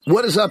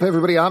What is up,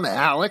 everybody? I'm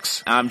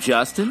Alex. I'm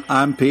Justin.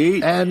 I'm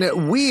Pete.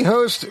 And we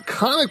host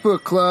Comic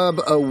Book Club,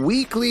 a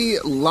weekly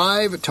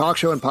live talk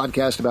show and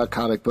podcast about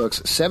comic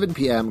books, 7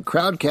 p.m.,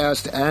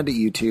 Crowdcast and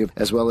YouTube,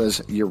 as well as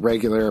your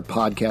regular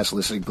podcast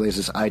listening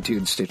places,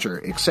 iTunes,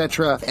 Stitcher,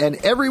 etc. And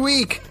every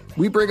week,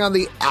 we bring on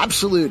the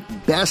absolute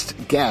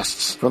best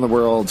guests from the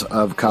world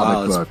of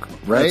comic book,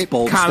 right?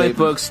 Comic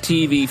books,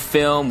 TV,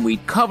 film, we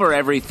cover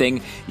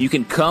everything. You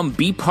can come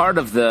be part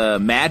of the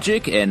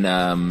magic and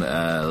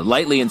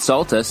lightly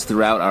insult us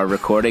throughout our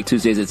recording,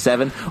 Tuesdays at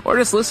 7, or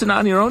just listen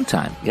on your own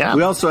time. Yeah.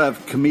 We also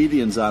have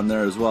comedians on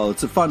there as well.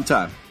 It's a fun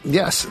time.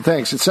 Yes,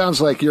 thanks. It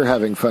sounds like you're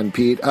having fun,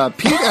 Pete.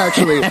 Pete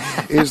actually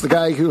is the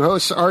guy who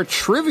hosts our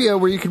trivia,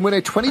 where you can win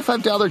a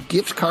 $25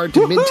 gift card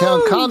to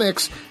Midtown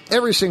Comics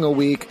every single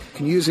week. You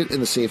can use it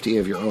in the safety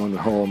of your own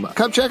home.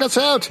 Come check us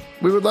out.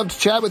 We would love to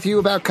chat with you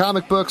about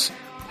comic books,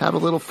 have a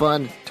little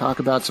fun, talk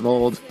about some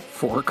old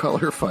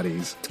four-color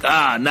funnies.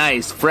 Ah,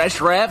 nice. Fresh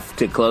ref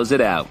to close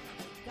it out.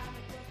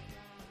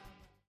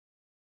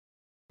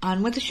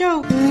 On with the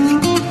show.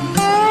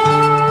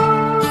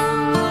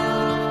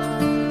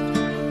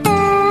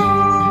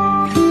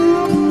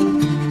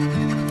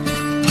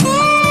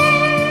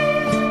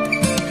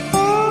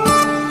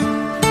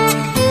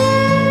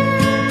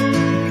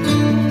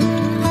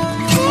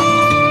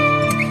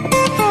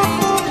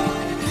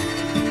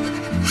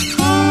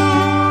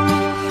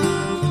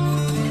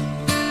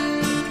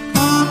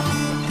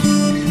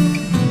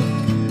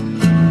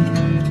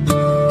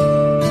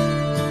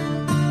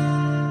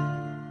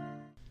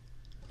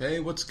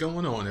 What's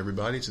going on,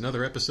 everybody? It's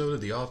another episode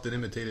of the often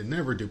imitated,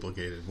 never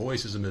duplicated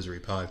Voices of Misery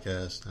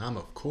podcast. I'm,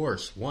 of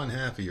course, one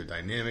half of your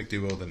dynamic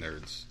duo, the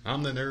Nerds.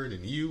 I'm the Nerd,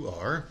 and you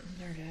are...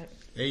 Nerdette.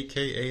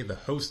 A.K.A. the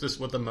hostess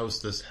with the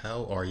mostest.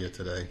 How are you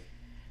today?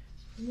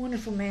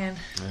 Wonderful, man.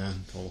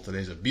 Well,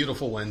 today's a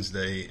beautiful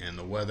Wednesday, and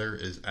the weather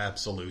is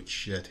absolute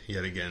shit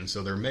yet again.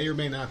 So there may or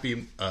may not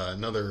be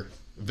another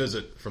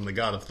visit from the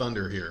God of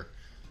Thunder here.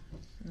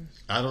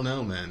 I don't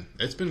know, man.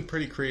 It's been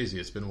pretty crazy.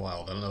 It's been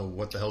wild. I don't know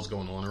what the hell's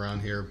going on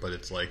around here, but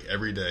it's like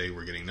every day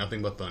we're getting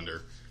nothing but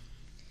thunder.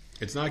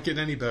 It's not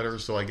getting any better,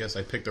 so I guess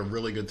I picked a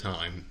really good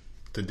time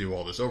to do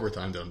all this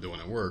overtime that I'm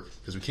doing at work,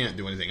 because we can't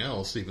do anything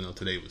else, even though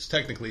today was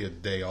technically a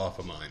day off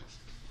of mine.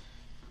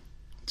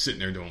 Sitting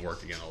there doing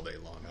work again all day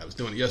long. I was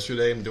doing it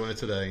yesterday, I'm doing it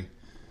today,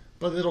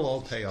 but it'll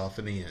all pay off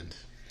in the end.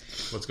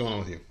 What's going on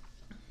with you?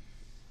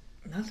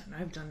 Nothing.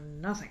 I've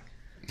done nothing.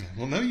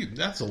 Well, no,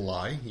 that's a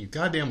lie. You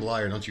goddamn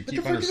liar, don't you? What Keep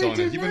the fuck underselling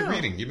did I it. do You've been now?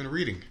 reading. You've been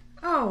reading.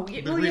 Oh,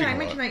 well, yeah, I a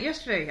mentioned lot. that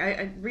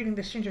yesterday. I'm reading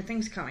the Stranger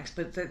Things comics,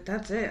 but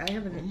that's it. I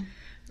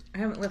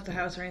haven't left the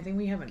house or anything.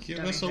 We haven't Give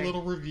done us anything. a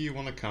little review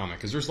on the comic,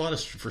 because there's a lot of,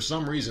 for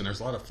some reason, there's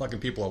a lot of fucking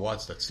people that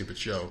watch that stupid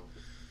show.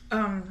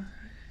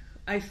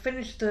 I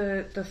finished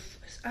the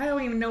I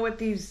don't even know what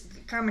these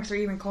comics are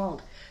even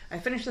called. I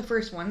finished the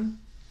first one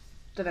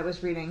that I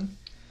was reading,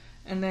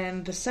 and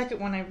then the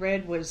second one I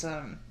read was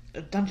a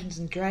Dungeons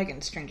and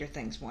Dragons Stranger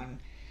Things one.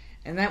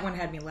 And that one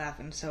had me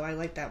laughing, so I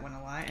liked that one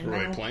a lot. And Were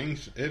they playing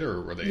it,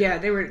 or were they... Yeah,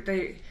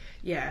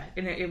 yeah,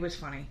 and it was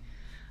funny.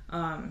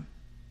 Then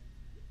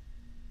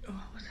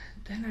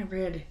I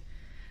read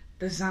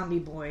the Zombie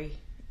Boy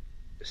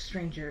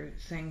Stranger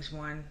Things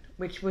one,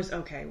 which was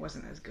okay,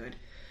 wasn't as good.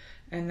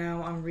 And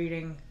now I'm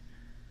reading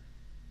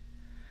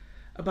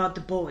about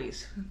the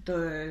bullies,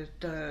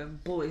 the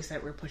bullies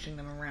that were pushing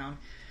them around.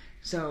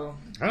 So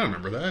I don't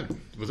remember that.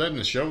 Was that in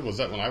the show? Was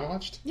that when I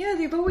watched? yeah,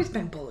 they've always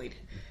been bullied.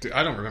 Dude,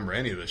 I don't remember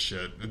any of this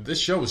shit. This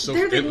show was so...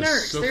 They're the it was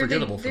nerds. so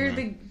forgettable for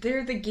me.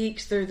 They're the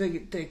geeks. They're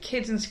the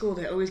kids in school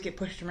that always get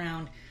pushed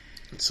around.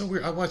 It's so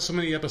weird. I watched so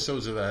many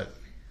episodes of that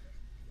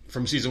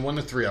from season 1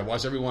 to 3. I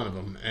watched every one of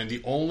them. And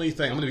the only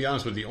thing... I'm going to be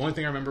honest with you. The only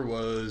thing I remember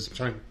was... I'm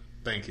trying to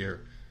think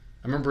here.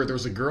 I remember there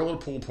was a girl at a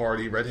pool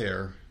party, red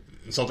hair,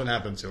 and something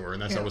happened to her,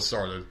 and that's how it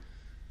started.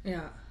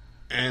 Yeah.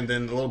 And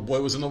then the little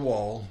boy was in the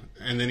wall,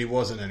 and then he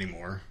wasn't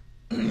anymore.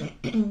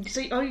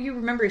 So all you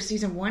remember is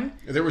season 1?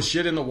 There was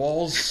shit in the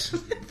walls.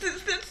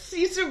 That's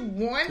season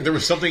 1? There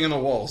was something in the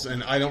walls,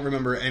 and I don't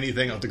remember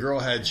anything else. The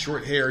girl had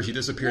short hair. She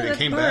disappeared and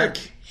came Barb.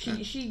 back.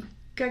 She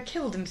got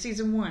killed in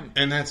season 1.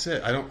 And that's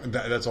it.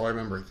 That's all I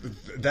remember.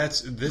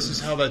 This is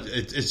how that.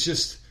 It's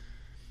just.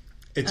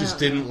 It just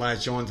didn't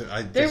latch on to.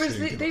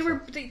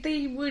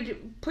 They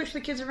would push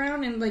the kids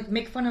around and like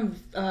make fun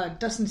of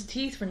Dustin's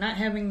teeth for not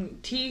having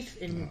teeth,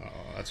 and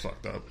that's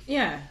fucked up.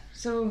 Yeah,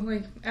 so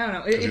like I don't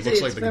know.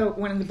 It's like about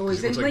one of the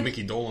bullies. It looks like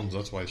Mickey Dolenz.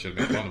 That's why I should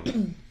have made fun of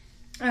him.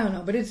 I don't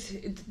know, but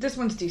this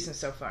one's decent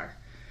so far.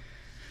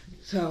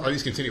 So are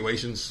these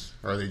continuations?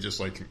 Or are they just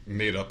like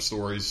made up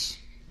stories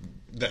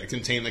that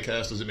contain the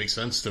cast? Does it make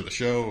sense to the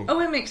show? Oh,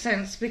 it makes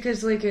sense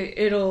because like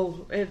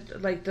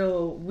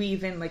they'll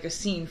weave in like a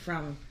scene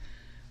from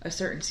a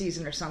certain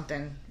season or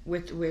something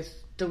with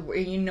the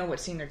what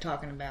scene they're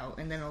talking about,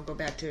 and then it'll go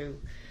back to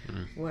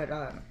what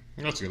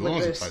that's good.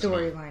 What the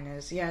storyline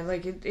is. Yeah,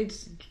 like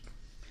it's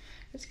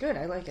good.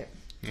 I like it.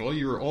 Well,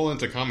 you were all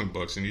into comic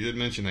books, and you did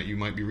mention that you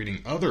might be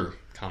reading other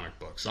comic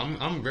books.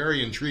 I'm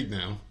very intrigued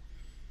now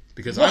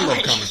because I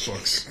love comic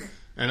books.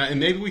 And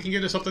maybe we can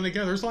get us something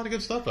together. There's a lot of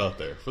good stuff out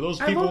there for those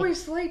people. I've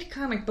always liked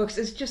comic books.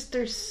 It's just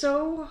they're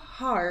so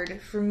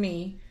hard for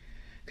me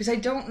because I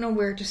don't know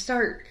where to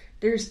start.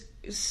 There's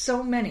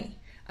so many.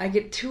 I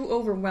get too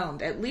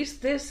overwhelmed. At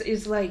least this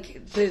is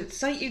like the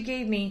site you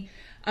gave me.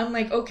 I'm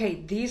like, okay,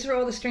 these are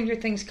all the Stranger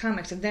Things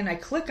comics. And then I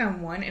click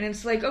on one and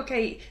it's like,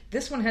 okay,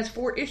 this one has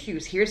 4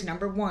 issues. Here's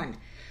number 1.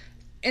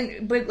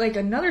 But like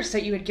another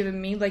site you had given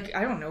me, like,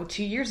 I don't know,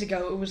 2 years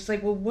ago, it was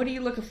like, well, what are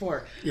you looking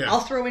for? Yeah. I'll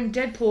throw in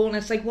Deadpool, and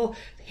it's like, well,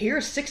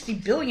 here's 60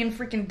 billion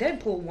freaking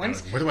Deadpool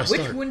ones. Where do I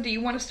start? Which one do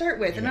you want to start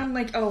with? And I'm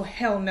like, oh,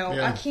 hell no,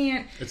 Yeah. I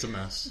can't. It's a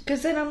mess.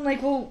 Because then I'm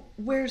like, well,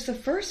 where's the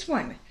first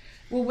one?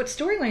 Well, what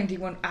storyline do you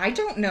want? I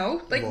don't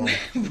know. Like, Well,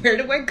 where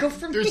do I go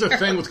from There's here? a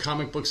thing with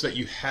comic books that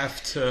you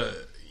have to...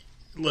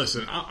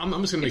 Listen, I'm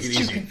just going to make It's it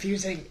too easy.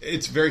 confusing.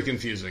 It's very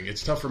confusing.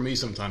 It's tough for me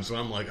sometimes when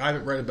I'm like, I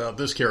haven't read about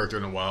this character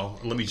in a while.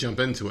 Let me jump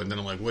into it. And then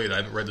I'm like, wait, I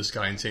haven't read this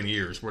guy in 10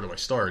 years. Where do I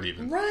start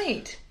even?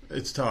 Right.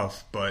 It's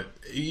tough, but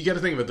you got to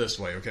think of it this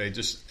way, okay?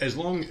 Just as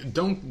long...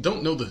 Don't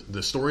know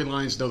the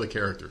storylines, know the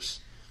characters.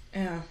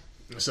 Yeah.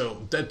 So,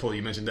 Deadpool,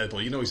 you mentioned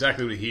Deadpool. You know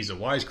exactly what he's a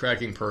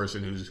wisecracking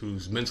person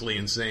who's mentally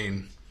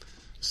insane.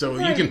 So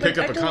Right, you can pick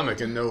but up I a don't- comic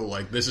and know,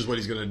 like, this is what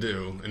he's going to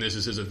do, and this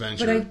is his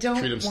adventure. But I don't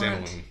Treat him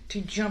want standalone. to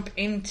jump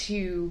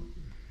into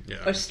Yeah.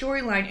 a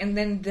storyline and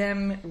then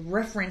them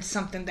reference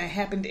something that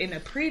happened in a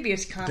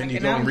previous comic. Then you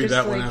and go I'm and read just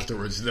that like, one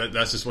afterwards.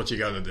 That's just what you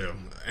got to do.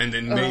 And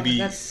then Oh, maybe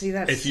that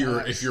if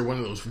sucks. you're one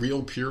of those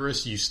real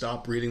purists, you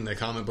stop reading the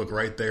comic book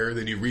right there.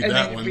 Then you read And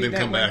that then one, read then that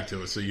come one. back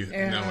to it, so you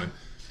know it.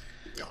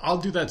 I'll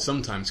do that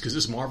sometimes because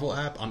this Marvel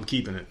app, I'm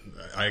keeping it.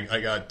 I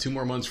got 2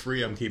 more months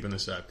free. I'm keeping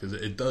this app because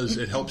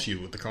it helps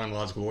you with the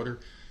chronological order.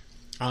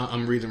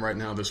 I'm reading right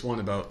now this one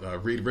about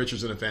Reed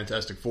Richards in the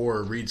Fantastic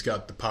Four. Reed's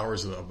got the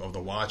powers of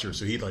the Watcher,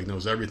 so he like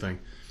knows everything.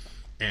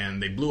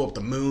 And they blew up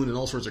the moon and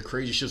all sorts of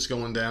crazy shit's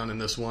going down in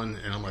this one.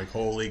 And I'm like,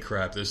 holy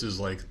crap, this is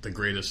like the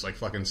greatest like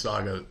fucking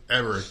saga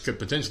ever it could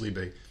potentially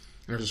be. And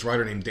there's this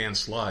writer named Dan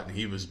Slott, and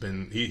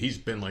he's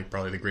been like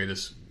probably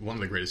one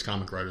of the greatest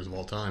comic writers of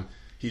all time.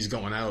 He's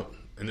going out,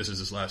 and this is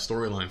his last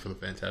storyline for the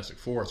Fantastic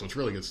Four, so it's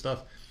really good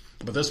stuff.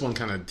 But this one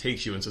kind of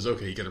takes you and says,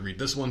 okay, you got to read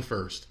this one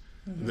first.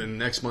 Mm-hmm. Then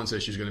next month's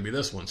issue is going to be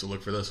this one, so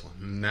look for this one.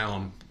 And now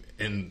I'm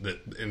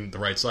in the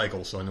right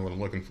cycle, so I know what I'm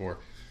looking for.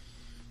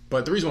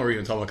 But the reason why we're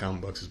even talking about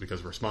comic books is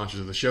because we're sponsors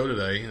of the show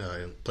today.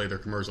 I played their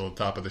commercial at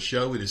the top of the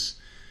show. We just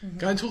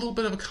got into a little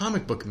bit of a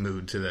comic book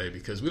mood today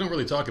because we don't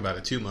really talk about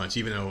it too much,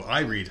 even though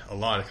I read a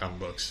lot of comic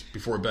books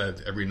before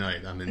bed every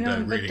night. I'm in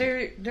bed but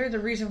reading. they're the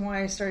reason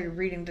why I started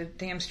reading the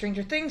damn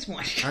Stranger Things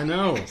one. I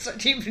know. So I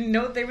didn't even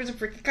know there was a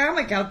freaking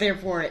comic out there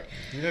for it.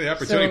 Yeah, the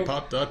opportunity So-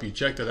 popped up. You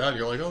checked it out.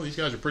 You're like, oh, these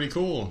guys are pretty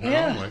cool. And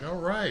Yeah. I'm like, all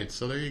right.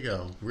 So there you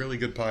go. Really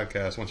good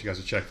podcast. I want you guys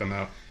to check them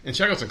out. And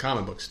check out some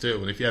comic books, too.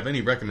 And if you have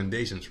any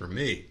recommendations for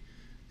me,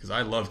 because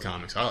I love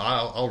comics,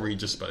 I'll read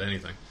just about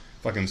anything.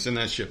 Fucking send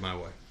that shit my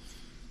way.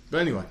 But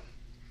anyway,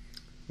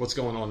 what's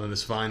going on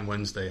this fine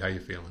Wednesday? How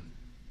you feeling?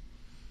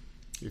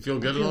 You feel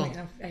good at all?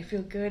 I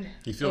feel good.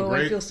 You feel Oh,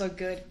 great? I feel so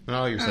good.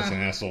 Oh, you're such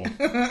an asshole.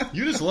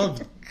 You just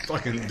love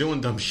fucking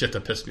doing dumb shit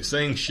to piss me.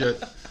 Saying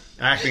shit,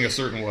 acting a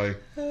certain way.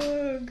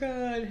 Oh,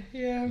 God.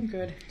 Yeah, I'm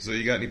good. So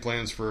you got any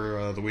plans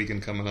for the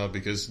weekend coming up?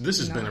 Because this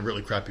has been a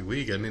really crappy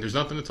week. I mean, there's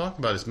nothing to talk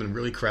about. It's been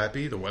really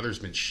crappy. The weather's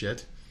been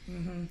shit.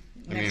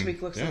 Next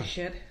week looks yeah. like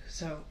shit.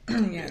 So,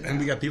 yeah. And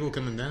we got people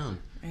coming down.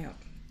 Yeah.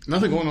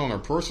 Nothing going on in our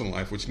personal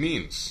life, which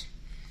means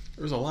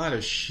there's a lot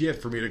of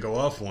shit for me to go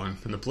off on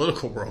in the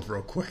political world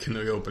real quick in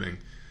the opening.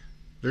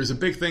 There's a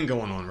big thing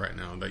going on right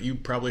now that you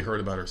probably heard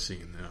about or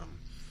seen.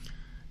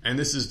 And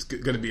this is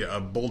going to be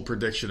a bold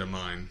prediction of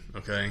mine,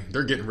 okay?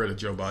 They're getting rid of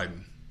Joe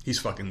Biden. He's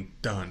fucking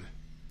done.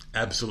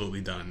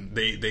 Absolutely done.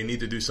 They need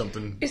to do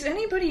something. Is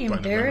anybody By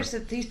embarrassed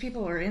that these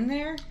people are in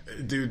there?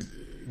 Dude,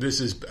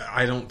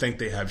 I don't think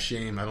they have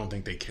shame. I don't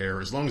think they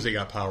care. As long as they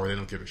got power, they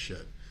don't give a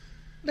shit.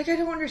 Like, I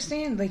don't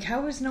understand. Like,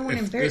 how is no one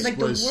If embarrassed? this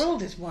Like, was- the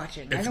world is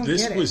watching. I If don't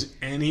this get it. was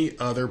any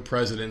other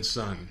president's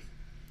son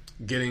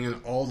getting in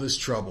all this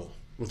trouble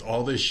with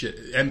all this shit,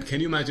 and can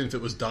you imagine if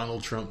it was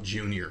Donald Trump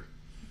Jr.,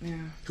 Yeah.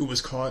 who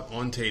was caught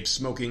on tape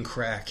smoking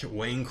crack,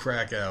 weighing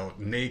crack out,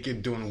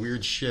 naked, doing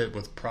weird shit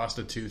with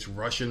prostitutes,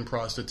 Russian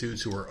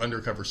prostitutes who were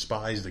undercover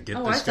spies to get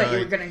Oh, I this thought guy. you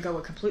were going to go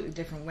a completely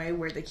different way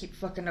where they keep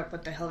fucking up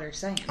what the hell they're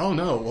saying. Oh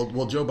no!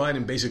 Well, Joe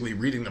Biden basically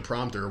reading the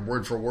prompter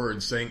word for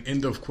word, saying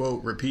 "end of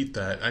quote," repeat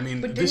that. I mean,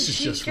 But this didn't is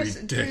she just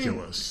ridiculous.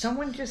 Didn't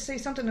someone just say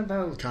something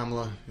about...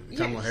 Kamala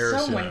Yeah,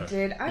 Harris. someone yeah.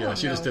 did. I yeah, don't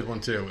she just know. did one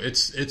too.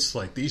 It's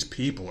like these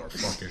people are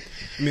fucking.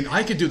 I mean,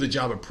 I could do the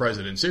job of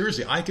president.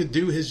 Seriously, I could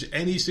do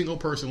any single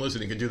person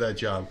listening could do that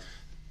job,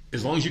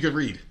 as long as you could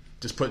read.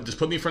 Just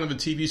put me in front of a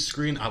TV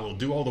screen. I will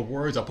do all the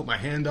words. I'll put my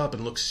hand up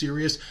and look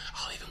serious.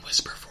 I'll even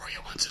whisper for you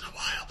once in a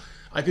while.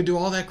 I could do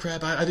all that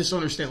crap. I just don't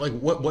understand. Like,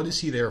 what is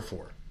he there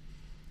for?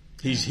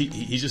 He's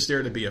just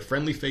there to be a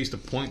friendly face to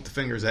point the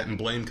fingers at and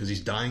blame because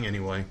he's dying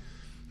anyway.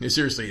 Yeah,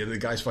 seriously, the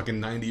guy's fucking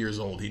 90 years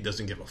old. He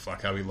doesn't give a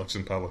fuck how he looks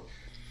in public.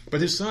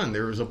 But his son,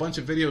 there was a bunch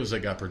of videos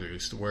that got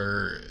produced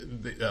where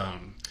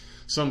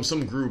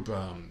some group,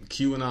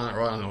 QAnon,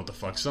 or I don't know what the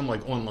fuck, some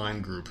like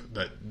online group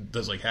that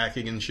does like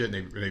hacking and shit.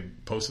 And they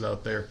posted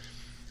out there.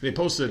 They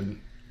posted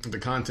the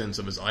contents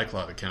of his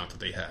iCloud account that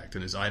they hacked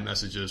and his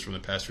iMessages from the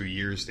past few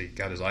years. They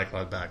got his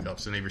iCloud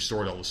backups and they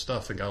restored all the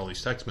stuff and got all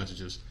these text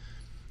messages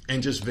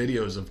and just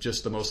videos of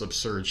just the most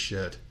absurd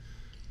shit.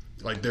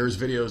 Like there's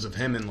videos of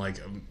him and like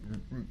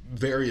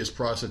various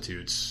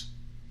prostitutes,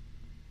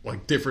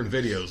 like different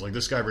videos. Like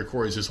this guy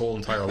records his whole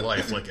entire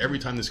life. Like every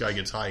time this guy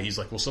gets high, he's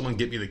like, "Will someone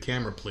get me the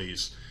camera,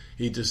 please?"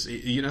 He just,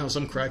 you know how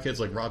some crackheads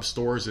like rob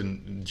stores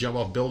and jump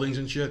off buildings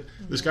and shit?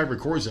 This guy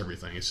records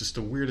everything. It's just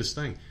the weirdest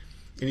thing.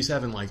 And he's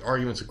having like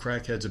arguments with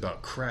crackheads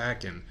about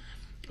crack, and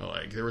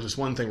like there was this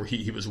one thing where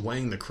he was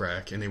weighing the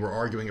crack and they were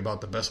arguing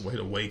about the best way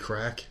to weigh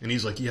crack, and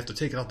he's like, "You have to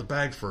take it out the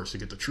bag first to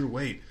get the true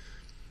weight."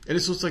 And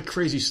it's just like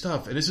crazy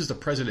stuff. And this is the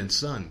president's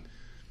son.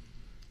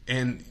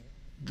 And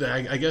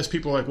I guess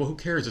people are like, well, who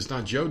cares? It's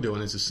not Joe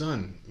doing it, it's his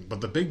son. But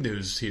the big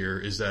news here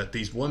is that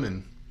these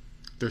women,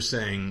 they're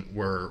saying,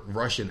 were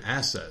Russian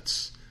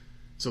assets.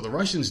 So the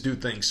Russians do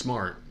things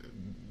smart.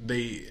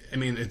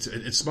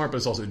 It's smart, but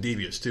it's also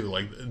devious too.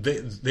 Like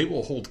they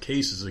will hold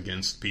cases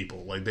against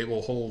people. Like they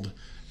will hold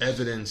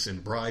evidence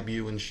and bribe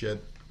you and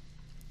shit.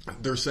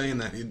 They're saying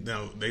that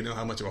they know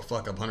how much of a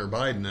fuck up Hunter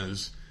Biden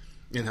is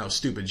and how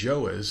stupid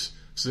Joe is.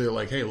 So they're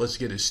like, hey, let's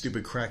get his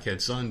stupid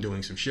crackhead son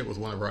doing some shit with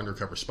one of our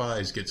undercover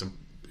spies, get some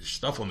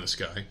stuff on this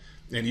guy,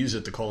 and use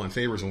it to call in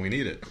favors when we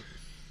need it.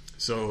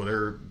 So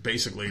they're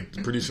basically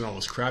producing all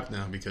this crap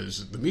now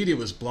because the media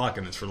was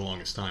blocking this for the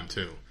longest time,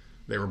 too.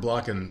 They were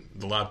blocking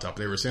the laptop.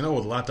 They were saying, oh,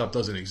 well, the laptop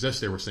doesn't exist,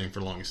 they were saying for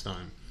the longest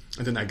time.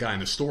 And then that guy in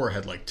the store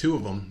had like 2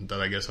 of them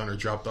that I guess Hunter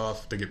dropped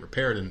off to get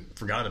repaired and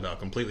forgot about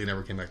completely,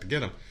 never came back to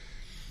get them.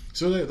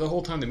 So the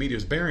whole time the media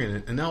was burying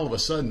it, and now all of a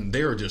sudden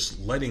they're just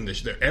letting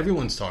this.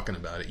 Everyone's talking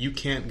about it. You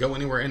can't go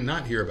anywhere and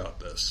not hear about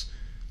this.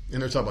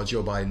 And they're talking about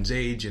Joe Biden's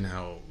age and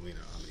how how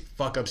many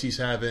fuck ups he's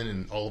having,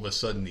 and all of a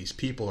sudden these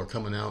people are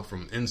coming out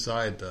from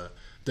inside the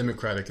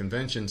Democratic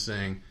convention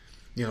saying,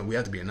 we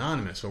have to be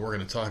anonymous, but we're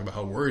going to talk about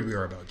how worried we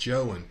are about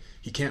Joe, and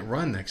he can't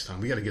run next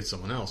time. We got to get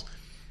someone else.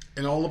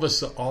 And all of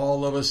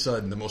a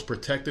sudden, the most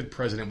protected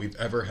president we've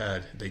ever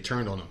had, they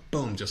turned on him.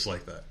 Boom, just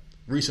like that.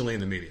 Recently in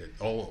the media,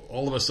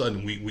 all of a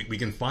sudden, we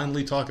can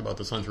finally talk about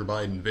this Hunter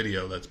Biden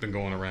video that's been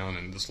going around,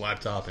 and this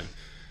laptop, and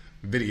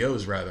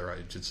videos, rather, I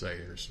should say.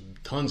 There's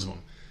tons of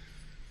them.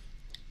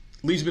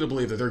 Leads me to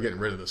believe that they're getting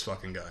rid of this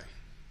fucking guy.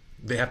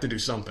 They have to do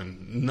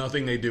something.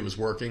 Nothing they do is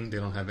working. They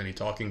don't have any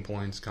talking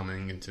points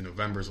coming into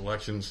November's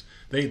elections.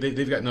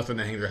 They've got nothing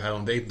to hang their hat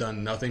on. They've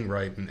done nothing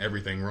right and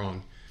everything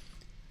wrong.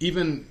 You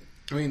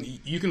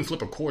can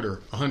flip a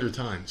quarter 100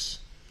 times.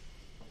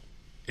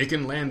 It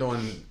can land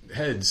on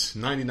heads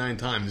 99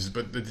 times,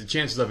 but the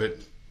chances of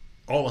it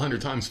all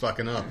 100 times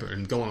fucking up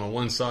and going on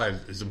one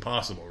side is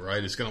impossible,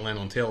 right? It's going to land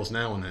on tails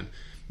now and then.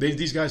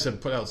 These guys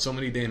have put out so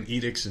many damn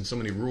edicts and so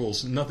many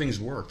rules. Nothing's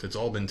worked. It's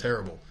all been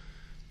terrible.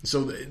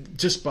 So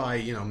just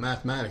by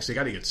mathematics, they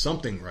got to get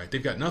something right.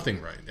 They've got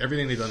nothing right.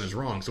 Everything they've done is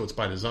wrong, so it's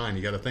by design.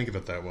 You got to think of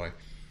it that way.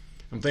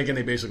 I'm thinking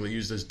they basically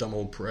used this dumb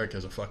old prick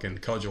as a fucking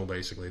cudgel,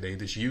 basically. They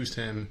just used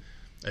him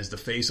as the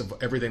face of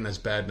everything that's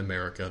bad in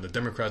America. The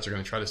Democrats are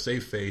going to try to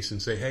save face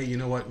and say, hey, you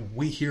know what?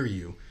 We hear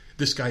you.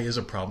 This guy is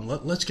a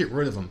problem. Let's get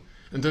rid of him.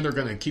 And then they're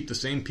going to keep the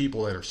same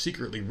people that are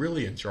secretly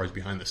really in charge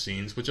behind the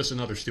scenes with just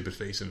another stupid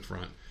face in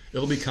front.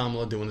 It'll be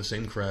Kamala doing the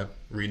same crap,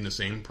 reading the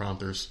same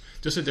prompters,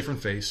 just a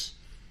different face.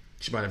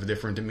 She might have a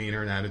different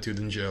demeanor and attitude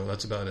than Joe.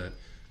 That's about it.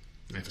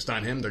 And if it's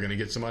not him, they're going to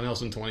get someone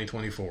else in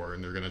 2024,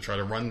 and they're going to try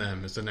to run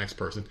them as the next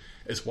person.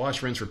 It's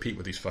watch, rinse, repeat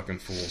with these fucking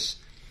fools.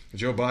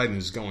 Joe Biden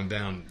is going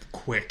down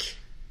quick.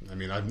 I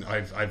mean, I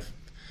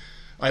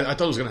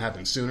thought it was going to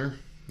happen sooner.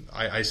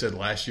 I said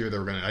last year I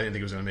didn't think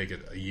it was going to make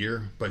it a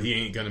year, but he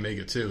ain't going to make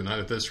it too. Not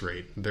at this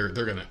rate. They're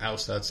going to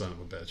oust that son of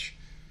a bitch.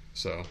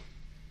 So,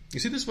 you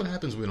see, this is what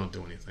happens when we don't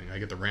do anything. I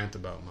get to rant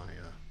about my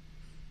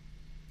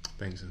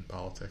things in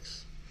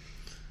politics.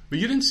 But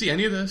you didn't see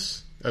any of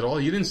this at all?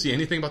 You didn't see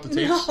anything about the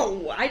tapes?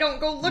 No, I don't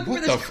go look for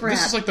this crap.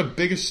 This is like the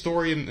biggest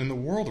story in the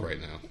world right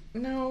now.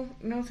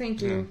 No,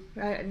 thank you.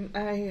 Yeah. I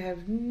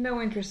have no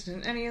interest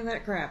in any of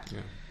that crap. Yeah.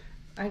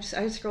 I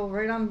scroll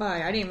right on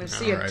by. I didn't even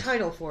see a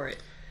title for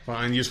it.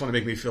 Fine, you just want to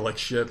make me feel like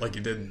shit like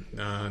you did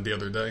the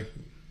other day.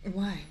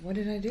 Why? What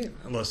did I do?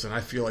 Listen, I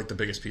feel like the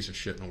biggest piece of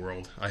shit in the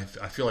world. I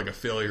feel like a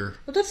failure.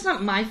 Well, that's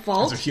not my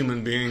fault. As a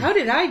human being. How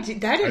did I do?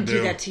 I didn't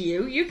do that to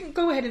you. You can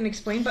go ahead and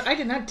explain, but I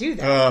did not do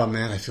that. Oh,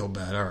 man, I feel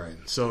bad. All right.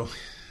 So,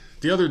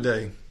 the other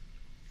day,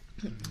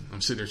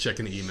 I'm sitting there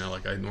checking the email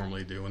like I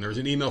normally do, and there was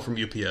an email from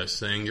UPS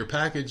saying, your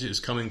package is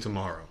coming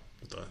tomorrow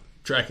with a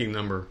tracking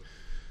number.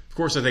 Of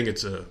course, I think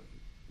it's a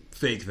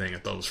fake thing. I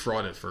thought it was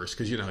fraud at first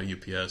because you know how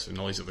UPS and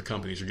all these other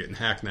companies are getting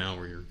hacked now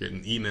where you're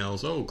getting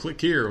emails, oh,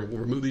 click here, we'll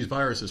remove these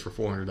viruses for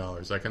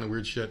 $400, that kind of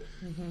weird shit.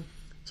 Mm-hmm.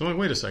 So I'm like,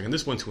 wait a second,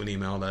 this went to an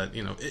email that,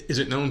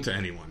 isn't known to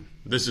anyone.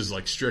 This is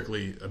like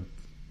strictly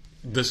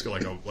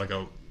like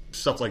a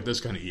stuff like this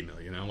kind of email,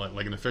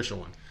 like an official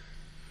one.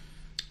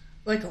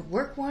 Like a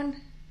work one?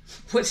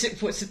 Was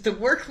it the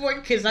work one?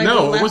 Because I No,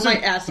 will it laugh my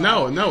wasn't. ass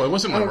off. No, it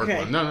wasn't my work Okay.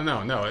 one.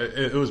 No.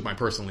 It was my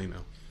personal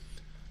email.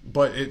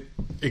 But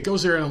it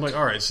goes there, and I'm like,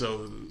 all right,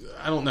 so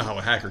I don't know how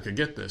a hacker could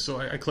get this. So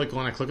I click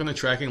on the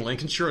tracking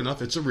link, and sure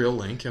enough, it's a real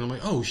link. And I'm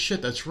like, oh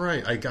shit, that's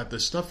right. I got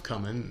this stuff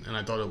coming, and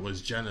I thought it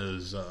was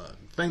Jenna's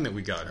thing that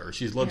we got her.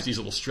 She loves these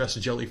little stress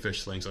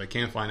jellyfish things that I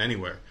can't find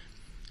anywhere,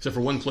 except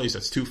for one place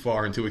that's too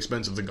far and too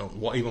expensive to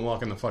go, even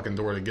walk in the fucking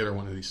door to get her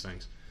one of these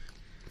things.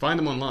 Find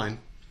them online,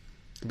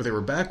 but they were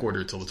back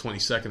ordered till the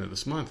 22nd of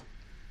this month.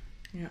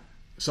 Yeah.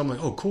 So I'm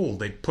like, oh, cool.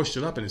 They pushed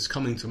it up and it's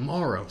coming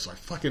tomorrow. So I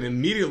fucking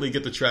immediately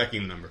get the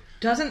tracking number.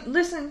 Doesn't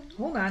Go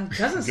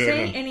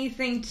say ahead.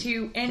 anything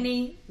to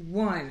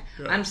anyone.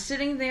 Yeah. I'm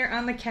sitting there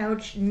on the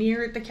couch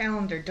near the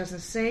calendar. Doesn't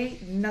say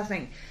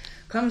nothing.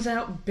 Comes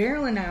out,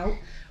 barreling out.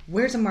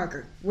 Where's a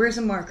marker?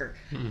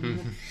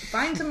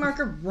 Finds a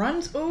marker,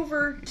 runs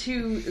over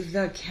to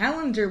the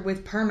calendar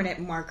with permanent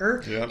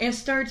marker, Yep. and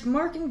starts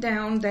marking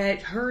down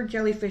that her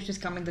jellyfish is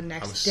coming the I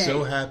next was day.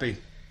 so happy.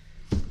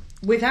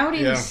 Without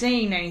even Yeah.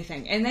 saying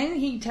anything. And then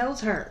he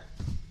tells her,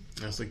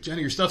 I was like,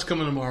 Jenny, your stuff's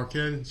coming tomorrow,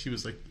 kid. And she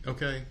was like,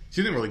 okay.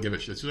 She didn't really give a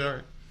shit. She was all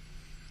right.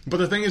 But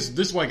the thing is,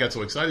 this is why I got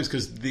so excited, is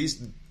because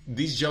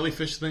these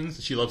jellyfish things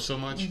that she loves so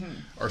much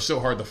are so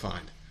hard to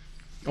find.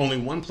 Only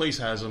one place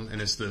has them,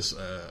 and it's this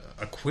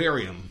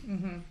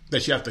aquarium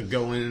that you have to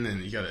go in,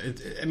 and you gotta.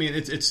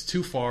 It's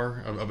too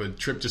far of a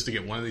trip just to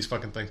get one of these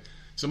fucking things.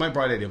 So my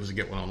bright idea was to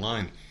get one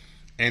online,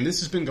 and this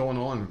has been going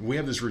on. We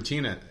have this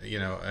routine,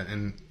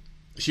 and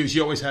she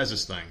always has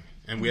this thing,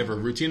 and we have a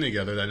routine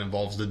together that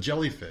involves the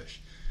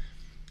jellyfish.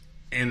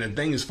 And the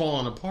thing is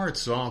falling apart,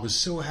 so I was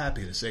so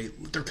happy to say,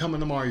 they're coming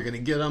tomorrow, you're going to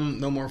get them,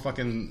 no more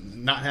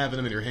fucking not having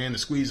them in your hand to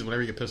squeeze them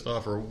whenever you get pissed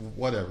off or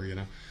whatever,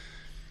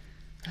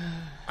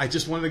 I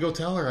just wanted to go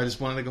tell her. I just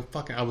wanted to go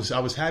fucking... I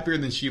was happier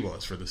than she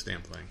was for this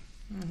damn thing.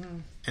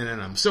 And then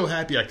I'm so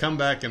happy. I come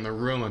back in the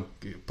room,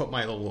 I put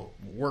my little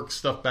work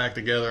stuff back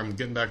together, I'm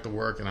getting back to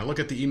work, and I look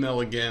at the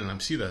email again, and I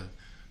see the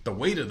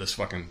weight of this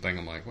fucking thing.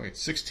 I'm like, wait,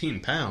 16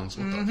 pounds?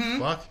 What the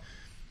fuck?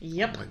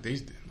 yep. I'm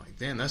like,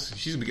 damn,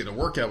 she's gonna be getting a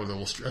workout with her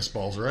little stress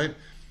balls, right?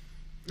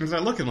 And as I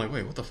look, I'm like,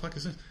 wait, what the fuck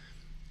is this?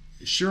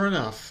 Sure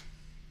enough,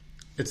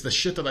 it's the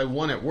shit that I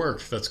won at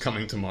work that's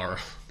coming tomorrow,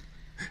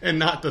 and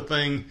not the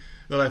thing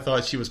that I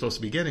thought she was supposed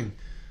to be getting.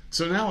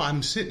 So now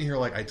I'm sitting here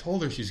like, I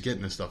told her she's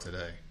getting this stuff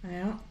today.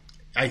 Yeah.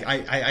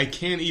 I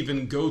can't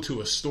even go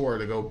to a store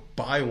to go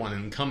buy one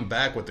and come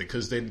back with it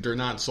because they're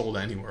not sold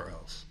anywhere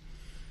else.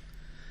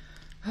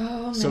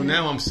 Oh, man. So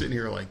now I'm sitting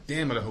here like,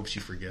 damn it, I hope she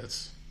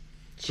forgets.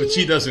 But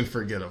she doesn't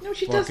forget a No,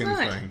 she does fucking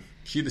not. thing.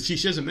 She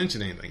hasn't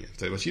mentioned anything yet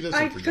today, but she doesn't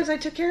forget. Because I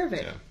took care of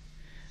it. Yeah.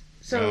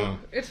 So,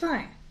 it's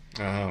fine.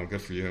 Oh,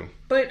 good for you.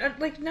 But,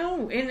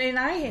 no. And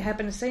I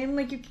happen to say, I'm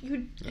like,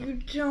 you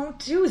don't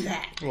do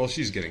that. Well,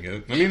 she's getting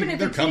it. I Even mean, if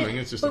they're it's coming. in-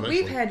 It's just but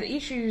eventually. we've had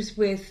issues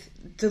with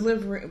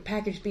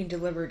package being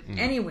delivered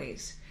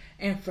anyways.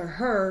 And for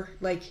her,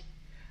 like,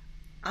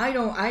 I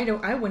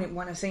wouldn't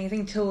want to say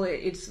anything until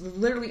it's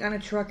literally on a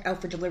truck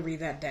out for delivery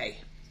that day.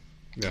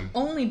 Yeah.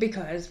 Only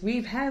because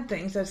we've had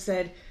things that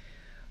said,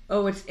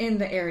 oh, it's in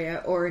the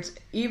area, or it's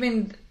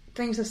even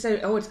things that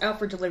said, oh, it's out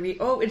for delivery,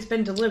 oh, it's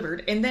been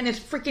delivered, and then it's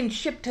freaking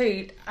shipped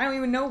to I don't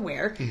even know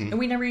where, and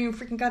we never even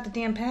freaking got the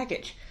damn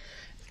package.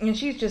 And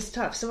she's just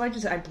tough. So I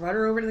brought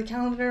her over to the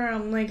calendar, and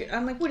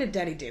I'm like, what did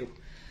Daddy do?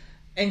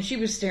 And she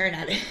was staring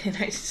at it, and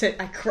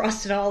I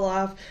crossed it all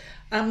off.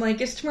 I'm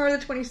like, is tomorrow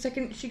the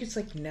 22nd? She gets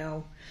like,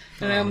 no.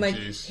 And I'm like,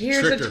 Jeez.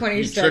 here's the 22nd.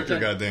 You tricked her,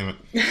 goddammit.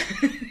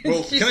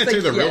 Well, She's can I tell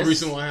you like, the real yes.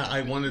 reason why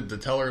I wanted to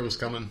tell her it was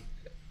coming?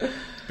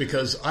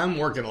 Because I'm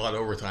working a lot of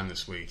overtime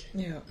this week.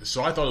 Yeah.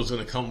 So I thought it was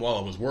going to come while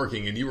I was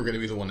working, and you were going to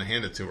be the one to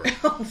hand it to her.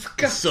 Oh, for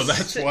God's So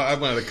that's sake. why I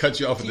wanted to cut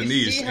you off at the You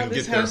knees see how and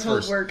this get there household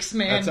first. works,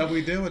 man. That's how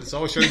we do it. It's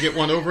always trying to get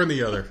one over and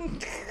the other.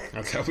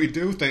 That's how we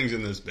do things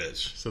in this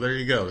bitch. So there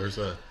you go. There's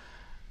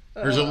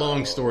a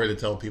long story to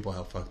tell people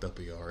how fucked up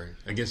we are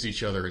against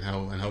each other and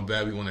how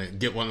bad we want to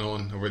get one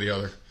on over the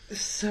other.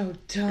 So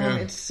dumb. Yeah.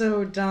 It's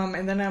so dumb.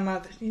 And then I'm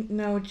out.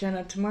 No,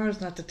 Jenna, tomorrow's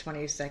not the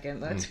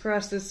 22nd. Let's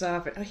cross this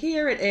off.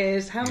 Here it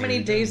is. How many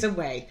you days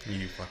away?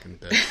 You fucking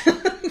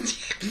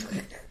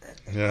bitch.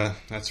 Yeah,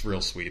 that's real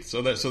sweet.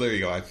 So there you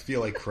go. I feel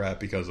like crap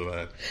because of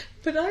that.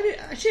 But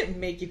I didn't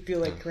make you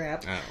feel like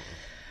crap. I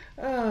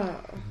don't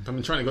know. Oh. I've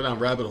been trying to go down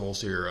rabbit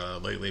holes here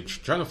lately. I'm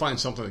trying to find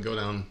something to go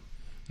down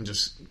and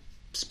just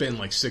spend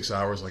like 6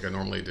 hours like I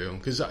normally do.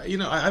 Because,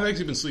 I've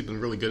actually been sleeping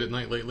really good at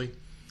night lately.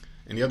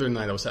 And the other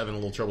night I was having a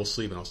little trouble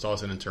sleeping. I was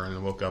tossing and turning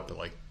and woke up at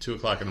like 2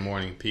 o'clock in the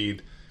morning, peed.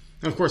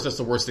 And of course that's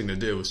the worst thing to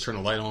do is turn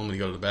the light on when you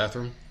go to the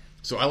bathroom.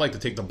 So I like to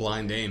take the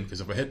blind aim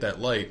because if I hit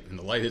that light and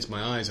the light hits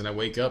my eyes and I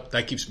wake up,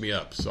 that keeps me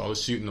up. So I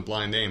was shooting the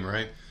blind aim,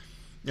 right?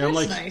 And I'm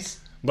That's like, nice.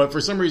 But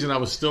for some reason I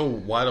was still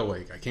wide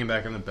awake. I came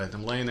back in the bed.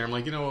 I'm laying there. I'm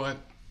like, you know what?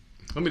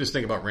 Let me just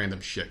think about random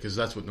shit because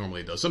that's what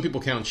normally it does. Some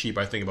people count sheep.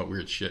 I think about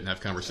weird shit and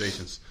have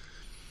conversations.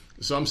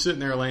 So I'm sitting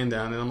there laying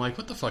down and I'm like,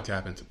 what the fuck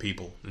happened to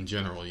people in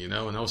general, And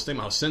I was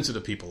thinking how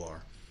sensitive people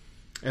are.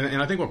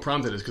 And I think what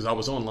prompted it is because I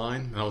was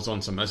online and I was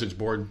on some message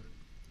board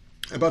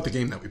about the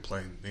game that we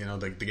played,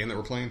 the game that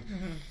we're playing.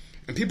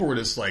 Mm-hmm. And people were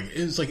just like,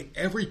 it was like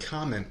every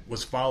comment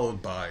was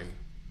followed by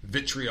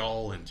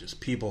vitriol and just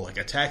people like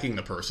attacking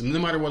the person, no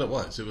matter what it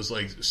was. It was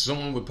like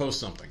someone would post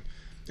something.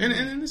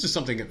 And this is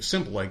something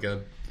simple, like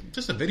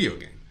just a video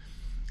game.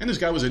 And this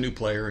guy was a new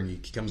player, and he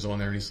comes on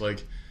there and he's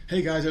like,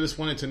 hey guys, I just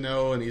wanted to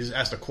know, and he just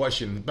asked a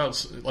question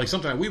about like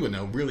something that we would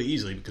know really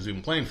easily because we've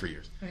been playing for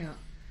years. Yeah.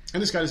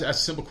 And this guy just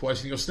asked a simple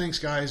question. He goes, thanks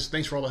guys,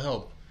 thanks for all the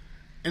help.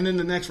 And then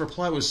the next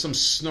reply was some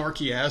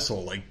snarky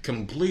asshole, like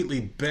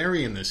completely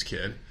burying this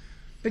kid.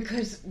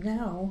 Because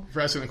now For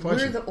asking a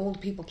question. we're the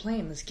old people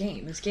playing this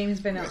game. This game has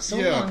been out so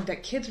long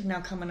that kids are now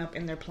coming up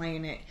and they're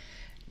playing it.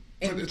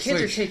 And But it's kids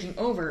like- are taking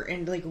over,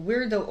 and like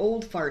we're the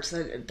old farts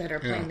that are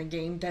playing Yeah. the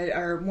game, that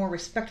are more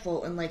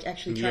respectful and like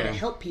actually try to Yeah.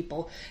 help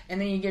people.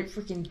 And then you get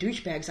freaking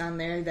douchebags on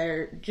there that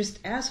are just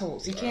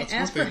assholes. You can't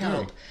That's ask what for they do.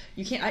 help.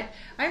 You can't.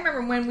 I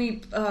remember when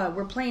we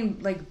were playing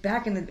like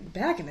back in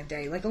the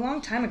day, like a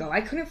long time ago.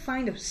 I couldn't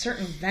find a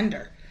certain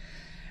vendor,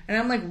 and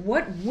I'm like,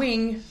 what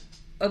wing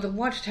of the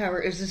Watchtower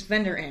is this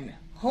vendor in?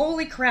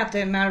 Holy crap!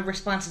 The amount of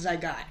responses I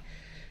got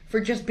for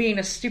just being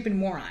a stupid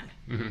moron.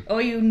 Oh,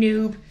 you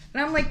noob.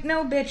 And I'm like,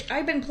 no, bitch,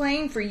 I've been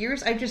playing for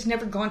years. I've just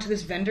never gone to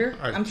this vendor.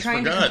 I'm just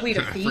trying to forgot. complete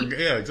a feat.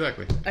 Yeah,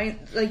 exactly.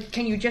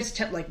 Can you just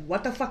tell, like,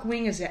 what the fuck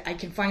wing is it? I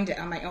can find it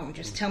on my own.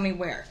 Just tell me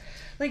where.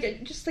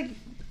 Like, just like,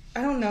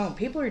 I don't know.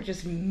 People are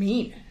just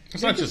mean.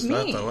 It's They're not just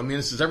that, mean. though. I mean,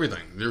 this is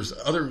everything. There's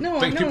other No,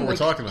 I things know, people were like,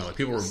 talking about. Like,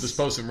 people were just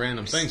posting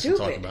random things to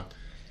talk stupid. about.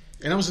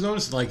 And I was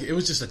noticing, like, it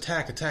was just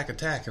attack.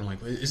 And I'm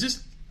like, is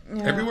this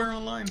everywhere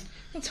online?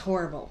 It's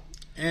horrible.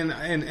 And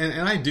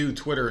I do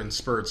Twitter in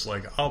spurts.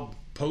 Like, I'll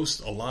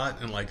post a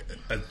lot in like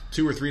a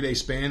 2 or 3 day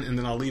span, and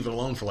then I'll leave it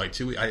alone for like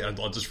 2 weeks.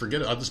 I'll just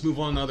forget it. I'll just move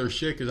on to other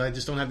shit because I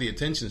just don't have the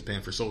attention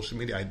span for social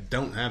media. I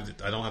don't have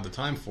the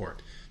time for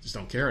it. Just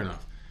don't care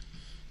enough.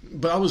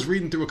 But I was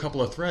reading through a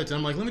couple of threads, and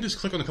I'm like, let me just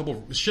click on a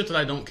couple of shit that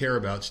I don't care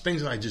about,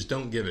 things that I just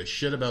don't give a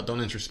shit about, don't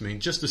interest me,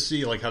 just to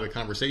see like how the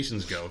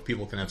conversations go. If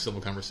people can have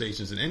civil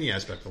conversations in any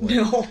aspect of life.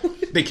 No.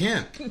 They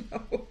can't.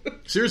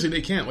 Seriously,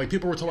 they can't. Like,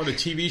 people were talking about a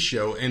TV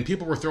show, and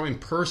people were throwing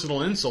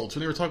personal insults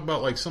when they were talking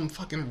about like some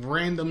fucking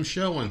random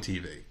show on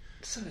TV.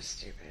 So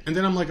stupid. And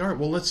then I'm like, all right,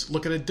 well, let's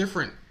look at a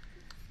different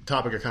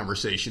topic of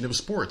conversation. It was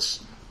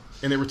sports.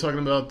 And they were talking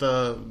about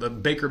the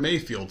Baker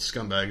Mayfield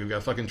scumbag who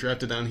got fucking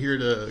drafted down here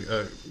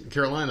to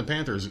Carolina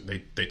Panthers.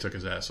 They took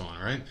his ass on,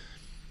 right?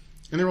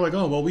 And they were like,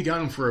 oh, well, we got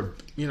him for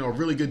a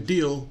really good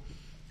deal.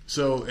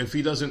 So if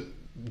he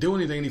doesn't do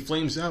anything and he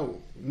flames out,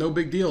 no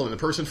big deal. And the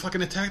person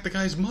fucking attacked the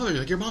guy's mother.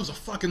 Like, your mom's a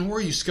fucking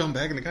whore, you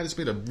scumbag. And the guy just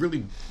made a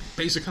really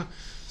basic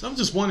So I'm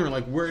just wondering,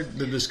 like, where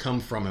did this come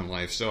from in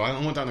life? So I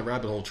went down the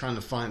rabbit hole trying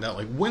to find out,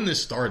 like, when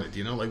this started,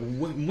 like,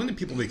 when did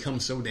people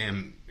become so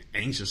damn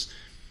anxious?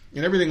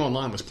 And everything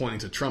online was pointing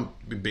to Trump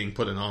being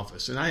put in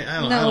office. And I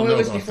don't know it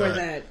was about before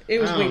that.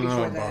 It was way before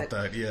I don't know about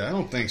that. Yeah, I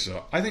don't think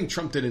so. I think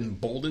Trump did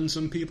embolden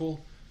some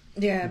people.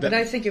 Yeah, but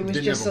I think it was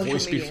didn't just have a social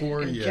voice media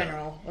before, in yeah.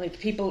 general. Like,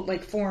 people,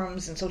 like,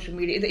 forums and social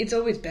media. It's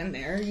always been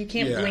there. You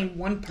can't blame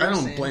one person. I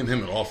don't blame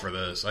him at all for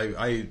this.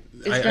 I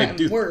gotten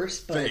do worse,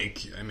 but...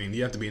 think,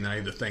 you have to be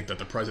naive to think that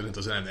the president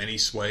doesn't have any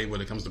sway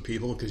when it comes to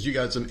people, because you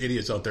got some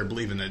idiots out there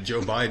believing that Joe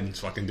Biden's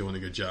fucking doing a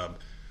good job,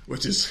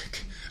 which is,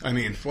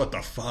 what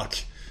the fuck?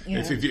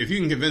 Yeah. If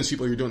you can convince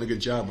people you're doing a good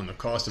job when the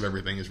cost of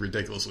everything is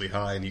ridiculously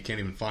high and you can't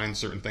even find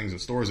certain things in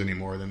stores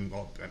anymore, then,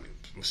 well,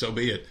 so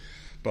be it.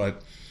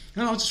 But...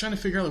 I was just trying to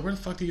figure out, like, where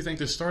the fuck do you think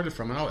this started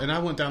from? And I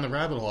went down the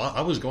rabbit hole.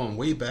 I was going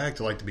way back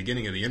to, like, the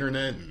beginning of the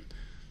internet, and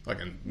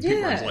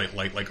people were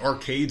like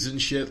arcades and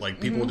shit.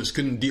 Like, people just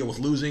couldn't deal with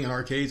losing in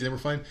arcades. They were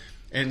fine.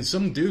 And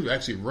some dude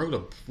actually wrote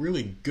a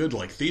really good,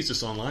 like,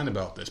 thesis online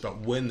about this, about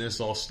when this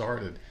all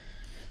started.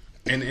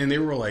 And they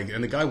were like,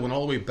 and the guy went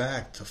all the way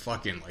back to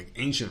fucking, like,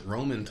 ancient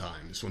Roman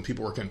times when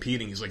people were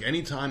competing. He's like,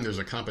 anytime there's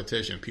a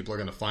competition, people are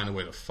going to find a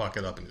way to fuck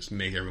it up and just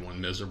make everyone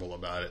miserable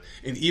about it.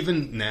 And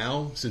even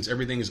now, since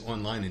everything is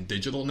online and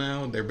digital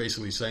now, they're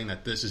basically saying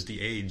that this is the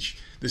age,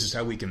 this is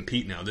how we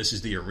compete now, this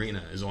is the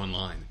arena, is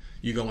online.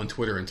 You go on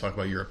Twitter and talk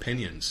about your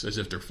opinions as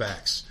if they're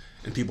facts,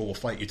 and people will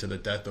fight you to the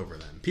death over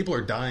them. People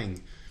are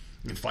dying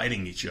and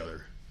fighting each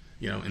other,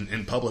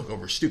 in public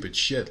over stupid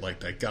shit,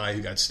 like that guy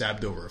who got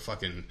stabbed over a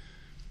fucking...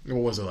 What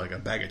was it, like a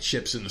bag of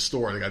chips in the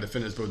store? The guy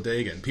defended his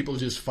bodega, and people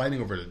just fighting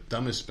over the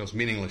dumbest, most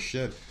meaningless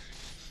shit.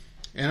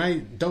 And I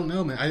don't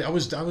know, man. I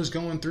was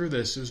going through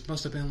this. It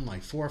must have been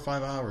like 4 or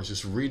 5 hours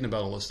just reading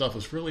about all this stuff. It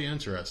was really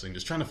interesting,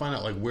 just trying to find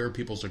out like where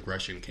people's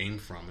aggression came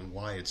from and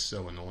why it's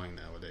so annoying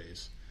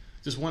nowadays.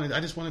 I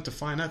just wanted to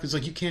find out, because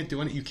like you can't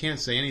do anything, you can't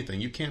say anything,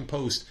 you can't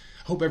post.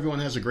 Hope everyone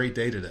has a great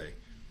day today.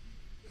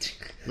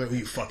 Like,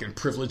 you fucking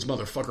privileged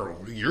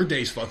motherfucker. Your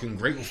day's fucking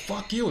great. Well,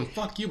 fuck you and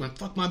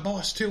fuck my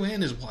boss too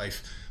and his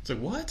wife. It's like,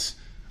 what?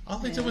 All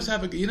they did was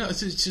have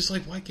it's just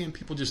like, why can't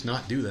people just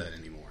not do that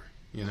anymore?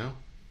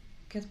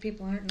 Because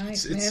people aren't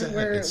nice, It's man. sad.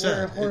 We're It's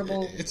sad.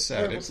 horrible. It's sad.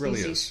 Horrible It really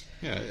species. is.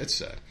 Yeah, it's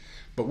sad.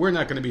 But we're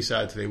not going to be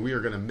sad today. We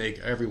are going to make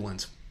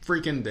everyone's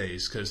freaking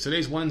days, because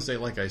today's Wednesday,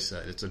 like I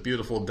said. It's a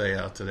beautiful day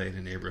out today in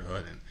the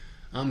neighborhood, and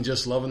I'm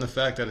just loving the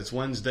fact that it's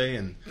Wednesday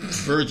and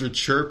birds are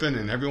chirping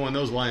and everyone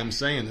knows why I'm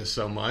saying this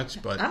so much.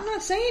 But I'm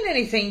not saying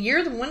anything.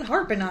 You're the one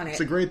harping on it.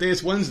 it's a great day.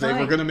 It's Wednesday. Fine.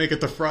 We're going to make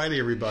it to Friday,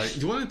 everybody. Do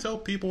you want to tell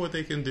people what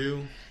they can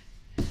do?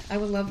 I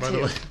would love By the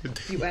to. way-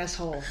 You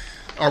asshole.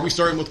 Are we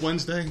starting with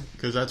Wednesday?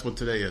 Because that's what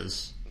today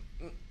is.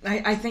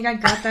 I think I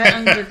got that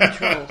under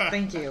control.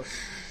 Thank you.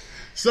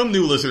 Some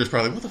new listeners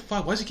probably, what the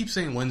fuck? Why does he keep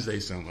saying Wednesday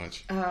so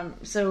much?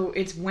 So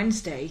it's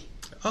Wednesday,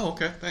 Oh,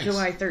 okay. Thanks.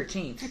 July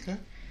 13th. Okay.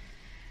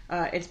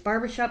 It's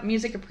Barbershop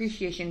Music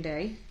Appreciation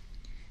Day,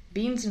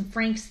 Beans and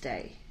Franks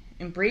Day,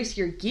 Embrace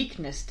Your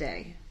Geekness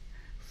Day,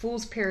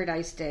 Fool's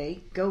Paradise Day,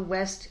 Go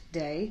West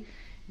Day,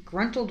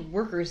 Gruntled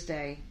Workers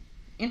Day,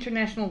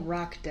 International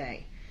Rock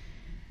Day,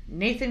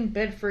 Nathan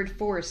Bedford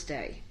Forrest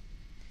Day,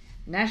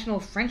 National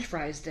French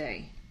Fries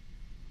Day.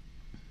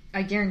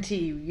 I guarantee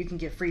you can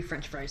get free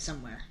French fries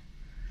somewhere.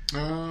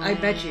 I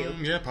bet you.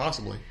 Yeah,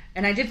 possibly.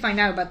 And I did find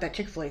out about that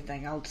Chick-fil-A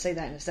thing. I'll say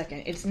that in a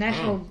second. It's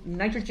National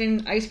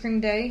Nitrogen Ice Cream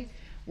Day,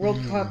 World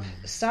Cup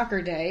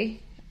Soccer Day,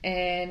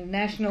 and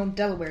National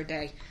Delaware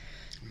Day.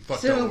 Fuck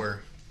So-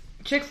 Delaware.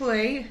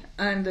 Chick-fil-A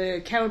on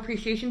the Cow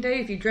Appreciation Day,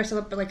 if you dress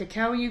up like a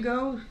cow you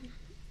go,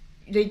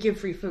 they give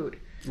free food.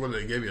 What do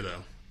they give you,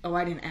 though? Oh,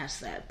 I didn't ask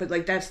that. But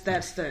like that's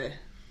the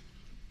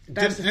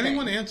Did the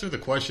anyone thing. answer the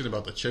question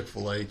about the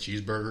Chick-fil-A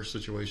cheeseburger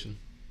situation?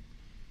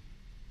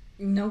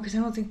 No, because I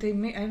don't think they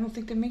make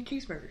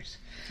cheeseburgers.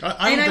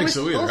 I And don't think was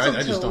so either. also I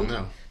just don't told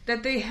know.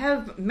 that they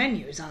have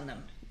menus on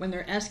them when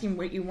they're asking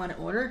what you want to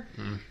order.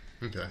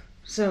 Okay.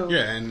 So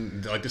Yeah,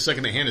 and like the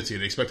second they hand it to you,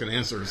 they expect an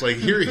answer. It's like,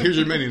 here's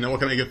your menu. Now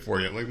what can I get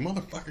for you? Like,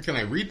 motherfucker, can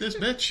I read this,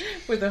 bitch?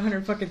 with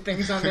 100 fucking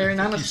things on there,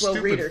 and I'm a You slow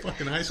stupid reader.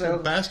 fucking high school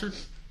So- bastard.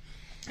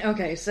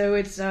 Okay, so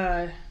it's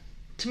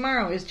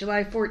tomorrow is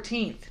July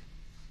 14th.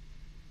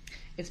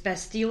 It's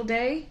Bastille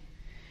Day,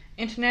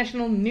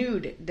 International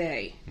Nude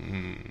Day,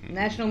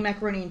 National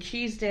Macaroni and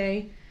Cheese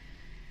Day,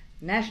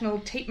 National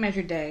Tape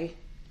Measure Day,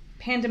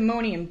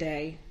 Pandemonium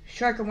Day,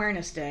 Shark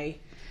Awareness Day,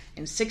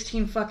 and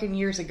 16 fucking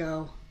years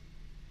ago,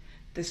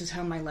 this is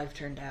how my life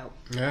turned out.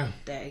 Yeah,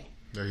 Day.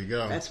 there you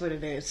go. That's what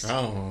it is.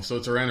 Oh, so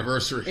it's our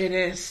anniversary. It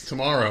is.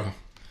 Tomorrow.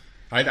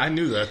 I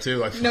knew that, too.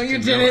 No, you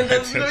fucking know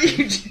didn't. I No,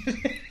 you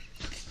didn't.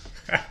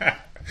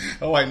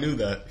 Oh, I knew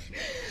that.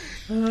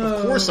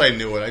 Of course I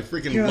knew it. I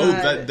freaking God. loathe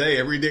that day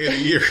every day of the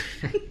year.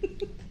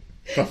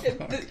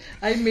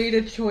 I made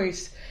a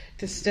choice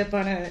to step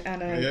on a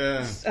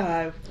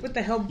what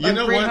the hell, You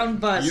know Greyhound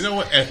what? bus. You know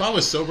what? If I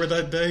was sober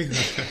that day,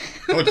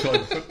 I would be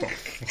like, what the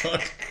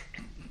fuck?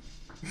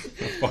 What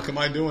the fuck am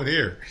I doing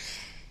here?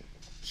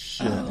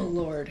 Shit. Oh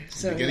Lord!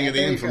 So Beginning yeah, of the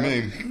there end you for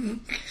go. me.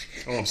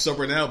 Oh, I'm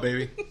sober now,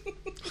 baby.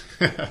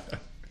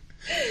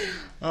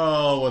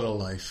 Oh, what a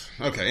life.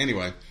 Okay,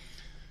 anyway.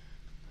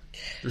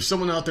 There's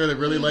someone out there that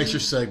really likes your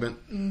segment.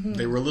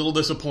 They were a little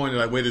disappointed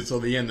I waited till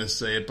the end to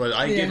say it, but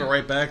I gave Yeah. it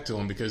right back to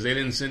them because they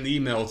didn't send the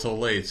email till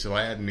late, so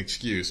I had an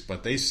excuse.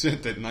 But they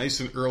sent it nice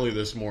and early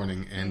this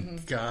morning,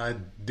 and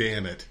god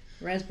damn it.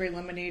 Raspberry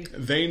lemonade.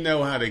 They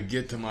know how to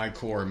get to my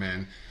core,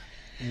 man.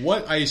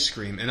 What ice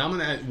cream?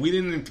 And we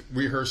didn't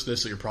rehearse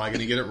this, so you're probably going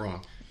to get it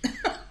wrong.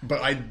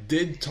 But I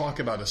did talk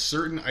about a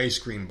certain ice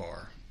cream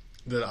bar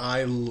that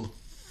I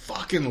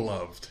fucking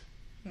loved.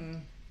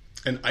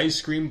 An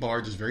ice cream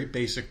bar, just very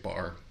basic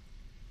bar.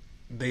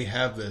 They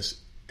have this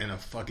in a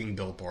fucking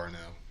Built Bar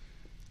now.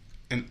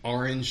 An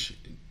orange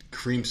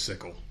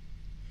creamsicle.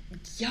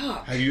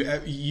 Yuck!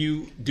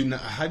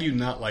 How do you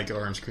not like an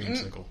orange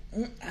creamsicle?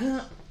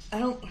 I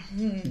don't.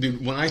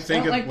 Dude, when I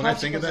think I of don't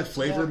like that popsicles,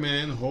 flavor, yeah.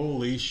 man,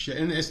 holy shit!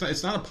 And it's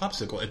not a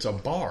popsicle; it's a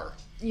bar,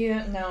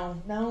 Yeah,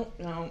 no.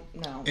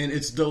 and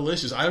it's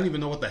delicious. I don't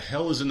even know what the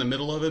hell is in the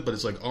middle of it, but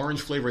it's like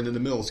orange flavor, and in the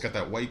middle, it's got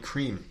that white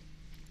cream.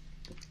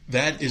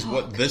 That is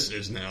what this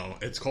is now.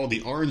 It's called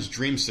the Orange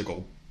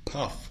Dreamsicle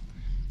Puff.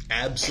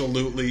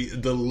 Absolutely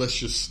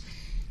delicious.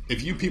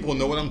 If you people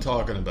know what I'm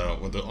talking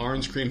about with the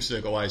Orange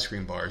Creamsicle ice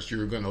cream bars,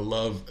 you're going to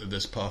love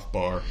this Puff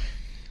bar.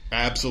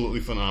 Absolutely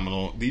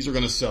phenomenal. These are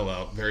going to sell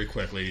out very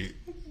quickly.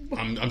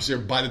 I'm sure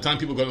by the time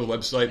people go to the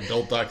website,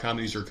 Built.com, and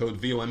use your code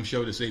VOM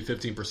show to save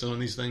 15% on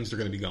these things, they're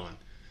going to be gone.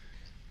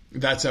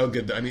 That's how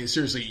good. I mean,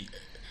 seriously,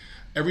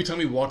 every time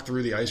we walk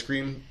through the ice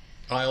cream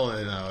aisle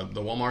in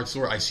the Walmart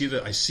store, I see the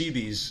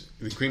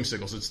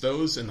creamsicles. It's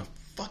those and the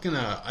fucking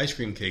ice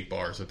cream cake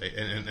bars that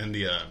and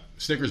the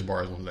Snickers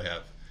bars ones they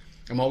have.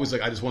 I'm always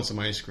like, I just want some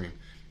ice cream.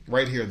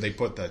 Right here, they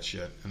put that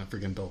shit in a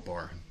freaking Built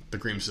Bar, the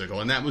creamsicle,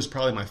 and that was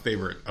probably my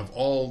favorite of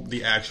all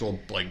the actual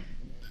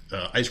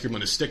ice cream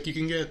on a stick you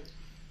can get.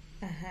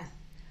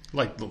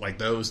 Like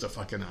those, the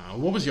fucking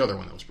what was the other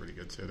one that was pretty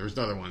good too? There was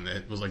another one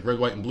that was like red,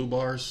 white, and blue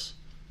bars.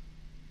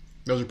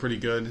 Those are pretty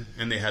good,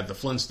 and they had the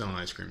Flintstone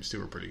ice creams too,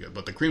 were pretty good.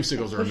 But the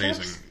creamsicles are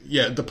amazing. Push-ups?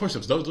 Yeah, the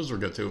push-ups, those were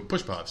good too.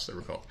 Push pops, they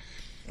were called.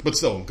 But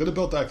still, go to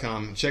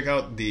Built.com, check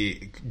out the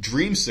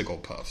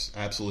Dreamsicle Puffs.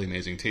 Absolutely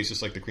amazing. Tastes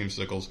just like the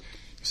creamsicles.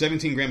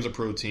 17 grams of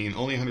protein,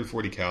 only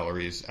 140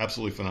 calories.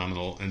 Absolutely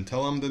phenomenal. And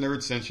tell them the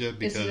nerd sent you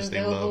because Is it they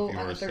available love on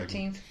the your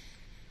segment.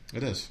 13th?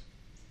 It is.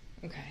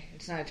 Okay,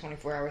 it's not a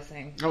 24-hour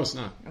thing. No, it's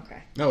not.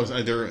 Okay. No,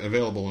 they're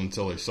available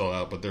until they sell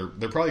out, but they're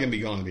probably going to be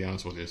gone, to be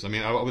honest with you. So, I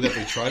mean, I would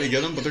definitely try to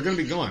get them, but they're going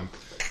to be gone.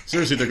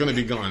 Seriously, they're going to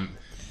be gone.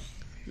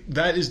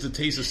 That is the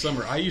taste of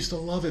summer. I used to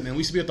love it, man. We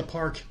used to be at the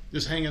park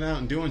just hanging out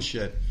and doing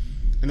shit.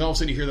 And then all of a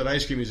sudden you hear that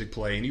ice cream music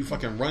play, and you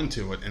fucking run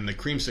to it, and the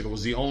creamsicle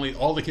was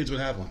all the kids would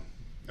have one.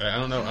 I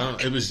don't know.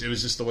 It was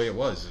just the way it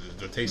was.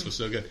 The taste was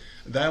so good.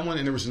 That one,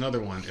 and there was another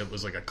one. It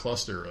was like a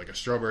cluster, like a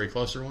strawberry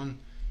cluster one.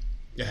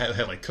 It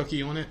had like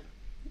cookie on it.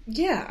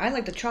 Yeah, I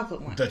like the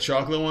chocolate one. The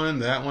chocolate one,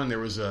 that one. There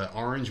was an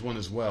orange one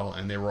as well,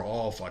 and they were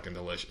all fucking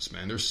delicious,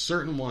 man. There's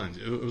certain ones.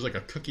 It was like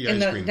a cookie ice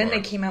cream then bar.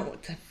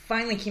 they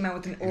finally came out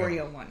with an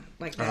Oreo one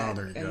like that,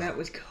 there you go. that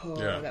was cool.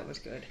 Yeah. That was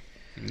good.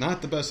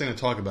 Not the best thing to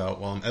talk about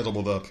while I'm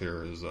edibled up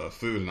here is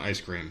food and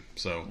ice cream.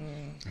 So,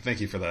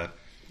 thank you for that.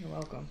 You're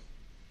welcome.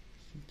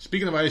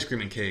 Speaking of ice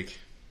cream and cake,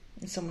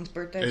 It's someone's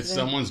birthday. it's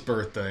today? someone's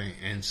birthday,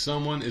 and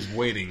someone is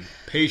waiting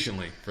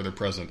patiently for their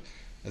present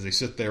as they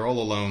sit there all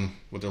alone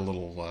with their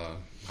little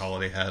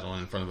holiday hat on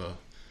in front of a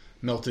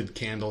melted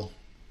candle.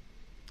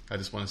 I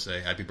just want to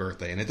say happy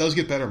birthday. And it does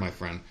get better, my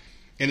friend.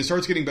 And it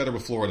starts getting better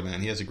with Florida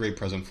Man. He has a great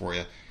present for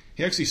you.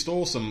 He actually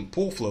stole some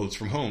pool floats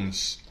from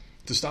homes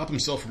to stop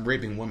himself from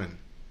raping women.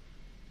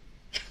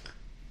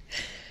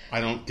 I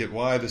don't get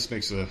why this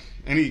makes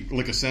any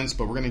lick of sense,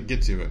 but we're going to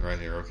get to it right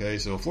here, okay?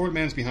 So, a Florida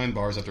man's behind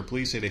bars after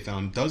police say they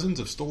found dozens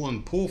of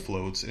stolen pool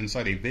floats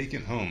inside a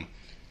vacant home.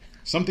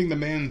 Something the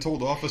man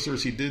told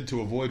officers he did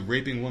to avoid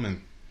raping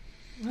women.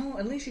 Well,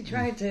 at least he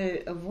tried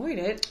to avoid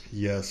it.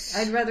 Yes.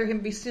 I'd rather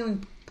him be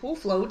stealing pool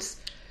floats.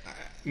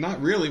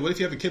 Not really. What if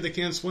you have a kid that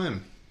can't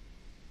swim?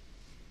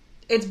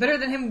 It's better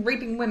than him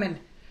raping women.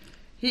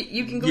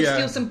 You can go Yeah.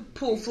 steal some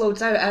pool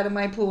floats out of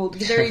my pool.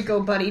 There you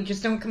go, buddy.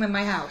 Just don't come in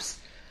my house.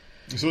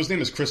 So his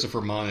name is Christopher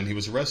Mon, and he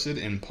was arrested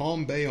in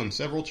Palm Bay on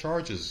several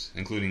charges,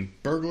 including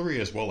burglary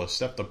as well as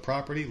theft of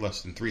property,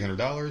 less than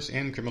 $300,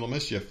 and criminal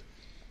mischief.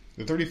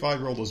 The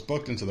 35-year-old was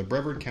booked into the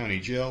Brevard County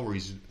Jail, where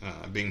he's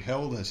being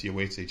held as he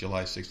awaits a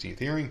July 16th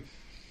hearing.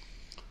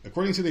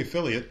 According to the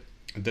affiliate,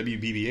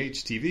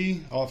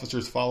 WBBH-TV,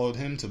 officers followed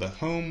him to the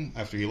home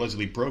after he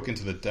allegedly broke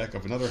into the deck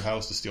of another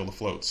house to steal the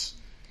floats.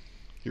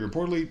 He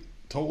reportedly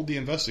told the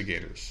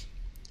investigators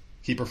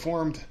he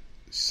performed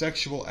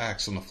sexual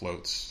acts on the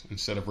floats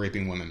instead of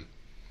raping women.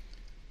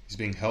 He's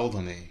being held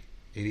on a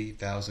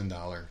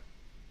 $80,000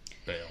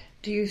 bail.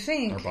 Do you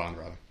think Or bond,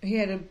 rather. he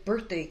had a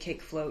birthday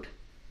cake float?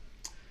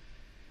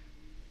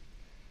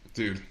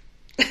 Dude.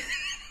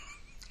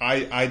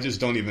 I just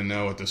don't even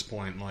know at this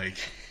point, like,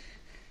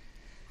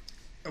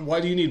 why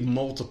do you need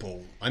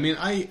multiple? I mean,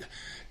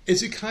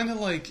 is it kind of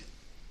like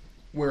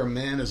where a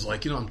man is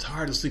like, I'm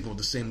tired of sleeping with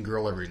the same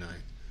girl every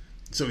night.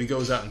 So he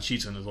goes out and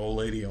cheats on his old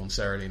lady on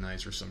Saturday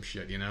nights or some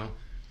shit,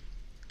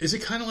 Is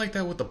it kind of like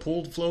that with the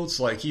pooled floats?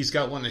 Like, he's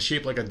got one that's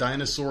shaped like a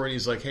dinosaur, and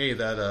he's like, hey,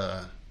 that,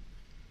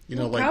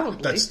 like,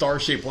 probably. that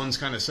star-shaped one's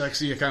kind of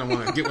sexy. I kind of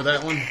want to get with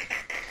that one.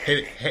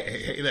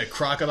 Hey, that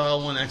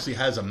crocodile one actually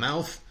has a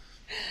mouth.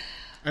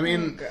 I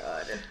mean,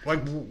 God.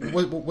 like,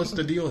 what's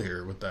the deal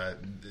here with that?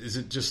 Is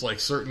it just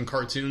like certain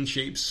cartoon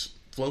shapes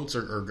floats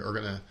are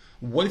going to...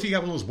 What if you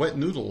got one of those wet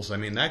noodles? I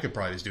mean, that could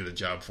probably just do the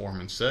job for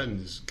him instead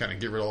and just kind of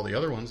get rid of all the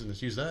other ones and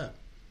just use that.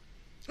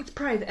 It's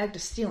probably the act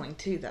of stealing,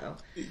 too, though.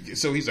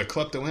 So he's a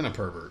klepto and a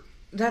pervert.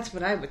 That's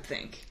what I would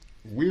think.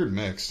 Weird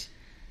mix.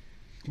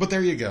 But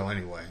there you go,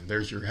 anyway.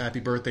 There's your happy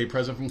birthday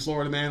present from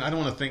Florida Man. I don't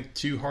want to think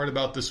too hard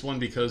about this one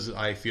because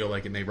I feel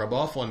like it may rub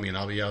off on me, and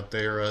I'll be out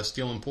there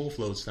stealing pool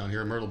floats down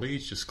here in Myrtle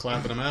Beach, just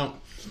clapping them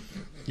out.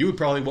 You would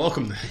probably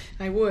welcome that.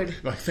 I would.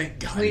 Like, thank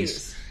God.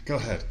 Please. Go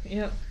ahead.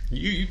 Yep.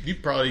 You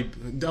probably...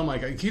 Oh my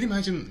God. Can you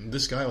imagine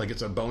this guy, like,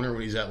 gets a boner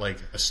when he's at, like,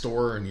 a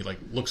store, and he, like,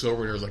 looks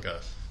over and there's, like, a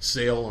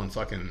sale on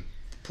fucking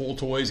pool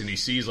toys, and he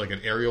sees, like,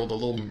 an Ariel, the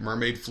Little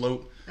Mermaid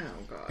float. Oh,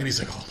 God. And he's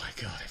like, oh my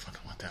God, I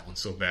fucking want that one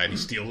so bad. He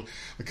steals...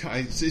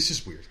 It's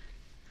just weird.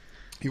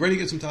 You ready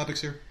to get some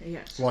topics here?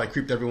 Yes. Well, I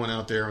creeped everyone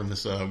out there on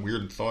this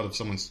weird thought of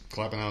someone's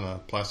clapping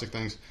out plastic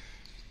things.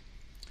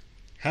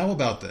 How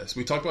about this?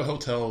 We talked about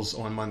hotels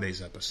on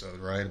Monday's episode,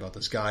 right? About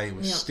this guy who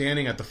was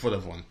standing at the foot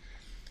of one.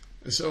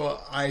 So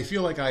I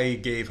feel like I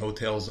gave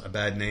hotels a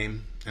bad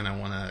name, and I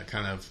want to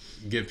kind of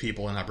give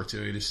people an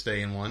opportunity to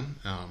stay in one.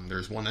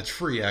 There's one that's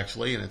free,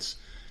 actually, and it's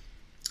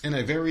in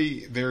a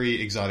very,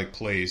 very exotic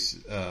place.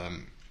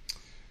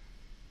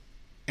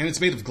 And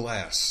it's made of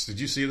glass. Did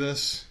you see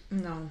this?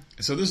 No.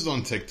 So this is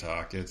on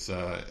TikTok. It's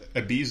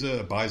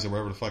Ibiza,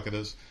 wherever the fuck it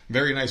is.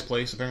 Very nice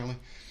place, apparently.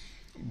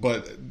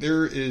 But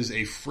there is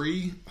a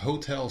free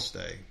hotel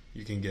stay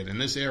you can get in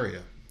this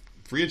area.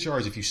 Free of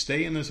charge if you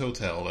stay in this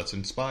hotel that's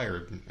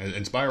inspiring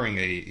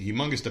a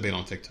humongous debate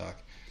on TikTok.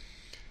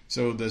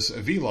 So this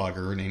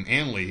vlogger named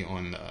Anley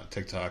on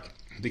TikTok,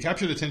 they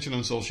captured attention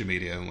on social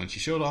media when she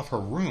showed off her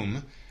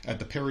room at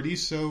the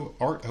Paradiso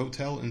Art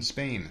Hotel in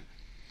Spain.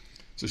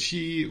 So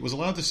she was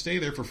allowed to stay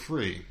there for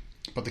free,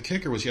 but the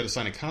kicker was she had to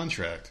sign a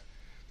contract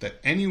that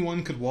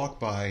anyone could walk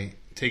by,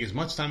 take as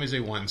much time as they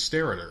want, and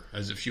stare at her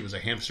as if she was a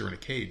hamster in a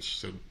cage.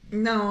 So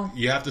No.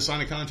 you have to sign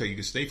a contract. You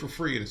can stay for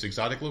free in this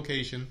exotic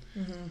location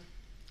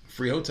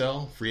free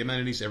hotel, free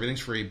amenities,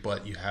 everything's free,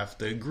 but you have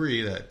to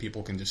agree that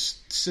people can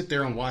just sit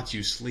there and watch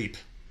you sleep.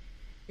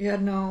 Yeah,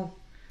 no.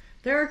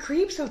 There are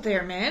creeps out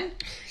there, man.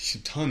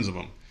 Tons of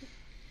them.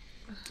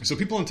 So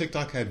people on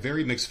TikTok had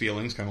very mixed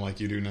feelings, kind of like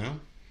you do now.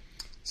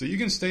 So you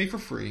can stay for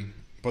free,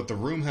 but the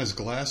room has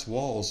glass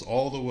walls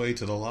all the way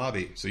to the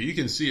lobby. So you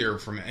can see her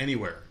from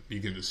anywhere.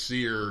 You can just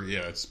see her.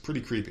 Yeah, it's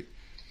pretty creepy.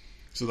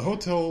 So the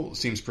hotel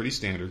seems pretty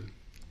standard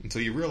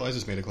until you realize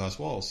it's made of glass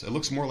walls. It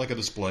looks more like a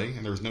display,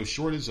 and there's no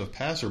shortage of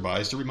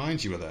passerbys to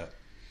remind you of that.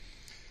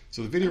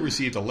 So the video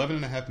received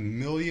 11.5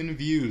 million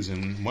views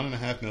and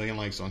 1.5 million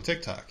likes on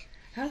TikTok.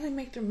 How do they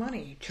make their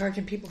money?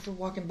 Charging people for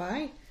walking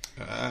by?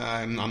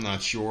 I'm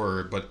not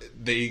sure, but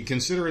they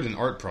consider it an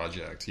art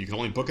project. You can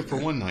only book it for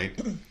one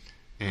night,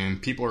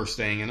 and people are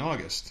staying in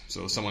August.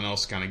 So someone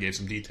else kind of gave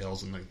some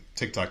details in the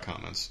TikTok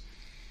comments.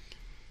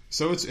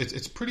 So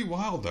it's pretty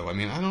wild, though. I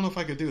mean, I don't know if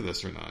I could do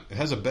this or not. It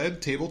has a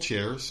bed, table,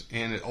 chairs,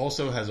 and it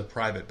also has a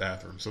private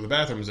bathroom. So the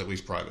bathroom is at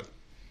least private.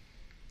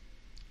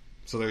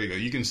 So there you go.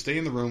 You can stay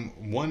in the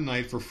room one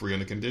night for free on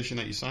the condition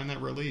that you sign that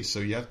release. So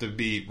you have to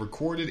be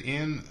recorded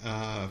and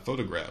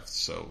photographed.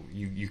 So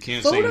you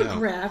can't say no.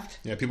 Photographed?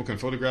 Yeah, people can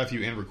photograph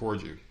you and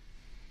record you.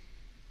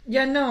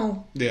 Yeah,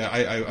 no. Yeah,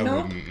 I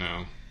No? wouldn't.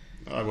 No,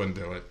 I wouldn't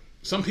do it.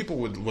 Some people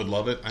would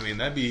love it. I mean,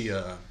 that'd be.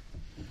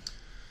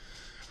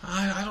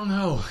 I don't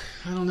know.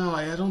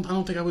 I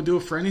don't think I would do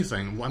it for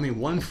anything. I mean,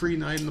 one free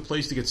night in the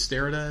place to get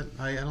stared at.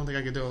 I don't think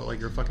I could do it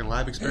like your fucking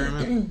lab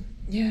experiment.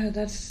 Yeah,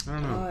 that's I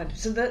don't know. odd.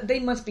 So they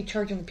must be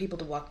charging the people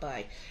to walk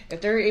by.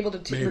 If they're able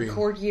to Maybe.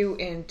 record you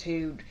and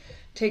to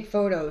take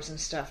photos and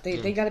stuff,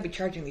 they got to be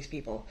charging these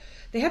people.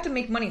 They have to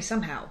make money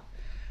somehow.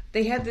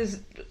 They had this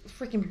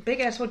freaking big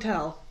ass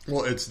hotel.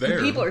 Well, it's there.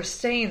 And people are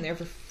staying there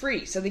for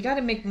free, so they got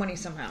to make money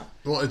somehow.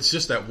 Well, it's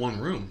just that one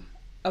room.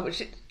 Oh, but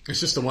shit. It's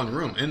just the one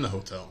room in the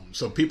hotel.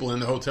 So people in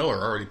the hotel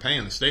are already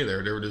paying to stay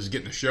there. They were just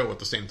getting a show at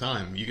the same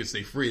time. You could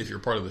stay free if you're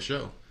part of the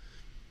show.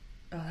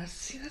 Oh,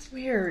 that's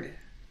weird.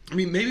 I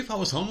mean, maybe if I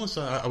was homeless,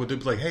 I would be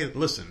like, hey,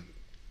 listen,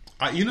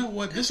 you know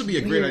what? This would be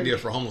a great idea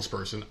for a homeless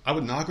person. I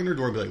would knock on their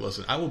door and be like,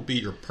 listen, I will be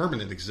your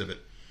permanent exhibit.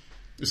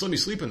 Just let me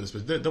sleep in this.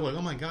 But they're like,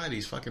 oh my God,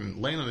 he's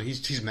fucking laying on it.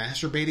 He's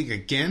masturbating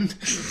again?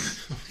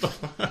 What the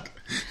fuck?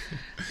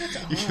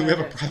 We have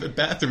a private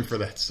bathroom for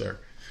that, sir.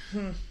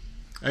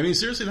 I mean,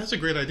 seriously, that's a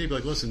great idea. Be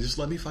like, listen, just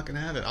let me fucking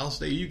have it. I'll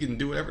stay. You can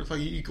do whatever the fuck.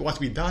 You can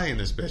watch me die in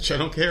this bitch. I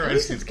don't care. At I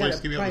just least need it's a place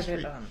to got give a me on the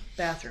street. private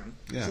bathroom,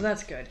 Yeah. so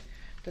that's good.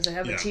 Does it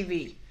have a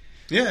TV?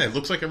 Yeah, it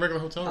looks like a regular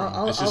hotel room.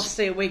 I'll It's just,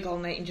 stay awake all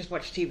night and just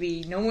watch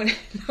TV. No one.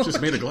 it's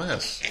just made of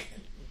glass.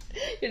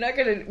 You're not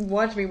going to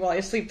watch me while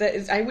I sleep.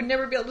 I would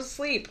never be able to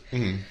sleep.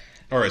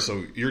 All right,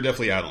 so you're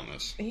definitely out on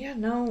this. Yeah,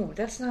 no,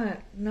 that's not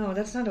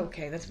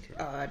okay. That's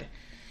odd.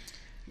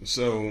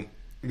 So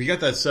we got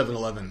that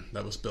 7-Eleven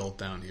that was built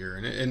down here,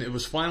 and it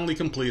was finally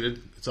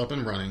completed. It's up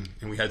and running,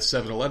 and we had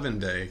 7-Eleven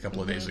Day a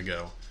couple of days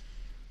ago.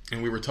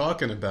 And we were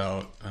talking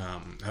about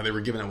how they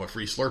were giving out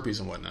free Slurpees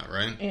and whatnot,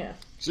 right? Yeah.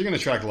 So you're going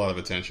to attract a lot of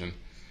attention.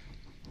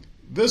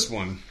 This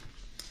one,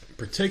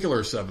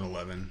 particular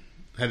 7-Eleven,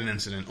 had an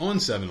incident on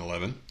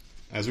 7-Eleven,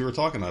 as we were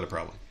talking about it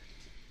probably.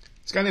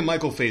 This guy named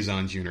Michael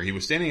Faison Jr., he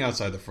was standing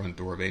outside the front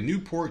door of a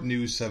Newport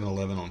News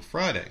 7-Eleven on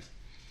Friday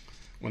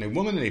when a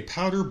woman in a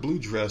powder blue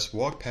dress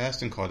walked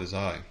past and caught his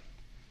eye.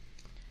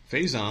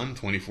 Faison,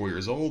 24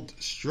 years old,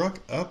 struck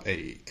up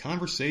a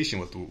conversation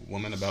with the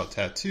woman about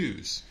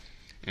tattoos,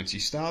 and she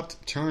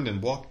stopped, turned,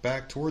 and walked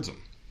back towards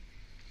him.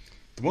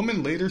 The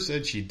woman later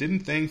said she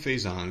didn't think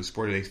Faison, who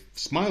sported a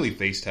smiley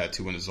face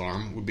tattoo on his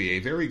arm, would be a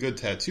very good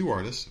tattoo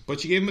artist,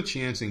 but she gave him a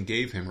chance and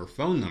gave him her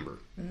phone number.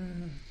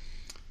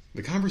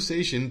 The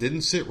conversation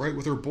didn't sit right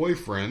with her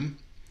boyfriend,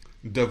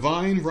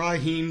 Divine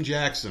Raheem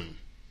Jackson.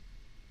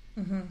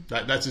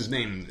 That's his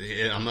name.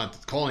 I'm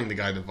not calling the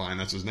guy Divine,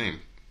 that's his name.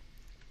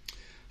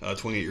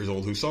 28 years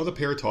old, who saw the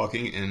pair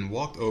talking and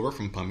walked over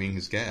from pumping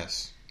his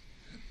gas.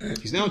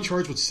 He's now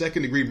charged with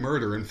second-degree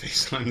murder in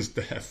Faison's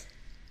death.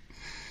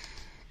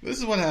 This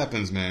is what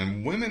happens,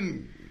 man.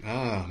 Women,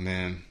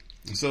 man.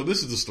 So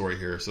this is the story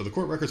here. So the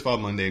court records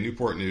filed Monday,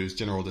 Newport News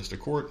General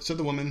District Court said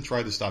the woman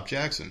tried to stop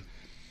Jackson,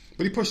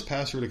 but he pushed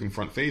past her to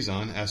confront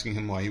Faison, asking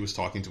him why he was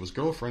talking to his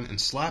girlfriend,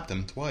 and slapped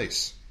him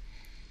twice.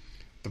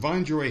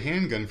 Divine drew a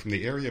handgun from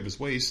the area of his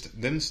waist,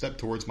 then stepped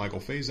towards Michael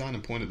Faison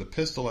and pointed the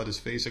pistol at his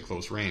face at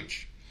close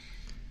range.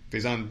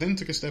 Faison then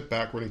took a step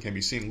backward and can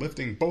be seen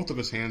lifting both of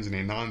his hands in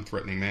a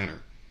non-threatening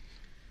manner.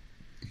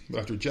 But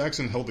after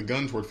Jackson held the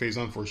gun toward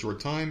Faison for a short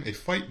time, a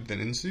fight then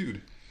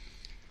ensued.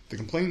 The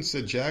complainant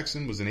said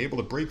Jackson was unable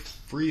to break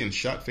free and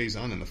shot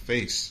Faison in the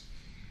face.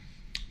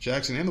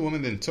 Jackson and the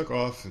woman then took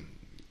off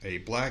a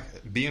black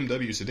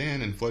BMW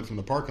sedan and fled from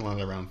the parking lot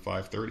at around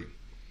 5:30.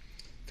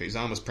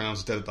 Faison was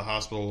pronounced dead at the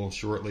hospital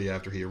shortly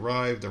after he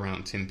arrived,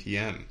 around 10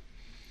 p.m.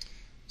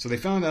 So they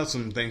found out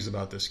some things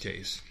about this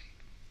case.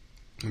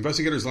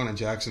 Investigators learned that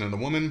Jackson and the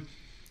woman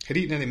had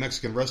eaten at a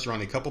Mexican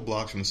restaurant a couple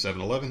blocks from the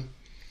 7-Eleven,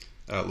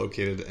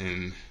 located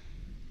in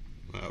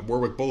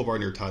Warwick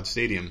Boulevard near Todd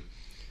Stadium.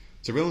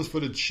 Surveillance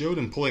footage showed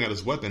him pulling out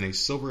his weapon, a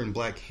silver and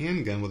black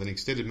handgun with an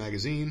extended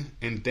magazine,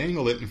 and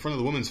dangled it in front of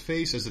the woman's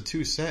face as the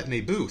two sat in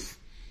a booth.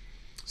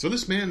 So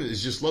this man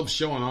just loves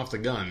showing off the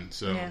gun.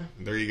 So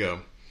There you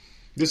go.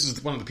 This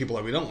is one of the people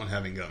that we don't want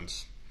having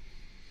guns.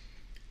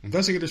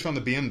 Investigators found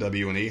the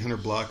BMW in the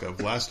 800 block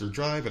of Laster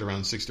Drive at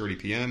around 6:30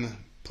 p.m.,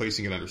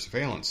 placing it under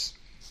surveillance.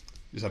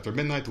 Just after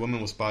midnight, the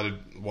woman was spotted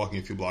walking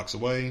a few blocks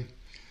away,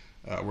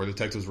 where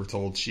detectives were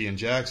told she and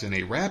Jackson,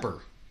 a rapper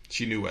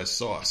she knew as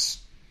Sauce,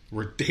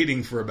 were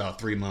dating for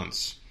about 3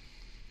 months.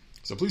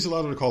 So police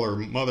allowed her to call her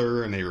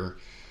mother, and they were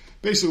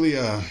basically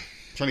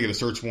trying to get a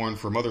search warrant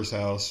for her mother's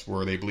house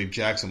where they believed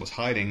Jackson was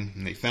hiding,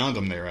 and they found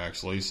him there,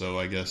 actually. So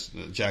I guess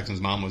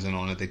Jackson's mom was in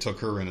on it. They took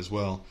her in as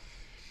well.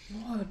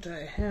 What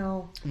the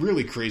hell?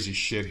 Really crazy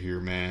shit here,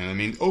 man. I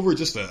mean, over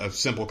just a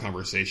simple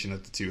conversation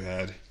that the two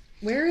had.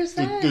 Where is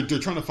that? They're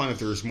trying to find if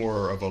there's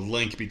more of a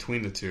link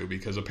between the two,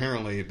 because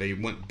apparently they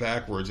went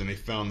backwards and they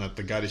found that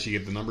the guy that she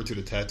gave the number to,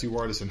 the tattoo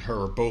artist, and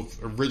her are both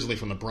originally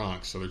from the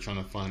Bronx. So they're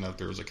trying to find out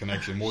there's a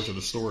connection more to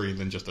the story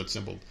than just that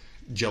simple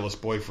jealous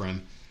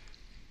boyfriend.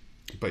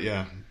 But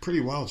yeah, pretty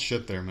wild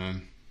shit there,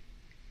 man.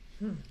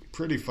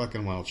 Pretty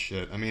fucking wild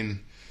shit. I mean,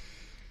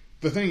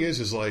 the thing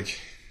is like,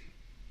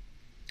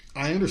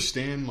 I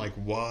understand like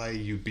why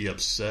you'd be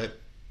upset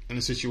in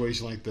a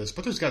situation like this,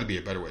 but there's got to be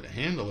a better way to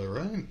handle it,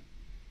 right?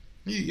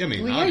 I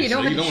mean, well, yeah, you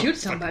don't want to shoot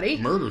somebody,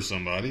 murder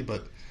somebody,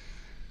 but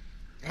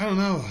I don't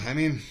know. I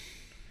mean,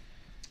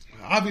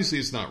 obviously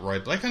it's not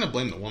right, but I kind of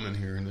blame the woman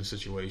here in this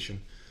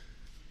situation.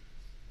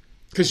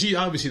 Because she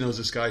obviously knows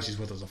this guy she's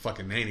with is a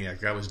fucking maniac.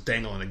 The guy was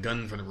dangling a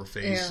gun in front of her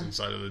face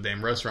inside of the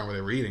damn restaurant where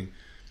they were eating.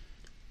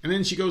 And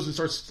then she goes and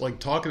starts like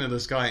talking to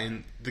this guy,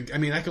 and I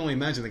mean, I can only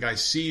imagine the guy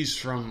sees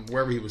from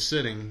wherever he was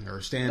sitting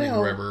or standing,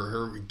 wherever,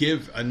 her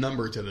give a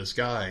number to this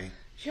guy.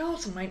 She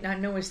also might not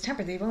know his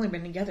temper. They've only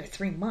been together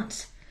 3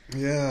 months.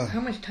 Yeah.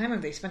 How much time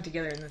have they spent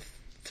together in the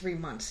 3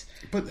 months?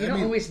 But you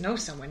don't always know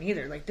someone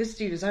either. Like, this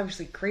dude is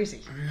obviously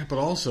crazy. Yeah, but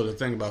also the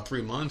thing about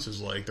 3 months is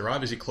like they're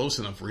obviously close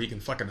enough where he can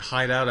fucking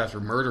hide out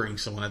after murdering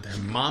someone at their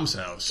mom's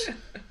house.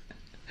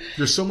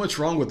 There's so much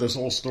wrong with this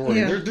whole story.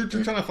 Yeah. They're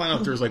trying to find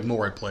out if there's like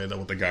more at play though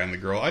with the guy and the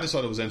girl. I just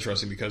thought it was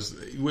interesting because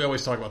we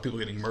always talk about people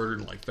getting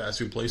murdered in like fast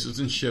food places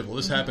and shit. Well,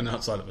 this happened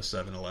outside of a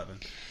 7-Eleven.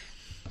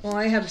 Well,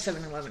 I have a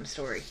 7-Eleven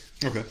story.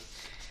 Okay.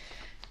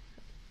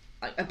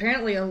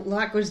 Apparently a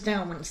lot goes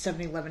down when it's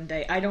 7-Eleven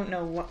day. I don't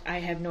know I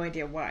have no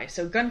idea why.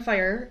 So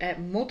gunfire at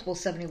multiple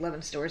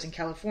 7-Eleven stores in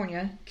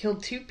California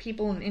killed 2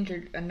 people and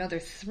injured another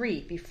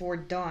 3 before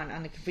dawn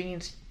on the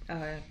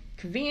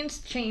convenience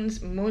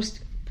chain's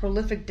most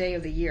prolific day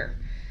of the year.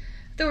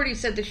 Authorities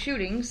said the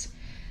shootings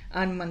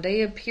on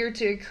Monday appeared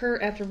to occur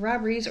after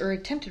robberies or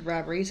attempted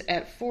robberies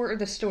at 4 of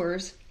the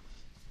stores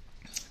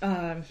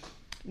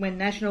when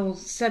National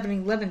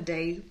 7-Eleven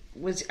Day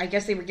was. I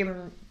guess they were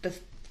giving the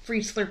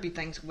free Slurpee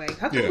things away.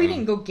 How come we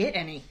didn't go get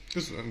any?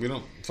 Because we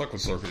don't fuck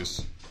with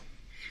Slurpees.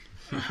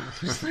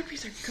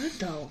 Slurpees are good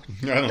though.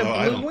 I don't know.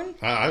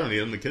 I don't eat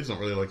them. The kids don't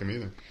really like them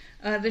either.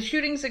 The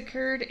shootings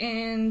occurred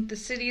in the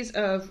cities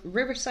of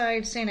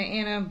Riverside, Santa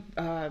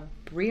Ana,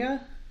 Brea,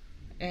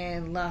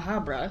 and La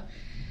Habra,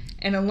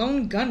 and a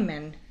lone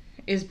gunman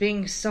is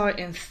being sought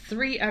in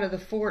 3 out of the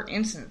 4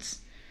 incidents.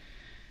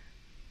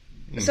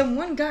 So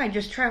one guy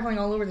just traveling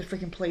all over the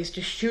freaking place,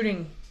 just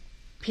shooting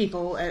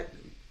people at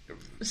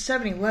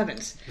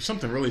 7-Elevens. There's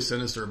something really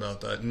sinister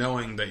about that,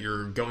 knowing that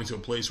you're going to a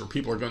place where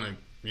people are going to,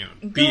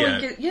 be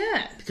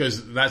at.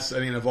 Because that's,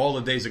 I mean, of all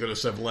the days to go to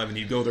 7-Eleven,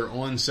 you go there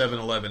on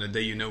 7-Eleven, a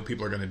day you know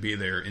people are going to be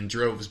there in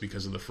droves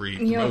because of the free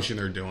promotion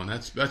they're doing.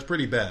 That's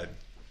pretty bad.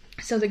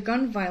 So the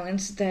gun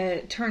violence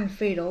that turned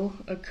fatal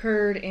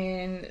occurred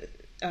in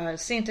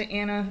Santa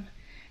Ana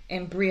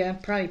and Brea.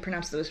 Probably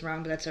pronounced those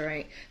wrong, but that's all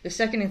right. The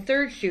second and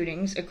third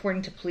shootings,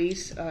 according to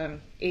police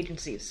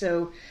agencies.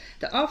 So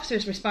the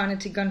officers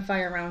responded to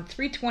gunfire around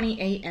 3:20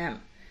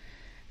 a.m.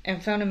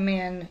 and found a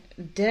man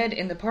dead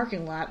in the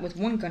parking lot with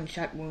 1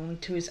 gunshot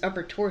wound to his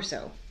upper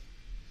torso.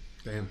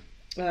 Damn.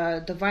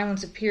 The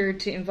violence appeared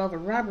to involve a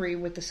robbery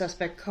with the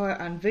suspect caught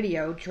on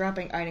video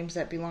dropping items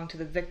that belonged to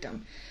the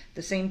victim.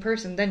 The same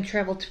person then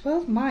traveled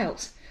 12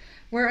 miles,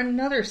 where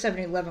another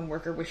 7-Eleven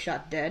worker was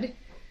shot dead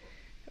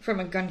from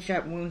a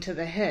gunshot wound to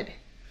the head.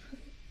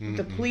 Mm-hmm.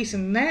 The police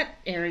in that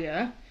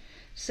area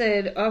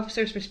said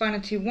officers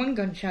responded to 1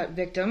 gunshot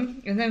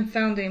victim and then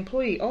found the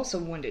employee also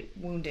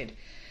wounded.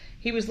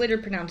 He was later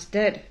pronounced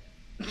dead.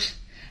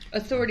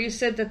 Authorities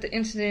said that the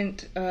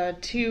incident,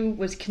 too,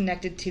 was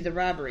connected to the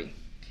robbery.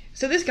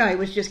 So this guy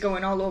was just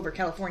going all over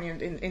California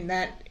in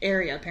that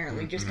area,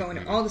 apparently, just going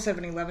to all the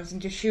 7-Elevens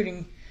and just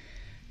shooting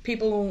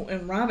people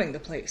and robbing the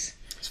place.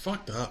 It's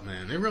fucked up,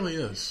 man. It really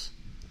is.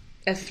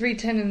 At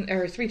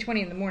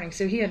 3:20 in the morning,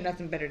 so he had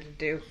nothing better to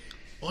do.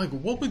 Like,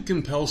 what would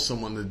compel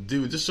someone to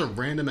do just a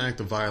random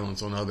act of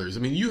violence on others? I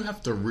mean, you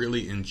have to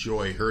really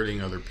enjoy hurting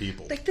other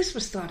people. Like, this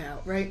was thought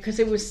out, right? Because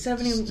it was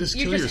 70. You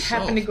just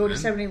happened to go to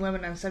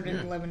 7-Eleven on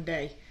 7-Eleven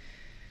day.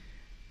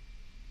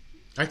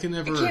 I can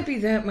never. It can't be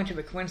that much of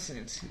a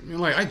coincidence. I mean,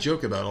 like, I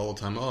joke about it all the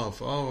time.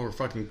 We're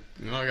fucking,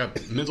 I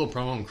got mental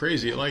problem, I'm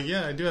crazy. Like,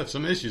 yeah, I do have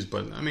some issues,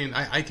 but I mean,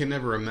 I can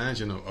never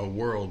imagine a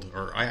world,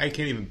 or I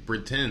can't even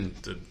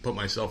pretend to put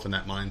myself in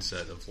that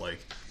mindset of like,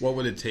 what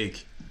would it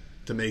take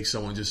to make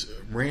someone just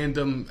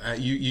random?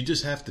 You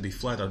just have to be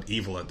flat out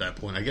evil at that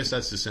point. I guess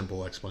that's the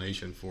simple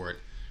explanation for it.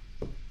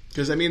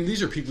 Because I mean,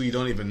 these are people you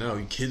don't even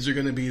know. Kids are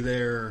going to be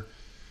there.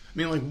 I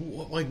mean,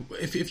 like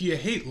if you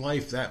hate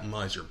life that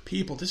much, or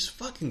people, just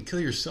fucking kill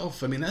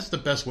yourself. I mean, that's the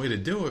best way to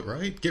do it,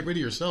 right? Get rid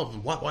of yourself.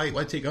 Why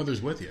take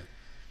others with you?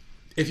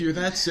 If you're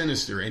that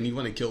sinister and you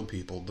want to kill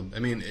people, I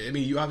mean,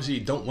 you obviously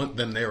don't want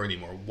them there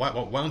anymore. Why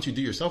don't you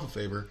do yourself a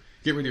favor,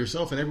 get rid of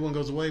yourself, and everyone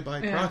goes away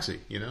by proxy?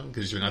 You know,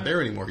 because you're not there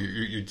anymore.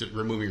 You're just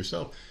removing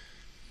yourself.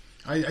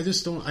 I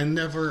just don't. I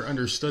never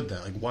understood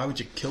that. Like, why would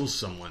you kill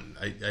someone?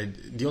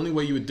 The only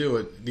way you would do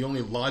it, the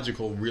only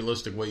logical,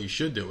 realistic way you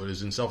should do it,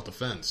 is in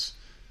self-defense.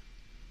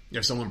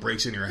 If someone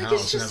breaks in your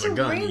house and has a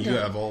gun, you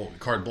have all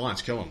carte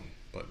blanche, kill them.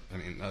 But, I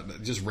mean,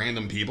 just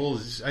random people,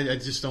 I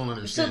just don't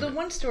understand. So the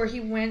one store, he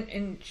went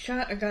and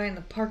shot a guy in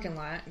the parking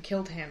lot and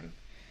killed him.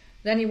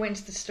 Then he went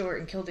to the store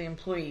and killed the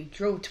employee,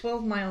 drove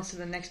 12 miles to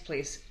the next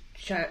place,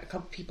 shot a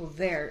couple people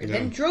there, and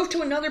then drove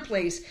to another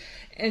place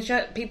and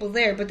shot people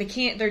there, but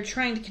they're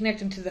trying to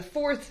connect him to the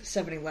fourth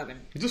 7-Eleven.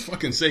 Just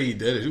fucking say he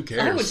did it, who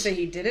cares? I would say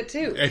he did it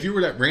too. If you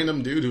were that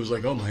random dude who was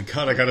like, oh my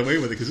god, I got away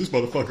with it because this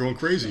motherfucker went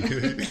crazy.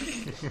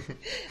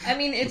 I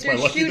mean, if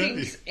there's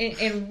shootings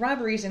and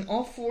robberies in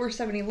all 4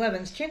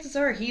 7-Elevens, chances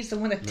are he's the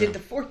one that did the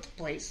fourth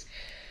place.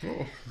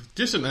 Well,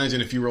 just imagine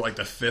if you were like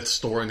the 5th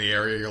store in the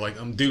area, you're like,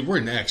 dude,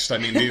 we're next. I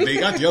mean, they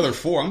got the other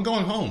 4, I'm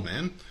going home,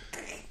 man.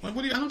 Like,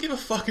 I don't give a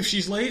fuck if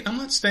she's late, I'm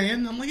not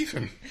staying, I'm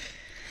leaving.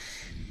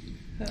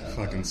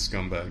 Fucking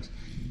scumbags.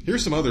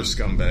 Here's some other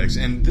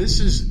scumbags, and this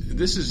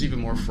is even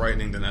more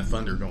frightening than that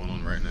thunder going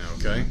on right now,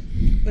 okay?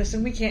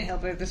 Listen, we can't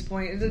help it at this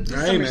point. The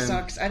summer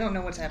sucks. I don't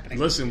know what's happening.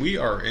 Listen, we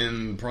are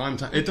in prime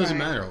time. It doesn't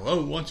matter.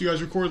 Oh, why don't you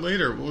guys record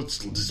later? Well,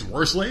 it's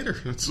worse later.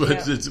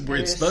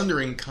 It's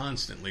thundering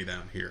constantly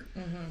down here.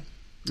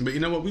 Mm-hmm. But you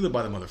know what? We live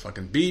by the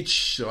motherfucking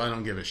beach, so I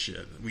don't give a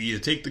shit. We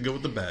take the good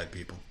with the bad,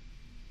 people.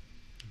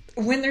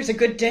 When there's a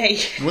good day.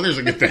 When there's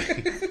a good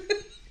day.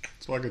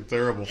 It's fucking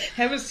terrible.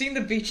 Haven't seen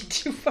the beach in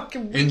 2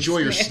 fucking weeks. Enjoy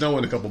your snow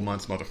in a couple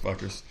months,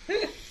 motherfuckers.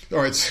 All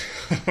right, so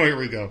here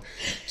we go.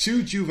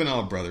 2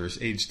 juvenile brothers,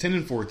 aged 10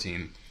 and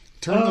 14,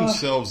 turned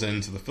themselves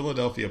in to the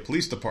Philadelphia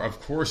Police Department.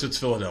 Of course, it's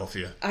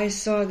Philadelphia. I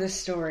saw this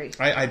story.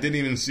 I didn't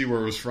even see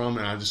where it was from,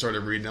 and I just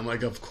started reading. I'm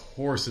like, of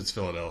course it's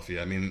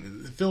Philadelphia. I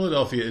mean,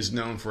 Philadelphia is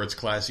known for its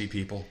classy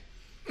people.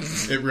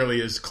 It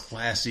really is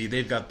classy.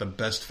 They've got the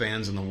best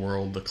fans in the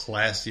world, the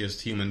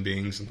classiest human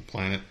beings on the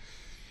planet.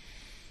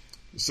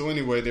 So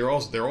anyway, they're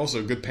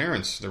also good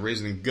parents. They're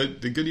raising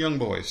the good young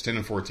boys, 10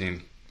 and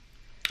 14.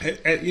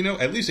 At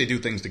least they do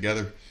things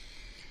together.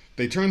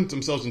 They turned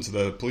themselves into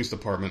the police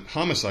department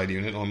homicide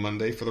unit on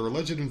Monday for their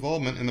alleged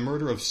involvement in the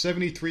murder of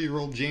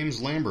 73-year-old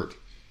James Lambert,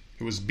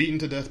 who was beaten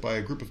to death by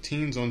a group of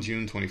teens on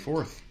June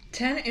 24th.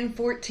 10 and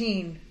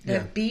 14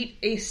 that beat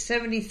a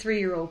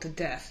 73-year-old to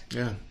death.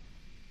 Yeah.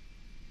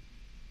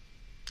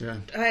 Yeah.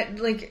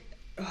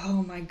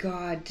 Oh my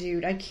god,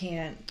 dude, I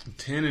can't.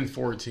 10 and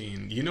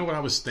 14. You know what I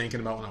was thinking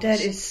about when I was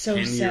that is so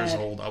 10 sad. years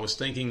old? I was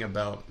thinking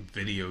about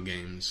video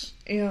games.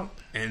 Yeah.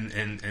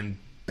 And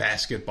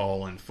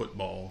basketball and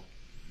football.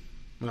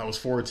 When I was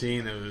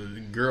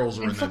 14, girls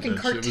were and in fucking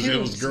that cartoons, shit. It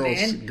was girls,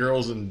 man.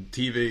 Girls and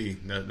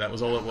TV. That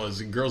was all it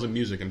was. Girls and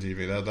music and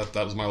TV.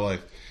 That was my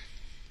life.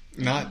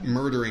 Not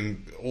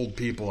murdering old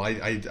people.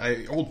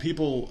 Old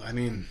people, I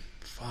mean,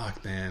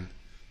 fuck, man.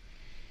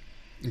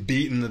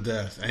 Beaten to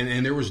death,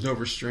 and there was no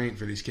restraint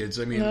for these kids.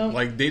 I mean,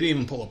 like, they didn't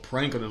even pull a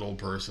prank on an old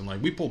person.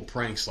 Like, we pulled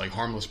pranks, like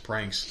harmless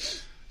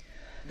pranks,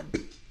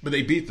 but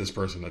they beat this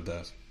person to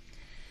death.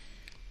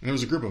 And there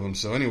was a group of them.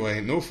 So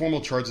anyway, no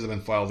formal charges have been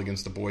filed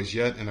against the boys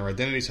yet, and their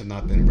identities have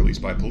not been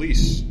released by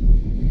police.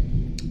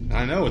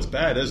 I know, it's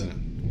bad, isn't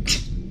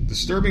it?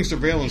 Disturbing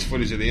surveillance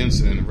footage of the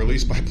incident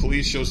released by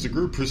police shows the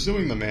group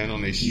pursuing the man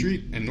on a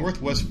street in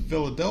northwest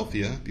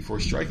Philadelphia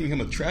before striking him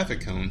with traffic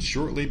cones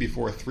shortly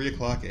before 3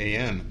 o'clock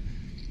a.m.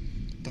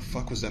 What the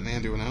fuck was that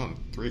man doing out at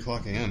 3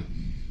 o'clock a.m.?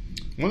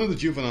 One of the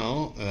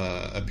juvenile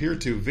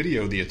appeared to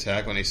video the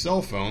attack on a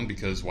cell phone,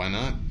 because why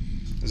not,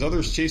 as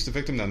others chased the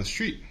victim down the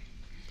street.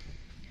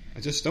 I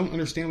just don't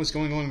understand what's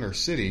going on in our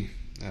city.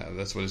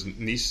 That's what his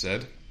niece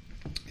said.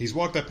 He's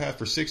walked that path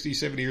for 60,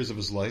 70 years of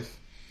his life,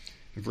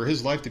 and for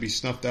his life to be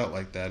snuffed out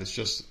like that, it's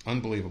just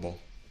unbelievable.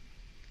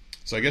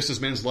 So I guess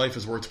this man's life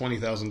is worth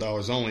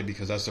 $20,000 only,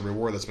 because that's the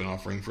reward that's been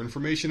offering for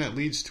information that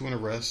leads to an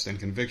arrest and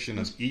conviction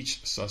of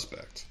each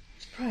suspect.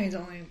 Probably the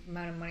only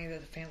amount of money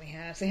that the family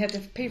has. They have to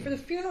pay for the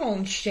funeral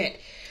and shit.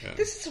 Yeah.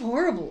 This is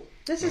horrible.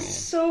 This is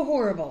so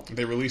horrible.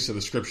 They released a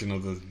description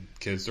of the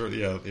kids.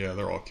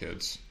 They're all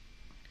kids.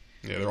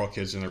 Yeah, they're all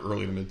kids in their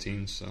early to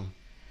mid-teens. So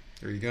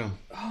there you go.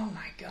 Oh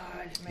my god,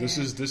 man. This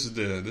is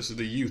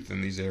the youth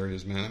in these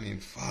areas, man. I mean,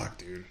 fuck,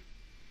 dude.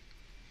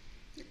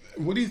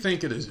 What do you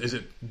think it is? Is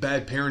it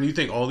bad parenting? Do you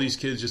think all these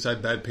kids just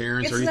had bad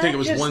parents, It's or do you not think it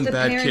was just one the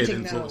bad kid parenting,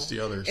 influenced though.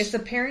 the others? It's the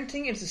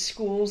parenting, it's the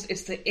schools,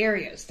 it's the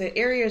areas. The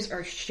areas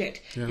are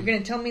shit. Yeah. You're going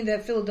to tell me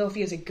that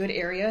Philadelphia is a good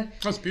area?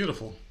 That's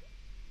beautiful.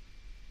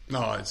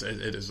 No, it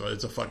is.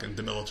 It's a fucking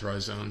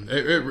demilitarized zone.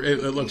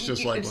 It looks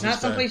just like it's one not instead.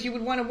 someplace you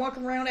would want to walk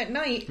around at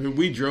night. I mean,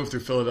 we drove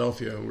through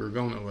Philadelphia. We were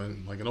going to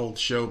an old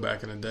show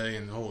back in the day,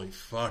 and holy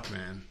fuck,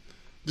 man!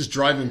 Just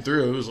driving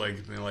through, it was like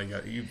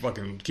you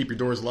fucking keep your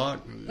doors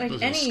locked. Like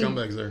Those are any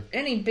scumbags there.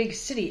 any big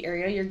city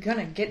area, you're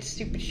gonna get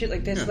stupid shit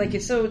like this. Yeah. Like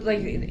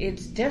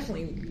it's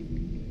definitely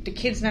the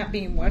kids not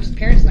being watched, the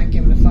parents not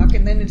giving a fuck,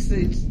 and then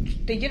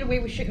they get away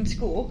with shit in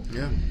school.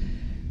 Yeah.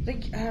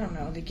 Like I don't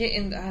know, they get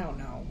in.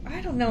 I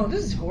don't know.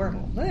 This is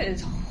horrible. That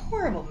is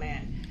horrible,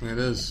 man. It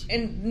is.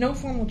 And no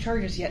formal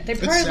charges yet. They're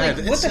It's probably sad. like,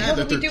 It's what the sad hell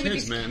that did we they're do with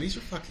kids, these? man. These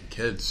are fucking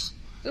kids.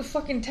 The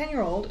fucking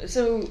 10-year-old.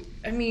 So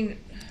I mean,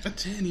 A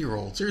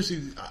 10-year-old.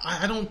 Seriously,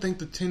 I don't think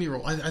the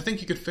 10-year-old. I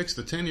think you could fix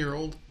the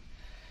 10-year-old.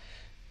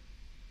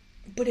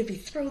 but if you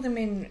throw them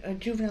in a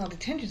juvenile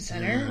detention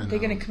center, Yeah, I they're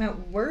know. going to come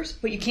out worse.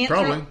 But you can't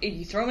Probably. if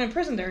you throw them in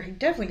prison, they're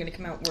definitely going to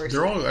come out worse.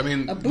 They're all. I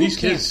mean, A boot these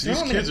camp. kids. Throw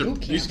them in a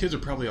boot These camp. kids are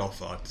probably all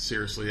fucked.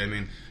 Seriously, I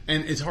mean,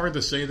 and it's hard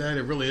to say that.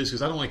 It really is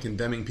because I don't like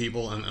condemning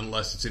people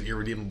unless it's an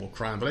irredeemable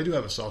crime. But I do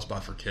have a soft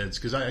spot for kids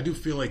because I do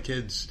feel like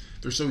kids.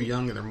 They're so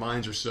young and their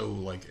minds are so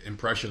like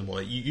impressionable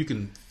that you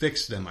can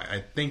fix them.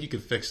 I think you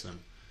could fix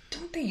them.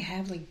 Don't they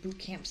have like boot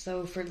camps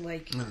though for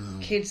like I don't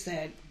know. kids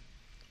that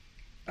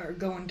are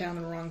going down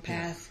the wrong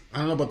path? I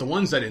don't know, but the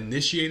ones that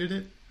initiated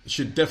it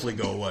should definitely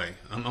go away.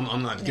 I'm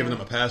not giving Yeah.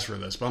 them a pass for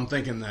this, but I'm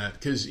thinking that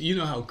because you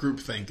know how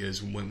groupthink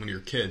is when you're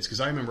kids. Because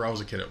I remember I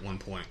was a kid at one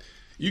point.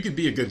 You could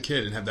be a good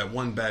kid and have that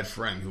one bad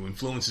friend who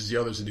influences the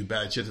others to do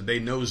bad shit that they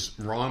know's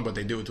wrong, but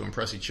they do it to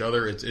impress each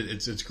other. It's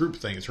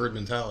groupthink. It's herd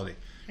mentality.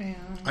 Yeah.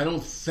 I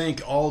don't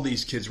think all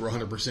these kids were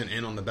 100%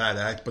 in on the bad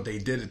act, but they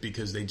did it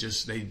because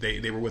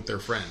they were with their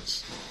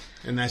friends.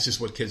 And that's just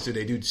what kids do.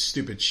 They do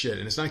stupid shit.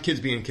 And it's not kids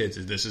being kids.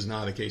 This is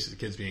not a case of the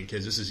kids being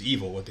kids. This is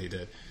evil what they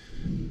did.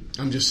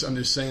 I'm just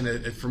saying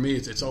that for me,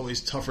 it's always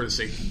tougher to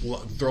say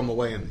throw them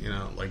away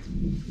and like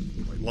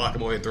lock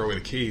them away and throw away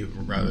the key.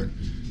 Rather,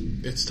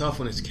 it's tough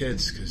when it's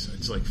kids because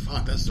it's like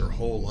fuck, that's their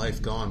whole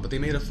life gone. But they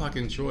made a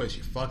fucking choice.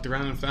 You fucked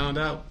around and found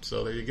out.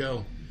 So there you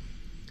go.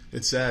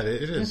 It's sad.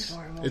 It is. It's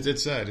horrible.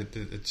 It's sad.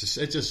 It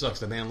just sucks.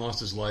 The man lost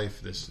his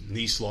life. This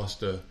niece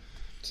lost a.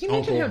 Can you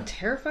imagine Uncle. how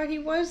terrified he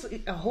was?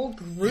 A whole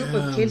group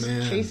Yeah, of kids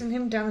man. chasing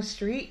him down the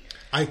street.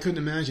 I couldn't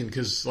imagine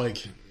because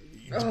like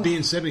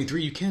being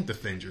 73, you can't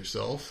defend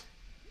yourself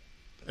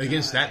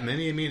against that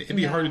many. I mean, it'd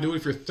be No. hard to do it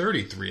if you're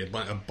 33.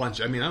 A bunch.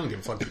 I mean, I don't give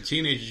a fuck. For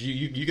teenagers,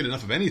 you get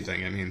enough of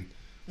anything. I mean,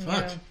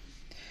 fuck. Yeah.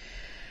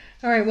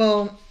 All right,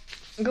 well,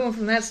 going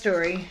from that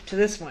story to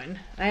this one,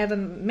 I have a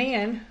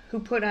man who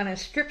put on a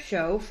strip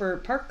show for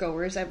park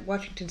goers at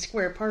Washington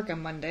Square Park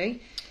on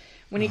Monday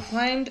when he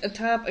climbed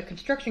atop a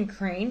construction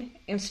crane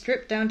and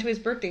stripped down to his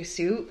birthday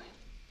suit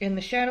in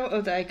the shadow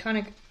of the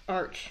iconic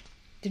arch.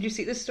 Did you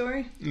see this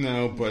story?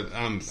 No, but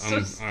I'm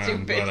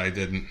stupid. glad I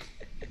didn't.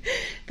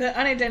 The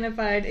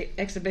unidentified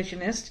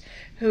exhibitionist,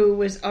 who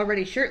was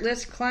already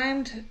shirtless,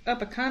 climbed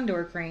up a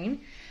condor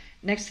crane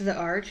next to the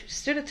arch,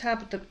 stood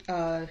atop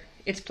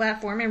its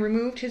platform, and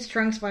removed his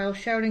trunks while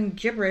shouting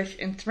gibberish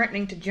and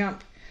threatening to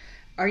jump.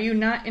 "Are you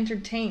not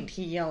entertained?"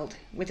 he yelled,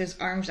 with his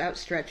arms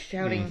outstretched,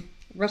 shouting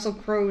Russell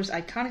Crowe's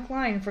iconic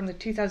line from the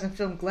 2000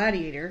 film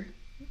Gladiator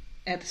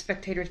at the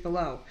spectators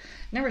below.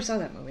 Never saw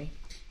that movie.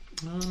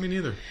 Me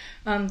neither.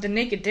 The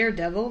naked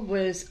daredevil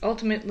was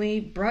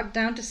ultimately brought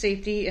down to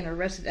safety and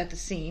arrested at the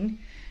scene,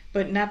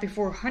 but not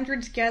before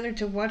hundreds gathered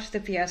to watch the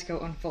fiasco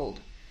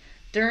unfold.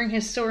 During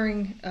his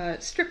soaring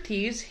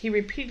striptease, he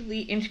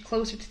repeatedly inched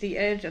closer to the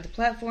edge of the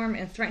platform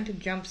and threatened to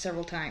jump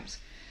several times.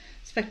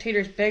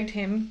 Spectators begged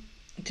him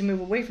to move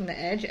away from the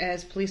edge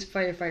as police and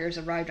firefighters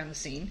arrived on the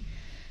scene.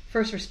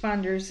 First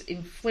responders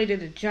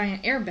inflated a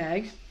giant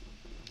airbag,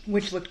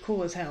 which looked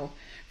cool as hell,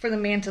 for the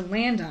man to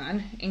land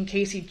on in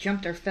case he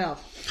jumped or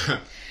fell.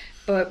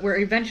 But were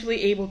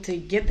eventually able to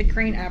get the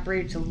crane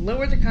operator to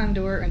lower the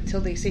condor until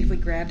they safely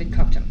grabbed and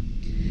cuffed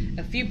him.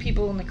 A few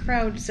people in the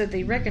crowd said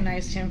they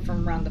recognized him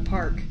from around the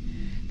park.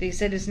 They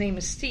said his name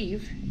is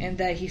Steve and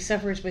that he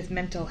suffers with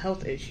mental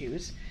health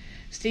issues.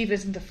 Steve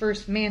isn't the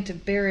first man to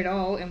bear it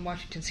all in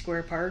Washington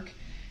Square Park.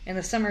 In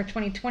the summer of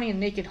 2020, a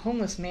naked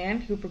homeless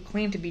man who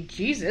proclaimed to be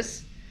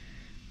Jesus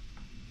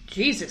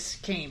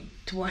came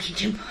to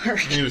Washington Park,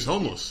 He was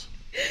homeless.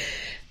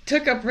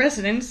 took up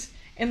residence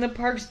in the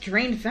park's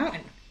drained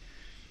fountain.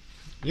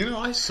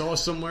 I saw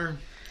somewhere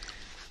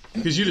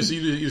because you just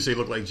say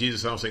look like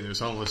Jesus. I don't think he was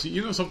homeless.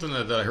 You know something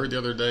that I heard the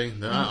other day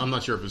that I'm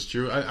not sure if it's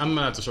true. I'm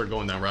gonna have to start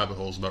going down rabbit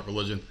holes about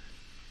religion.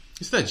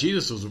 It's that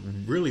Jesus was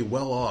really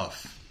well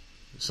off.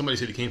 Somebody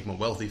said he came from a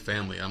wealthy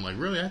family. I'm like,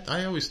 really?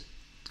 I always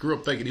grew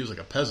up thinking he was like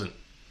a peasant,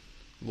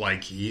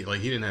 like he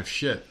didn't have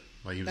shit,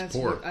 like he was That's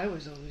poor. what I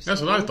was always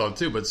That's what told. I thought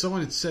too. But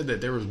someone had said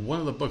that there was one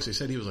of the books. They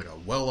said he was like a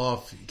well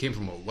off. He came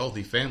from a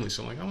wealthy family.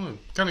 So I'm like, I'm gonna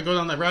kind of go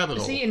down that rabbit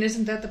hole. See, and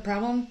isn't that the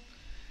problem?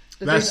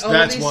 There's all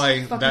these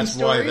fucking That's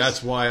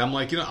stories? why I'm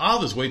like,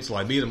 I'll just wait till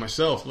I meet him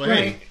myself. Like,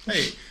 Right.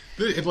 hey,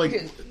 if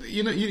like,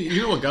 you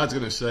know what God's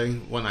gonna say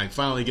when I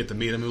finally get to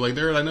meet him? He's like,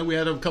 there, I know we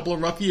had a couple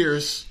of rough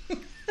years.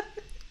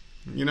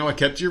 I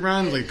kept you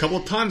around like a couple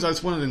of times. I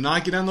just wanted to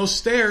knock you down those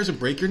stairs and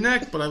break your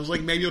neck, but I was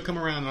like, maybe you'll come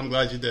around, and I'm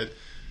glad you did.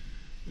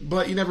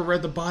 But you never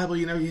read the Bible,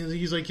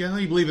 He's like, yeah,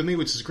 you believe in me,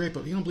 which is great,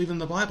 but you don't believe in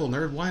the Bible,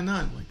 nerd. Why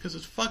not? I'm like, because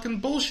it's fucking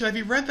bullshit. Have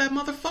you read that,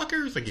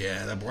 motherfucker? He's like,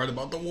 yeah, that part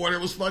about the water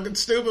was fucking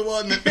stupid,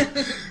 wasn't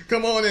it?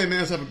 Come on in, man.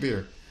 Let's have a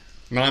beer.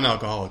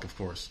 Non-alcoholic, of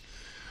course.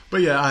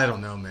 But yeah, I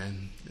don't know,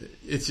 man.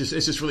 It's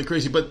just really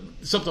crazy. But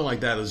something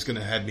like that is going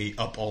to have me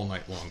up all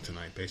night long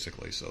tonight,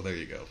 basically. So there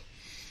you go.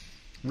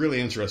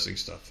 Really interesting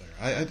stuff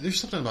there. There's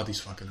something about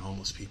these fucking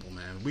homeless people,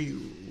 man.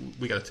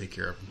 We got to take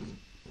care of them.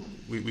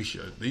 We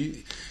should.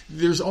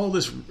 There's all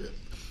this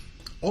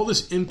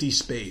empty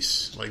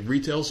space, like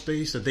retail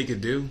space that they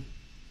could do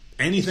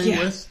anything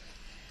with.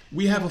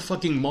 We have a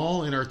fucking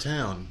mall in our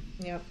town.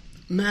 Yep.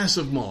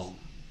 Massive mall.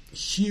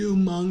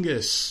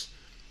 Humongous.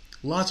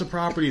 Lots of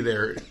property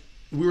there.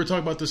 We were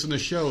talking about this in the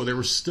show. There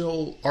were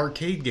still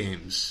arcade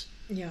games.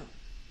 Yeah.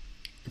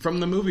 From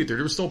the movie theater.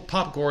 There was still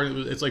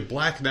popcorn. It's like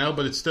black now,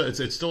 but it's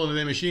still in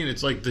the machine.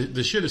 It's like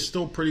the shit is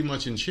still pretty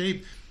much in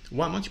shape.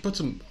 Why don't you put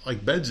some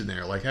like beds in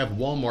there? Like have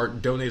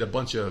Walmart donate a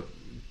bunch of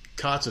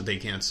cots that they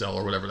can't sell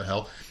or whatever the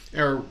hell,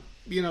 or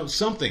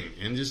something,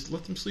 and just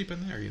let them sleep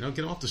in there. Get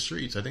them off the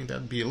streets. I think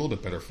that'd be a little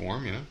bit better for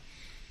them.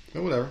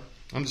 But whatever.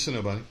 I'm just a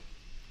nobody.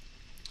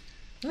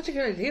 That's a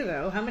good idea,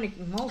 though. How many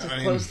malls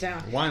have closed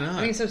down? Why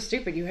not? It's so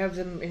stupid. You have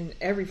them in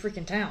every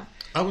freaking town.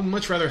 I would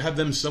much rather have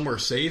them somewhere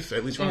safe.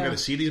 At least when I'm going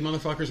to see these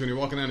motherfuckers when you're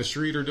walking down the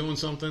street or doing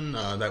something.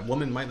 That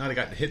woman might not have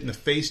gotten hit in the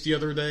face the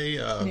other day.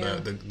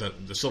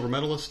 The silver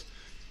medalist.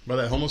 By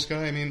that homeless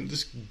guy,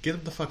 just get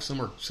him the fuck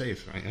somewhere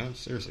safe. Right?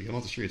 Seriously, get him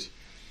off the streets.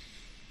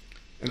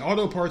 An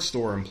auto parts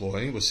store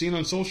employee was seen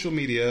on social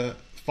media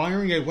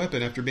firing a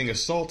weapon after being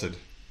assaulted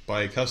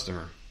by a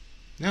customer.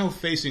 Now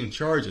facing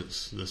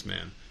charges, this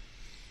man.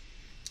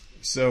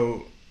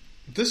 So,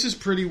 this is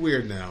pretty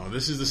weird now.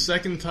 This is the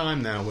second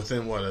time now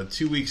within, a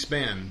 2-week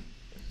span,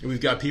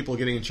 we've got people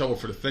getting in trouble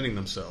for defending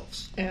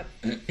themselves. Yep.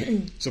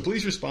 So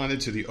police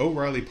responded to the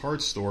O'Reilly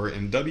parts store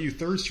in W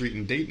 3rd Street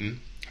in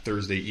Dayton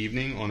Thursday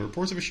evening on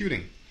reports of a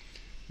shooting.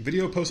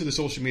 Video posted to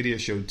social media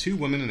showed two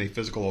women in a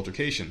physical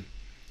altercation.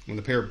 When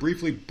the pair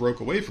briefly broke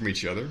away from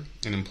each other,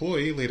 an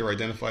employee, later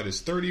identified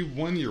as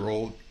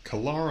 31-year-old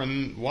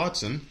Kalaran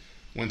Watson,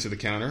 went to the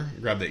counter,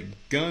 grabbed a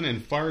gun,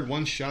 and fired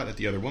one shot at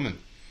the other woman.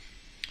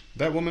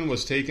 That woman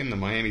was taken to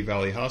Miami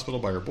Valley Hospital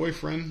by her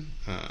boyfriend.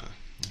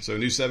 So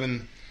News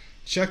 7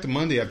 checked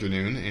Monday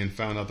afternoon and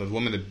found out that the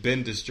woman had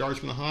been discharged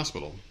from the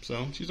hospital.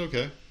 So she's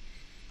okay.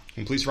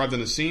 When police arrived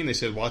on the scene, they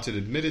said Watson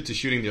admitted to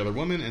shooting the other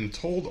woman and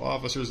told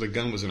officers the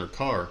gun was in her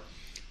car.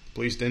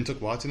 Police then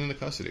took Watson into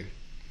custody.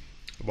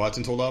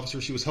 Watson told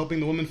officers she was helping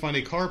the woman find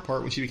a car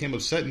part when she became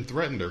upset and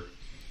threatened her.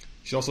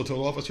 She also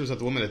told officers that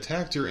the woman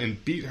attacked her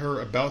and beat her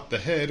about the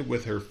head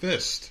with her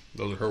fist.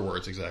 Those are her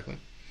words, exactly.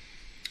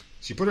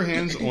 She put her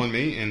hands on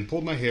me and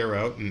pulled my hair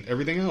out and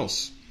everything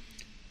else.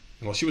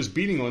 And while she was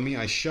beating on me,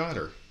 I shot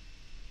her.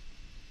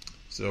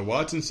 So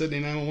Watson said a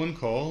 911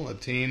 call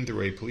obtained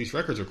through a police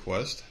records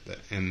request,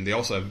 and they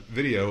also have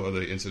video of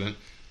the incident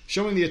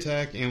showing the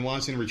attack and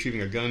Watson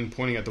retrieving a gun,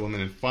 pointing at the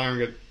woman and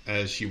firing it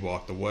as she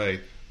walked away.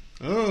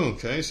 Oh,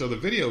 okay, so the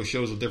video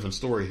shows a different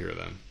story here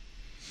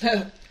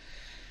then.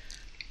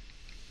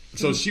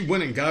 So she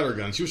went and got her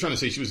gun. She was trying to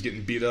say she was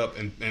getting beat up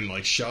and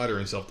like shot her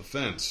in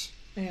self-defense.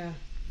 Yeah.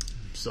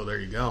 So there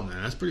you go,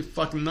 man. That's pretty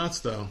fucking nuts,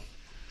 though.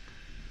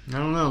 I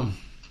don't know.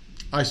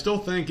 I still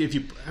think if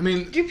you...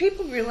 do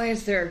people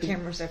realize there are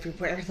cameras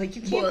everywhere? Like,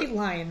 you can't be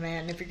lying,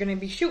 man. If you're going to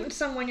be shooting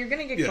someone, you're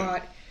going to get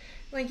caught.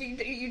 Like,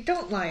 you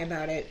don't lie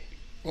about it.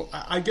 Well,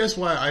 I guess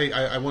why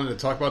I wanted to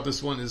talk about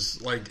this one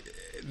is, like,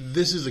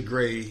 this is a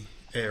gray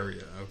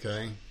area,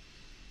 okay?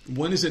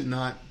 When is it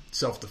not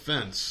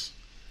self-defense?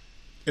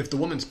 If the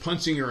woman's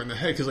punching her in the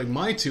head, because, like,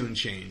 my tune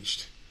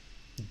changed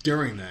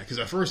during that. Because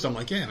at first I'm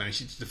like, yeah, man,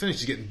 she's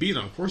getting beat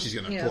on. Of course she's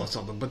going to pull out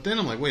something. But then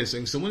I'm like, wait a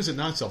second. So when is it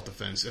not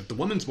self-defense? If the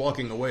woman's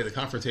walking away, the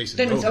confrontation's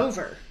over. Then it's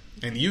over.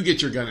 And you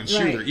get your gun and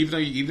shoot her.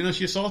 Even though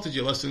she assaulted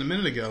you less than a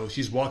minute ago,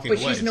 she's walking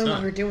away. But she's no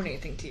longer doing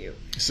anything to you.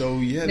 So,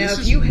 yeah. Now,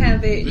 if you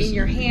have it in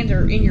your hand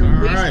or in your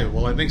waistband. All right.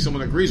 Well, I think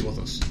someone agrees with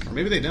us. Or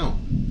maybe they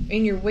don't.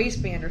 In your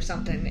waistband or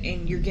something,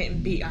 and you're getting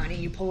beat on, and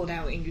you pull it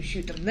out and you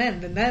shoot them,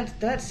 then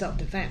that's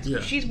self-defense. Yeah.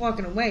 If she's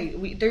walking away,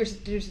 there's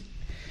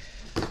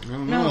I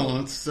don't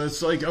know.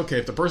 That's like, okay,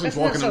 if the person's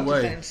walking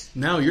away,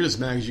 now you're just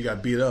mad because you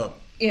got beat up.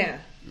 Yeah.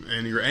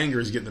 And your anger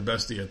is getting the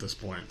best of you at this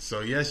point.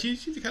 So, yeah, she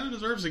kind of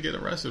deserves to get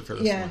arrested for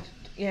this one.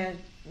 Yeah.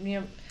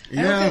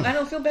 I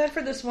don't feel bad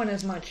for this one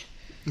as much.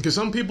 Because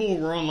some people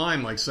were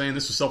online, like, saying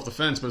this was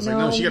self-defense, but it's like,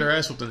 no, she got her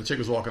ass whooped and the chick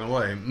was walking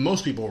away.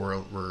 Most people were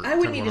I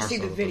would need to see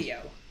the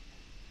video.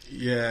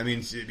 Yeah,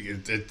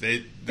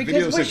 the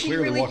video said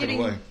clearly walking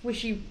away. Was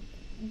she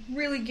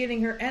really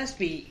getting her ass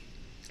beat?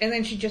 And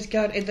then she just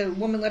the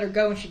woman let her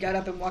go and she got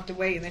up and walked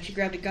away and then she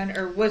grabbed a gun,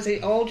 or was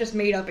it all just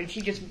made up and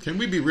she just... Can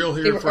we be real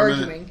They here were for a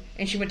arguing minute?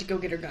 and she went to go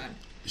get her gun.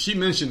 She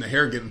mentioned the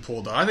hair getting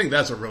pulled out. I think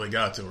that's what really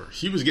got to her.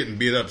 She was getting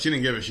beat up. She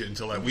didn't give a shit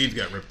until that weave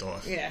got ripped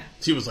off. Yeah.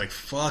 She was like,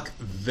 fuck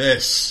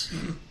this.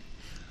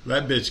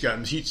 That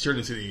bitch she turned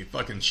into the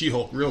fucking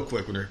She-Hulk real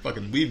quick when her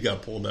fucking weave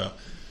got pulled out.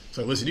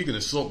 So listen, you can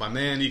assault my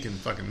man, you can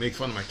fucking make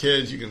fun of my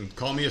kids, you can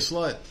call me a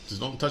slut. Just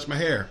don't touch my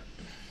hair.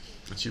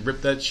 And she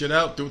ripped that shit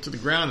out, threw it to the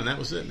ground, and that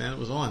was it, man. It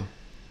was on.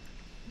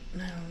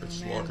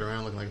 Just walking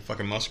around looking like a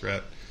fucking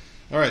muskrat.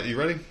 Alright, you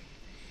ready?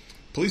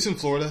 Police in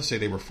Florida say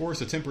they were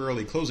forced to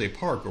temporarily close a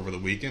park over the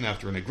weekend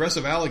after an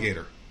aggressive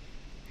alligator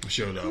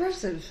showed up.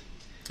 Aggressive.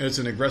 It's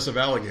an aggressive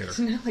alligator. It's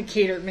an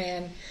alligator,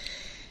 man.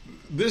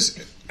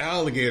 This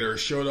alligator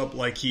showed up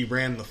like he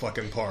ran the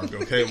fucking park,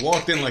 okay?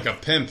 Walked in like a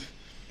pimp.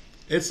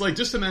 It's like,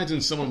 just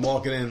imagine someone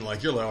walking in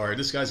like, you're like, alright,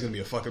 this guy's gonna be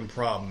a fucking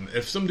problem.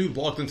 If some dude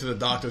walked into the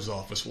doctor's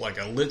office with like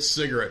a lit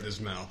cigarette in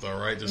his mouth,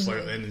 alright, just like,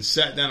 and then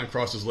sat down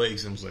across his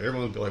legs and was like,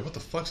 everyone would be like, what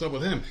the fuck's up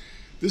with him?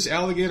 This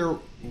alligator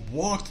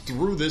walked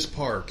through this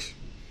park,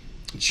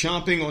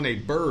 chomping on a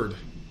bird.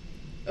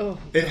 Oh.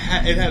 It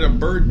had a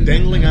bird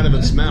dangling out of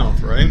its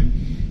mouth, right?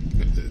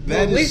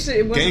 That at least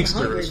it wasn't gangster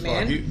hungry, as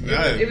fuck.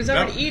 man. It was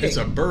already eating. It's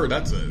a bird.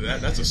 That's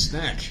a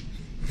snack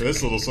for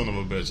this little son of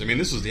a bitch. I mean,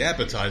 this was the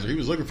appetizer. He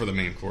was looking for the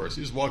main course.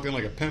 He just walked in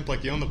like a pimp,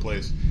 like he owned the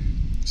place.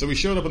 So we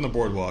showed up on the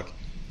boardwalk.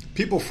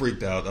 People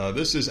freaked out.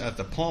 This is at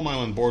the Palm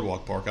Island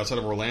Boardwalk Park outside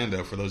of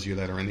Orlando, for those of you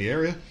that are in the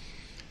area.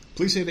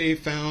 Police say they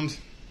found,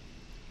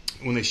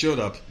 when they showed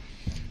up,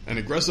 an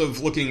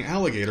aggressive-looking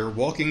alligator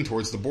walking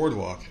towards the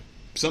boardwalk.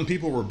 Some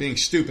people were being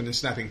stupid and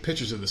snapping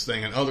pictures of this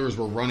thing, and others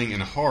were running in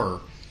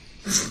horror.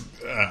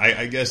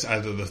 I guess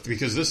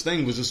because this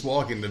thing was just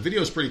walking. The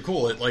video is pretty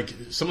cool. It like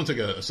someone took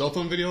a cell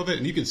phone video of it,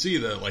 and you can see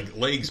the like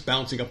legs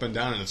bouncing up and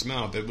down in its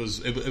mouth. It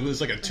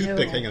was like a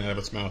toothpick hanging out of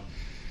its mouth.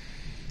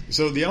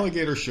 So the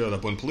alligator showed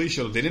up. When police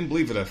showed up, they didn't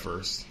believe it at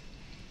first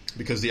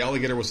because the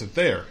alligator wasn't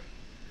there.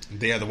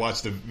 They had to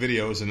watch the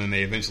videos, and then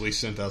they eventually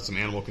sent out some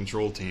animal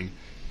control team.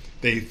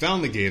 They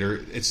found the gator.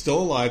 It's still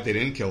alive. They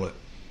didn't kill it.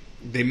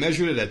 They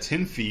measured it at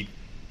 10 feet.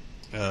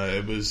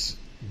 It was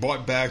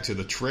brought back to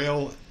the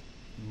trail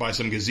by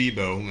some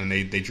gazebo, and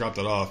they dropped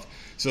it off.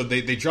 So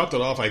they dropped it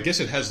off. I guess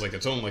it has like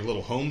its own like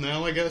little home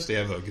now, I guess. They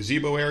have a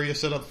gazebo area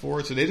set up for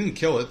it. So they didn't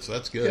kill it, so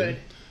that's good.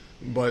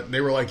 But they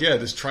were like, yeah,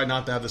 just try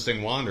not to have this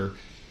thing wander.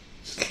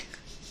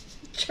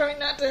 Try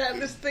not to have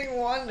this thing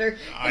wander.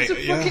 It's a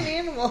fucking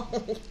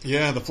animal.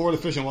 Yeah, the Florida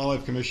Fish and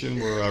Wildlife Commission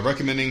were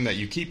recommending that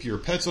you keep your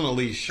pets on a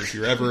leash if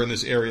you're ever in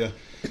this area,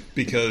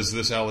 because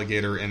this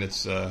alligator and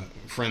its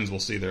friends will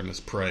see them as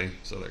prey.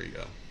 So there you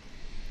go.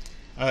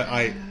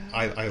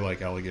 I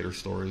like alligator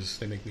stories.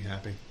 They make me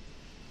happy.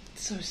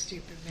 So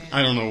stupid, man.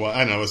 I don't know why.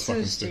 I know it's so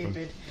fucking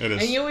stupid. It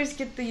is. And you always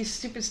get these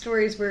stupid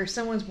stories where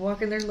someone's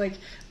walking their like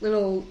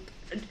little,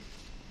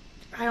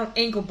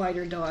 ankle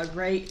biter dog,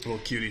 right? Little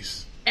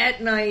cuties.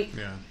 At night.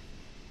 Yeah.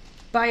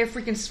 By a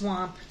freaking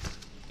swamp,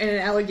 and an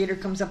alligator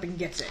comes up and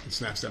gets it. And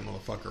snaps that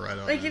motherfucker right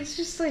out. Like, it's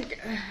just like,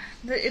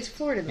 it's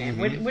Florida, man.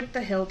 Mm-hmm. What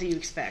the hell do you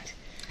expect?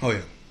 Oh,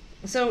 yeah.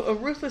 So, a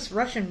ruthless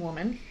Russian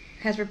woman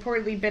has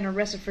reportedly been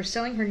arrested for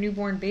selling her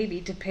newborn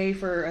baby to pay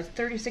for a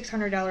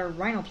 $3,600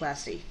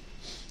 rhinoplasty.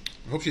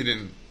 I hope she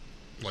didn't,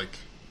 like,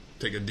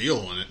 take a deal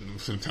on it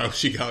and how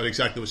she got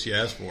exactly what she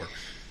asked for.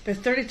 The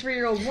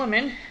 33-year-old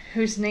woman,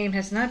 whose name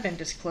has not been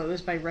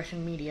disclosed by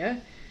Russian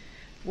media,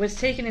 was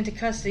taken into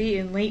custody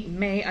in late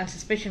May on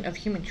suspicion of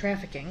human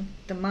trafficking.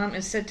 The mom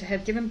is said to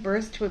have given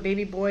birth to a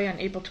baby boy on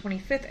April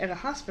 25th at a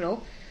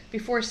hospital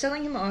before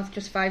selling him off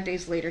just 5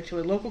 days later to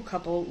a local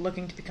couple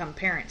looking to become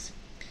parents.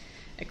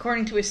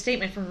 According to a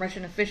statement from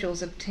Russian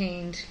officials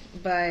obtained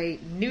by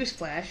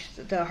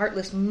Newsflash, the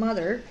heartless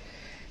mother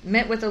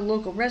met with a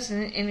local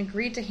resident and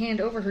agreed to hand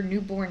over her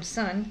newborn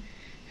son,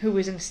 who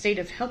was in a state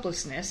of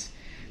helplessness,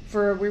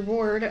 for a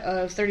reward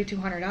of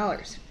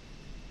 $3,200.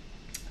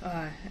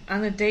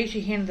 On the day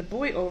she handed the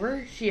boy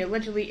over, she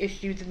allegedly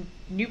issued the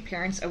new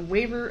parents a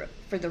waiver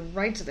for the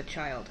rights of the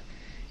child.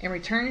 In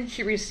return,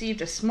 she received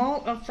a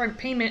small upfront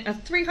payment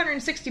of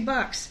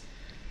 $360.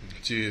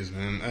 Jeez,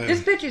 man.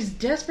 This bitch is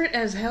desperate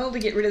as hell to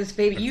get rid of this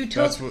baby.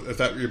 If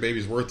that your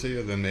baby's worth to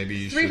you, then maybe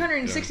you should...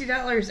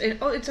 $360,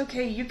 and it's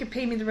okay, you can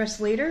pay me the rest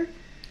later?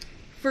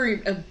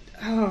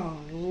 Oh,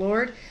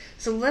 Lord.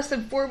 So less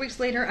than 4 weeks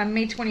later, on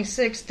May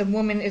 26th, the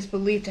woman is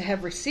believed to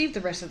have received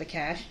the rest of the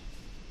cash,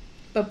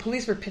 but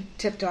police were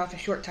tipped off a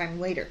short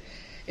time later.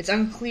 It's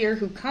unclear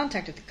who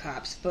contacted the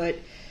cops, but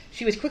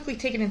she was quickly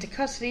taken into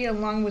custody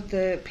along with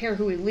the pair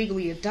who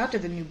illegally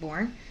adopted the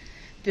newborn.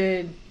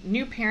 The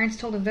new parents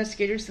told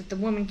investigators that the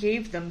woman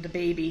gave them the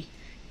baby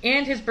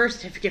and his birth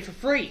certificate for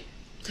free.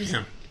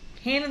 Damn.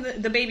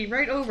 Handed the baby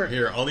right over.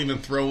 Here, I'll even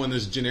throw in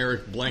this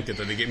generic blanket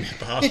that they gave me at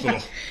the hospital.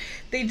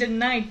 They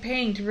denied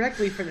paying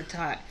directly for the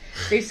tot.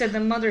 They said the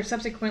mother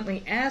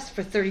subsequently asked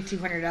for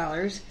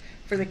 $3,200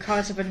 for the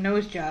cost of a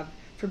nose job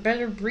for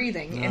better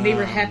breathing, and they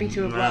were happy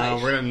to oblige.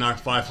 No, we're going to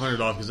knock $500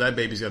 off because that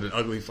baby's got an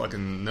ugly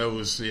fucking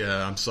nose.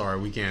 Yeah, I'm sorry,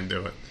 we can't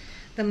do it.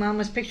 The mom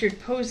was pictured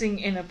posing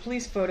in a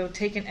police photo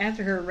taken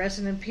after her arrest,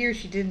 and it appears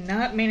she did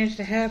not manage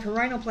to have her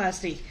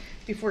rhinoplasty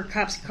before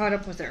cops caught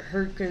up with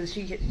her because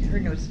her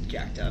nose is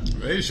jacked up.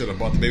 They should have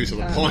bought the babies at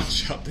the pawn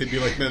shop. They'd be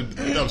like, man,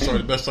 I'm sorry,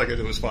 the best I could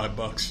do was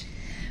 $5.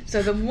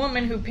 So the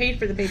woman who paid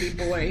for the baby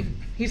boy,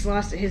 he's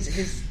lost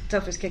his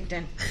stuff is kicked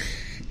in.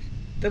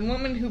 The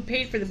woman who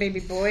paid for the baby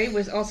boy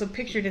was also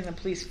pictured in the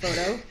police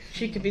photo.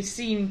 She could be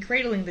seen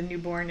cradling the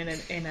newborn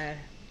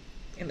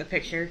in the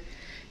picture.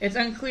 It's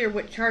unclear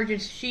what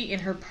charges she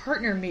and her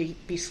partner may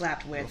be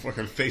slapped with. A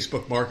fucking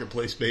Facebook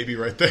Marketplace baby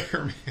right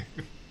there,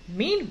 man.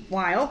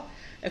 Meanwhile,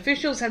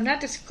 officials have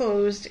not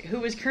disclosed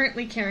who is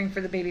currently caring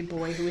for the baby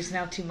boy, who is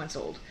now 2 months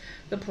old.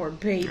 The poor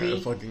baby. Yeah,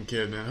 the fucking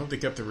kid, man. I hope they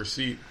kept the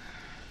receipt.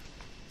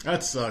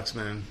 That sucks,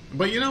 man.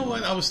 But you know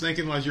what? I was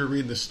thinking as you were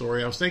reading this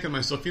story, I was thinking to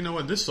myself, you know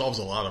what? This solves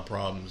a lot of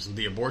problems.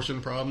 The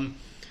abortion problem.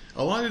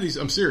 A lot of these,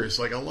 I'm serious,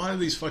 like a lot of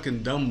these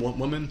fucking dumb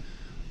women,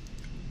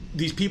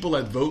 these people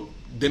that vote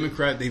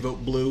Democrat, they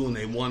vote blue and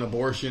they want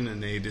abortion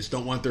and they just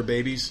don't want their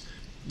babies.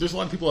 There's a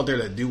lot of people out there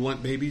that do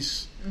want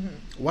babies.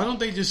 Mm-hmm. Why don't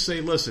they just say,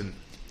 listen,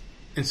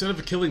 instead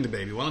of killing the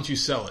baby, why don't you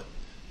sell it?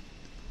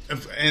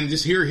 And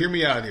just hear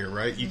me out here,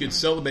 right? You could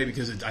sell the baby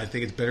because I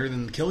think it's better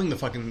than killing the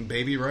fucking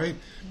baby, right?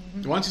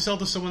 Mm-hmm. Why don't you sell it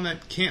to someone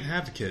that can't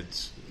have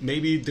kids?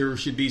 Maybe there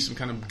should be some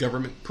kind of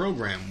government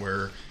program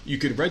where you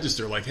could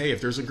register, like, hey, if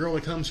there's a girl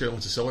that comes here and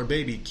wants to sell her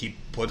baby,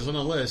 put us on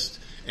a list,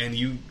 and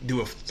you do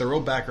a thorough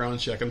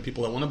background check on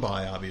people that want to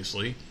buy,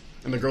 obviously.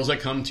 And the girls that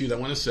come to you that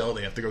want to sell,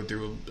 they have to go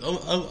through a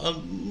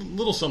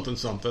little something.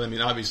 I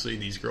mean, obviously,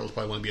 these girls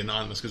probably want to be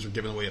anonymous because they're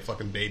giving away a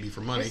fucking baby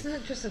for money. Isn't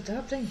it just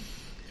adopting?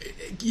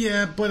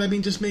 Yeah, but I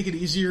mean, just make it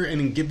easier and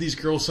then give these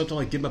girls something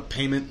like give them a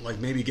payment, like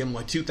maybe give them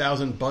like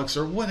 $2,000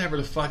 or whatever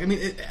the fuck. I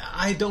mean,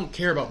 I don't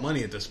care about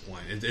money at this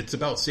point. It's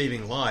about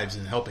saving lives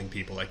and helping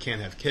people that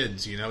can't have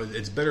kids. You know,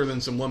 it's better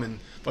than some woman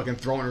fucking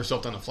throwing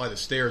herself down a flight of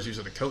stairs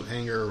using a coat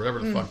hanger or whatever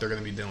the fuck they're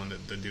going to be doing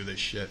to do this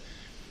shit.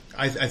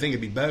 I think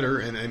it'd be better,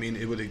 and I mean,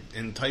 it would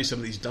entice some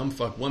of these dumb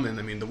fuck women.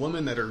 I mean, the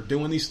women that are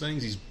doing these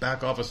things, these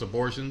back office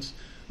abortions,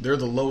 they're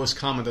the lowest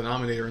common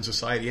denominator in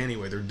society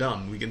anyway. They're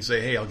dumb. We can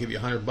say, hey, I'll give you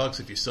 $100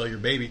 if you sell your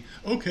baby.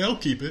 Okay, I'll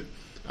keep it.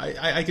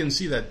 I can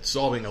see that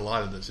solving a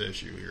lot of this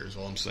issue here is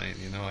all I'm saying.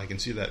 You know, I can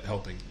see that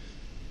helping.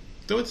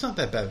 Though it's not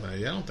that bad of an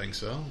idea. I don't think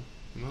so.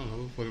 I don't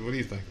know. What do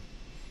you think?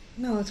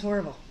 No, it's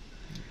horrible.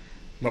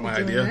 What, my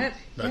idea? That?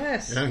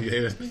 Yes. Yeah, you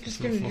hate it. You're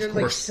just going to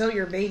like sell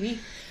your baby.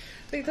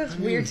 I think that's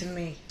weird to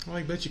me. Well,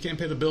 I bet you can't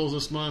pay the bills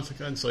this month. Go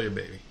ahead and sell your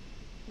baby.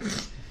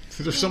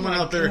 There's someone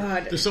out there.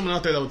 God. There's someone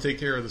out there that will take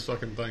care of this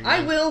fucking thing.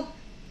 I will.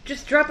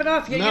 Just drop it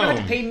off. You don't have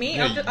to pay me.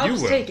 Yeah, I'll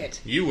just take it.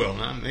 You will,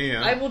 not me.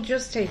 I will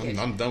just take it.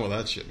 I'm done with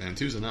that shit, man.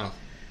 Two's enough.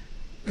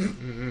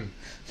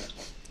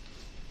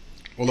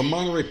 Well, the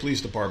Monterey Police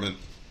Department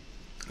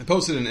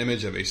posted an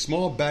image of a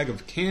small bag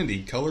of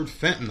candy colored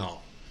fentanyl.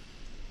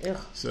 Ugh.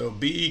 So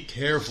be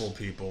careful,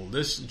 people.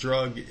 This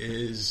drug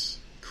is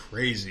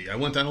crazy. I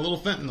went down a little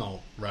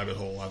fentanyl rabbit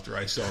hole after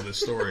I saw this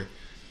story.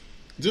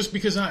 Just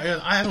because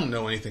I don't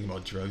know anything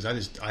about drugs. I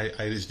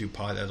just do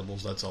pot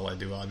edibles. That's all I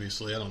do.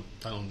 Obviously, I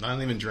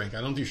don't even drink.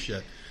 I don't do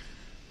shit.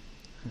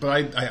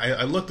 But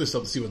I looked this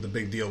up to see what the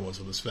big deal was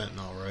with this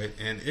fentanyl, right?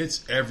 And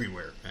it's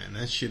everywhere, man.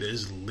 That shit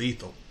is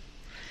lethal.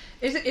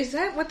 Is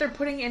that what they're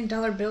putting in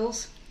dollar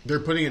bills? They're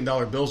putting it in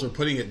dollar bills. They're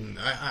putting it in.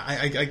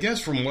 I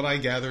guess from what I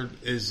gathered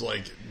is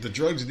like the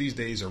drugs these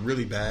days are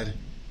really bad.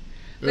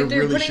 They're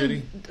really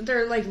shitty.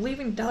 They're like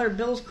leaving dollar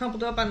bills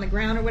crumpled up on the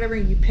ground or whatever,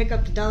 and you pick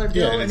up the dollar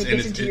bill and it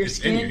gets into your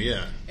skin.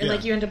 And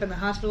like you end up in the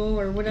hospital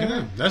or whatever.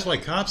 Yeah, that's why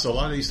cops a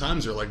lot of these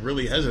times are like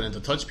really hesitant to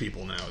touch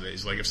people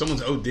nowadays. Like if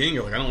someone's ODing,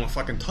 you're like, I don't want to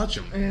fucking touch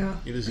them. Yeah.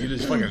 You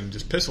just fucking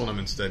just piss on them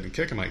instead and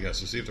kick them, I guess,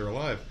 to see if they're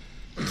alive.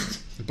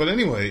 But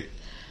anyway.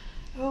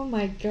 Oh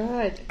my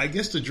god. I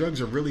guess the drugs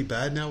are really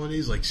bad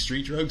nowadays, like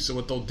street drugs. So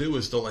what they'll do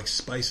is they'll like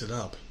spice it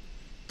up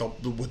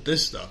with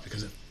this stuff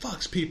because it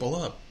fucks people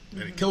up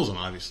and it kills them,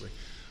 obviously.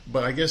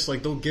 But I guess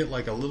like they'll get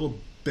like a little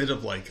bit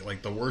of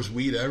like the worst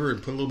weed ever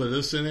and put a little bit of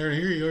this in there. And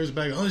here you go, here's a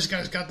bag. Oh, this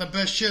guy's got the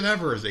best shit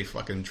ever. As they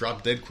fucking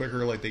drop dead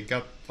quicker, like they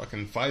got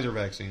fucking Pfizer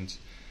vaccines.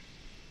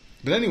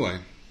 But anyway,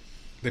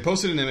 they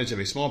posted an image of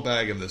a small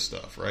bag of this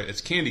stuff. Right,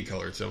 it's candy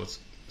colored, so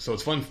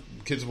it's fun.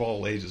 Kids of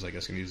all ages, I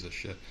guess, can use this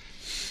shit.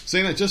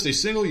 Saying that just a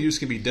single use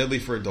can be deadly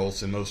for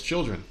adults and most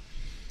children.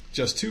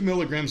 Just 2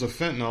 milligrams of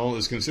fentanyl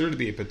is considered to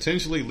be a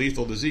potentially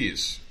lethal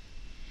disease.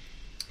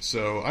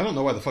 So, I don't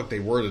know why the fuck they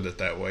worded it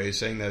that way,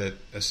 saying that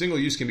a single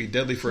use can be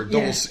deadly for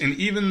adults and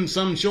even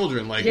some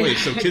children. Like, wait,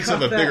 so kids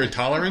have a bigger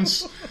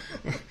tolerance?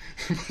 What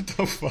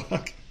the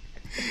fuck?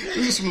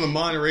 This is from the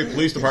Monterey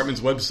Police Department's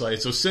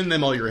website, so send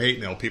them all your hate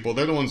mail, people.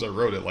 They're the ones that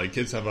wrote it. Like,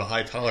 kids have a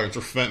high tolerance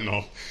for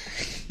fentanyl.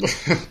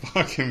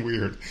 Fucking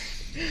weird.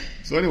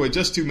 So anyway,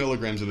 just 2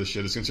 milligrams of this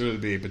shit is considered to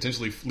be a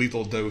potentially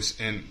lethal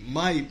dose. And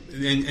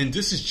and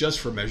this is just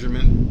for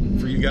measurement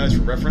for you guys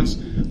for reference.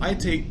 I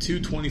take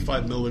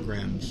 225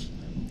 milligrams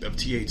of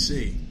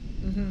THC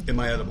in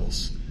my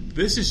edibles.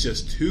 This is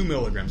just 2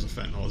 milligrams of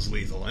fentanyl is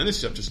lethal, and this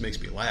stuff just makes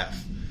me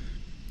laugh.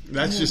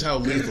 That's just how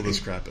lethal this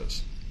crap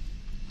is.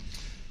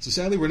 So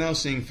sadly, we're now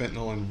seeing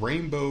fentanyl in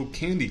rainbow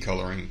candy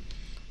coloring.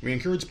 We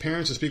encourage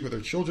parents to speak with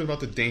their children about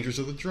the dangers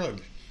of the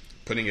drug.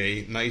 Putting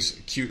a nice,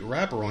 cute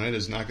wrapper on it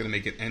is not going to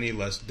make it any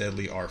less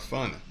deadly or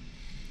fun.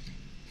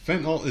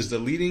 Fentanyl is the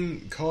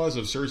leading cause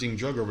of surging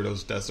drug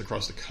overdose deaths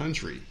across the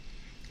country.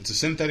 It's a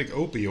synthetic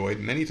opioid,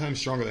 many times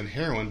stronger than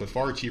heroin, but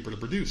far cheaper to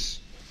produce.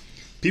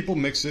 People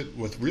mix it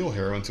with real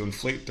heroin to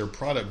inflate their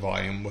product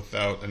volume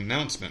without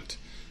announcement.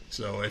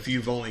 So if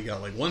you've only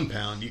got like 1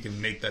 pound, you can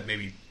make that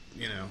maybe,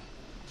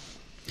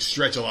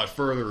 stretch a lot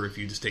further. If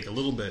you just take a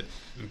little bit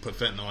and put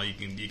fentanyl,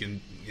 you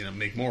can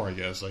make more, I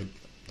guess.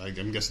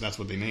 I'm guessing that's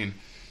what they mean.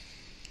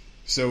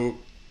 So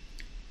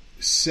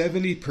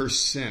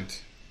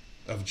 70%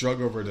 of drug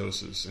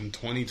overdoses in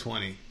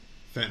 2020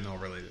 fentanyl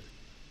related.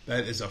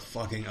 That is a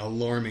fucking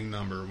alarming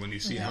number when you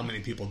see how many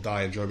people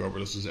die of drug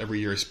overdoses every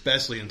year,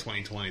 especially in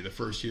 2020, the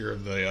first year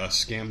of the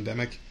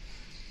scamdemic.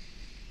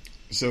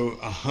 So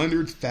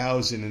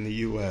 100,000 in the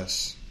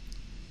U.S.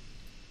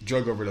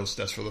 drug overdose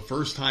deaths for the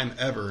first time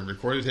ever in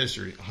recorded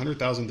history.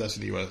 100,000 deaths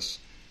in the U.S.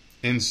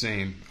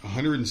 Insane.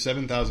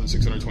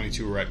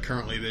 107,622 we're at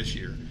currently this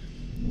year.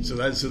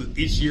 So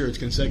each year it's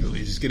consecutively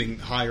just getting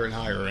higher and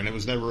higher, and it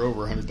was never over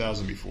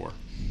 100,000 before.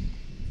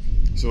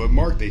 So it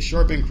marked a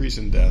sharp increase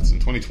in deaths. In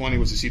 2020,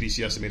 was the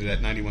CDC estimated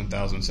at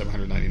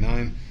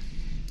 91,799.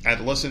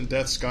 Adolescent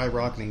deaths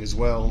skyrocketing as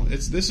well.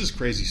 This is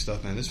crazy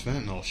stuff, man. This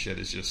fentanyl shit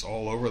is just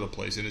all over the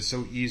place, and it's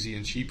so easy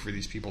and cheap for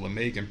these people to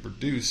make and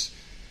produce.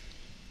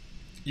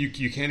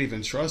 You can't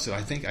even trust it.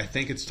 I think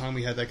it's time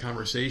we had that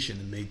conversation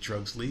and make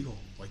drugs legal,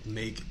 like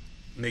make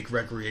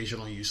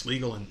recreational use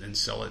legal and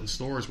sell it in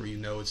stores where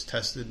it's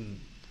tested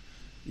and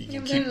you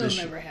can keep this.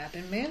 It'll never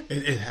happen, man.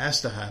 It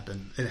has to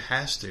happen. It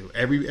has to.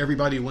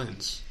 Everybody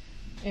wins.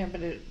 Yeah,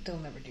 but they'll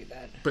never do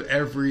that. But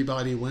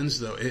everybody wins,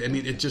 though.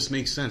 It just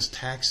makes sense.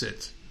 Tax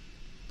it.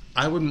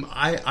 I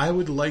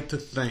would like to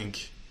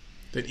think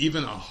that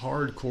even a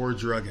hardcore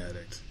drug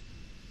addict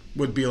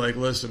would be like,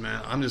 listen,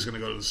 man, I'm just going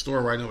to go to the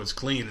store where I know it's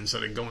clean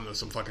instead of going to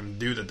some fucking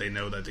dude that they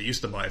know that they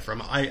used to buy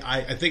from.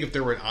 I think if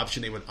there were an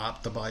option, they would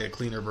opt to buy a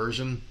cleaner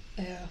version.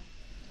 Yeah.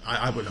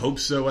 I would hope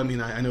so. I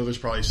mean, I know there's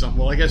probably some.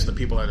 Well, I guess the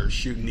people that are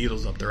shooting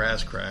needles up their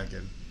ass crack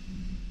and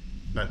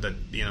that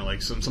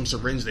like some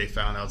syringe they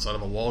found outside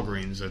of a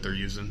Walgreens that they're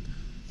using.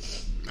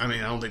 I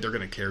mean, I don't think they're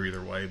going to care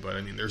either way, but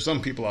I mean, there's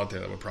some people out there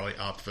that would probably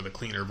opt for the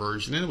cleaner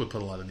version, and it would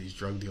put a lot of these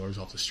drug dealers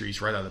off the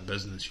streets right out of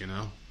business,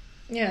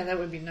 Yeah, that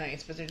would be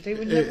nice, but they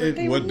would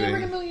never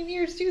in a million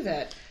years do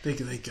that. They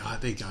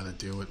gotta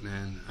do it,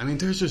 man. I mean,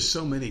 there's just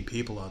so many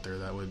people out there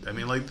that would. I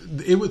mean, like,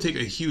 it would take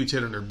a huge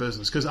hit on their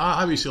business because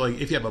obviously,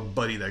 like, if you have a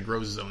buddy that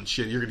grows his own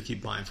shit, you're gonna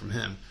keep buying from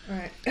him.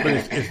 Right.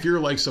 But if you're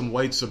like some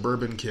white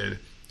suburban kid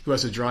who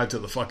has to drive to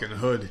the fucking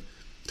hood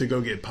to go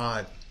get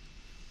pot,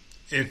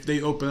 if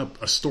they open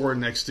up a store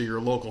next to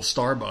your local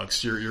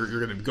Starbucks, you're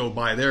going to go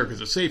buy there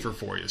because it's safer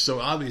for you. So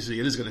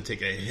obviously it is going to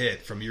take a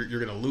hit from you're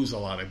going to lose a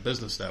lot of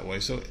business that way.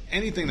 So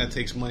anything that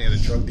takes money out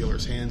of drug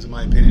dealers' hands, in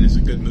my opinion, is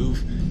a good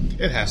move.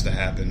 It has to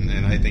happen,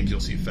 and I think you'll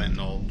see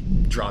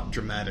fentanyl drop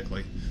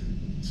dramatically.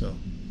 So,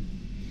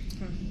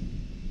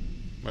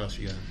 what else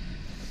you got?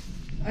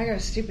 I got a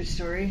stupid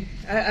story.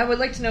 I would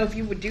like to know if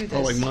you would do this.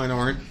 Oh, like mine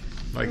aren't?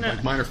 Like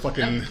mine are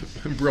fucking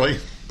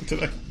brilliant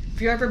today.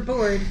 If you're ever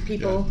bored,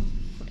 people... Yeah.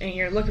 And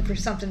you're looking for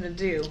something to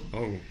do,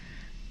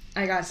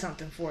 I got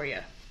something for you.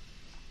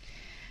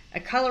 A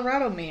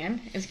Colorado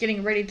man is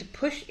getting ready to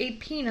push a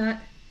peanut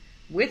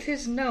with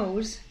his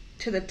nose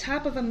to the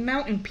top of a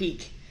mountain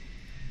peak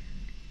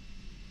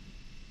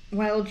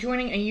while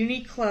joining a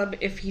unique club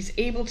if he's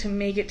able to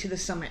make it to the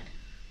summit.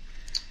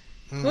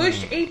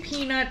 Push a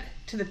peanut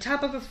to the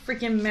top of a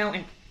freaking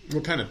mountain.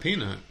 What kind of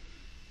peanut?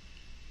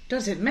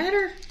 Does it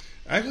matter?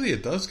 Actually,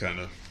 it does kind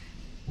of.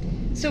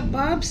 So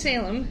Bob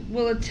Salem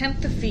will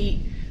attempt the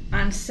feat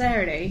on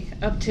Saturday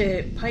up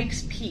to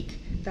Pikes Peak,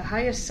 the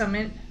highest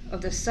summit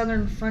of the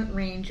southern front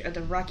range of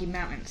the Rocky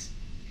Mountains.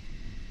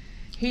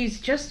 He's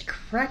just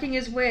cracking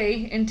his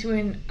way into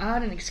an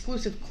odd and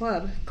exclusive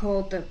club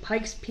called the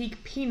Pikes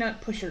Peak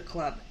Peanut Pusher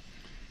Club.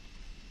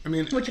 I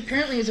mean, which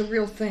apparently is a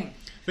real thing.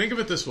 Think of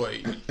it this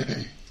way.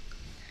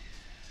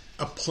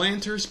 A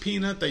Planters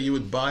peanut that you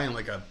would buy in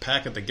like a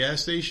pack at the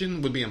gas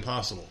station would be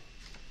impossible.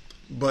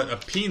 But a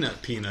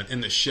peanut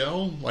in the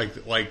shell, like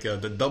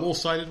the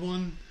double-sided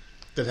one,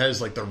 that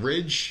has like the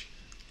ridge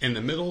in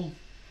the middle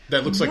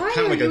that looks like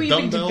kind of like a dumbbell. Why are you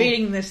even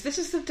debating this? This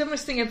is the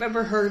dumbest thing I've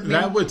ever heard. Man.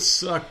 That would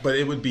suck, but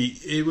it would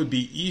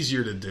be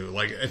easier to do.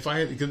 Like if I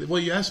had,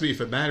 well, you asked me if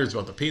it matters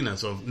about the peanut,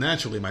 so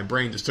naturally my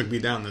brain just took me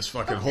down this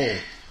fucking hole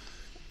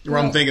where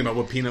I'm thinking about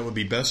what peanut would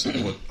be best,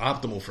 what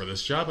optimal for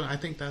this job, and I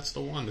think that's the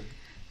one.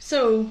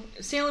 So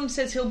Salem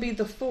says he'll be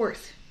the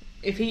fourth.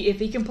 If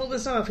he can pull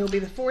this off, he'll be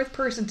the fourth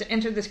person to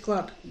enter this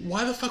club.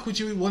 Why the fuck would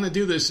you want to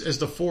do this as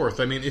the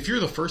fourth? I mean, if you're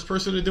the first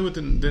person to do it,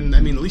 then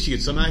I mean, at least you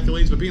get some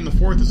accolades. But being the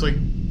fourth is like,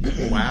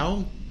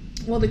 wow.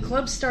 Well, the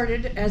club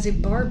started as a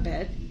bar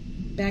bet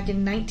back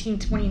in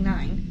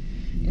 1929,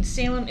 and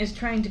Salem is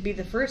trying to be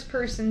the first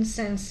person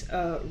since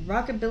a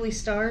rockabilly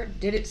star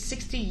did it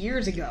 60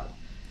 years ago.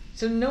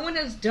 So no one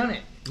has done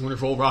it. I wonder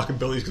if old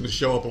Rockabilly's going to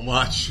show up and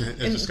watch as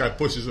this guy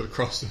pushes it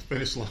across the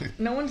finish line.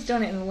 No one's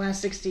done it in the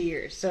last 60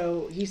 years.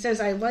 So he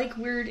says, I like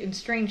weird and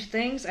strange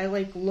things. I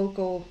love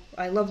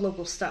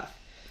local stuff.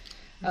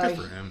 Good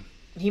for him.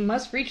 He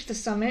must reach the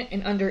summit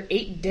in under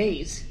 8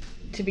 days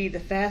to be the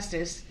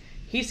fastest.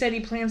 He said he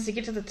plans to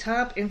get to the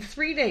top in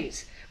 3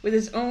 days with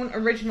his own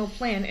original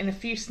plan and a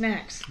few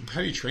snacks.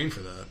 How do you train for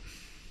that?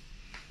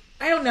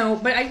 I don't know,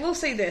 but I will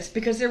say this,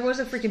 because there was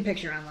a freaking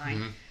picture online.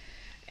 Mm-hmm.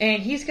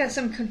 And he's got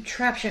some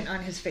contraption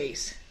on his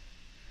face.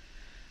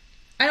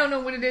 I don't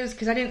know what it is,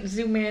 because I didn't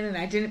zoom in and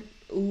I didn't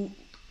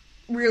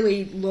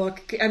really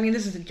look. I mean,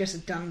 this is just a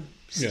dumb,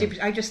 stupid...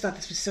 Yeah. I just thought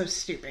this was so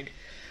stupid.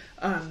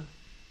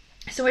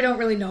 So I don't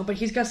really know, but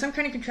he's got some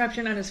kind of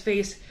contraption on his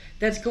face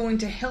that's going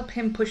to help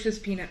him push this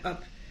peanut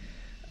up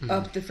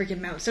the freaking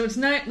mountain. So it's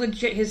not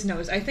legit his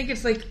nose. I think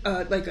it's like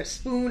a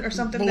spoon or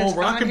something that's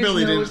on his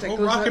nose.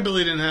 Rockabilly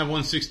didn't have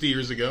one 60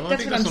 years ago. I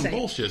think that's some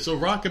bullshit. So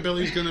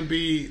Rockabilly's going to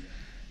be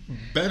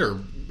better.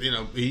 You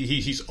know,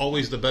 he's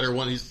always the better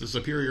one. He's the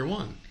superior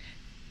one.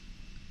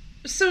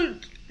 So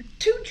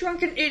 2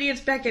 drunken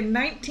idiots back in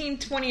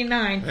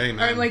 1929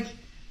 are like,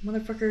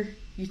 motherfucker,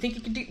 you think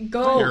you can do...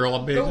 Go. You're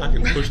all big. I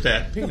can push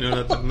that peanut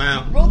up the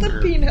mountain. Roll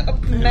the peanut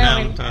up the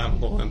mountain.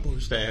 And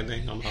push that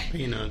thing on my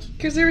peanuts.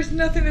 Because there was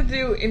nothing to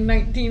do in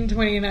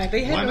 1929.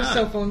 They had no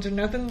cell phones or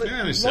nothing. Roll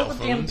the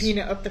damn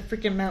peanut up the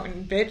freaking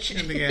mountain, bitch.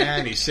 They didn't have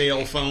any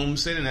cell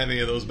phones. They didn't have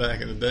any of those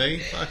back in the day.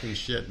 Fucking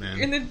shit, man.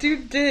 And the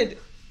dude did.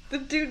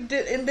 And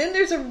then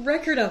there's a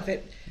record of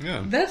it.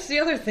 Yeah. That's the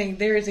other thing.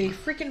 There is a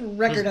freaking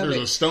record of it.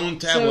 There's a stone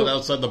tablet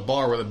outside the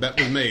bar where the bet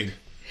was made.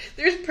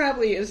 There's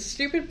probably a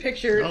stupid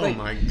picture. Oh, like,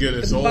 my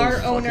goodness. The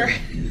bar owner.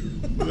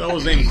 That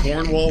was named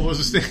Cornwall, was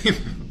his name?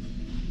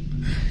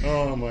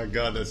 Oh, my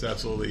God. That's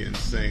absolutely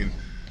insane.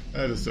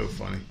 That is so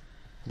funny.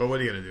 But what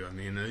are you going to do? I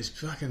mean, these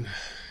fucking...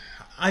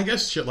 I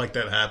guess shit like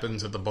that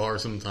happens at the bar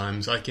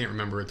sometimes. I can't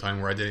remember a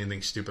time where I did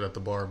anything stupid at the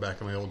bar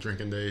back in my old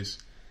drinking days.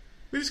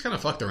 We just kind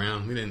of fucked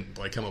around. We didn't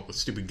come up with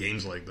stupid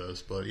games like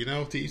this. But,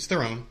 to each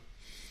their own.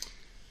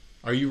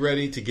 Are you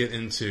ready to get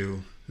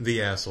into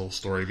the asshole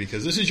story?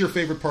 Because this is your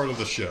favorite part of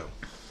the show.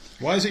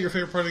 Why is it your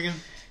favorite part again?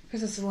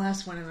 Because it's the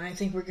last one, and I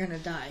think we're going to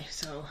die,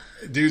 so...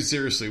 Dude,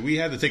 seriously, we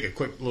had to take a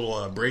quick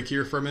little break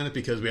here for a minute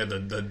because we had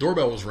the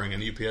doorbell was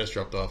ringing. UPS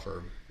dropped off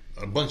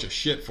a bunch of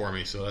shit for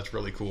me, so that's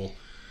really cool.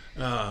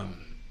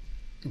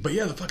 But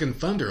yeah, the fucking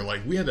thunder.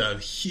 Like, we had a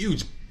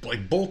huge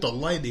bolt of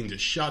lightning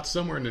just shot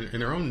somewhere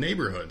in our own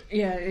neighborhood.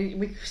 Yeah,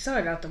 we saw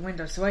it out the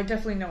window, so I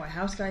definitely know a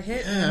house got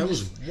hit. Yeah, it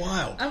was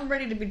wild. I'm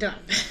ready to be done.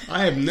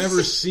 I have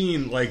never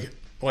seen, I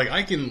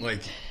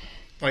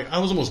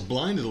was almost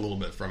blinded a little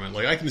bit from it.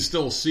 Like, I can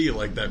still see,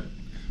 that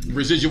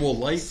residual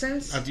light.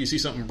 After you see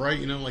something bright,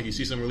 you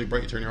see something really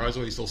bright, you turn your eyes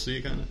away, you still see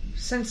it, kind of.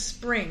 Since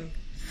spring,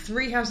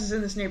 3 houses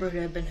in this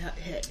neighborhood have been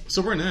hit.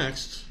 So we're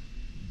next.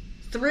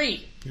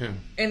 3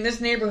 in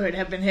this neighborhood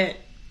have been hit.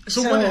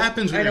 So what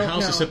happens when your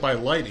house is hit by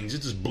lightning? Does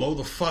it just blow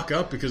the fuck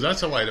up? Because that's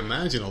how I'd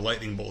imagine a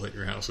lightning bolt hit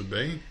your house would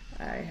be.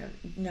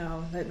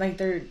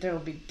 There'll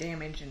be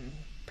damage and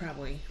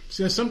probably...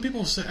 See, some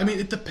people say... I mean,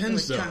 it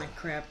depends, though. Electronic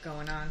crap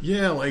going on.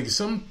 Yeah,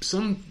 some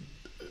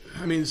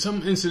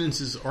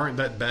incidences aren't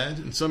that bad,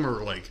 and some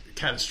are,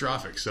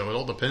 catastrophic. So it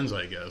all depends,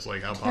 I guess, how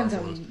powerful it is.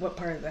 Depends on what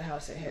part of the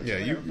house it hits. Yeah,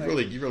 you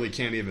really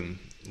can't even...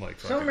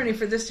 So I'm ready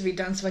for this to be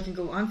done so I can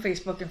go on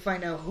Facebook and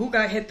find out who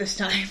got hit this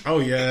time. Oh,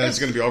 yeah, it's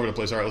going to be all over the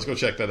place. All right, let's go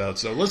check that out.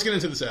 So let's get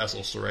into this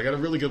asshole story. I got a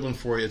really good one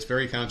for you. It's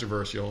very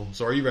controversial.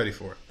 So are you ready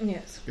for it?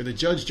 Yes. You're the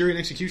judge, jury, and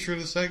executioner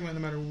of the segment. No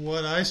matter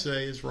what I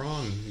say is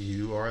wrong.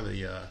 You are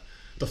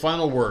the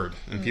final word,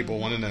 and people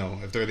want to know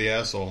if they're the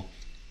asshole.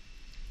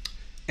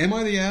 Am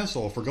I the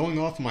asshole for going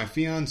off on my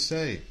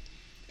fiancé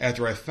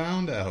after I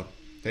found out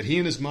that he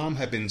and his mom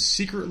had been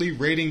secretly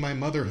raiding my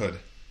motherhood?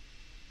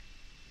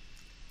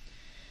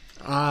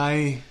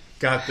 I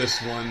got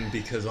this one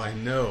because I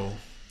know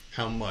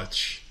how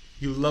much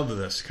you love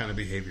this kind of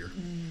behavior.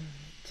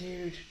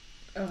 Dude.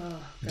 Do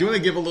you want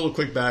to give a little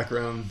quick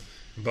background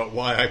about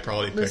why I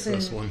probably picked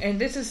this one?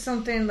 And this is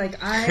something,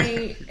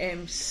 I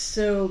am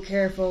so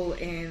careful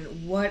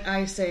in what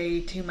I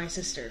say to my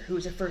sister,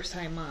 who's a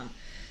first-time mom.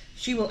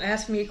 She will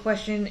ask me a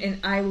question, and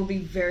I will be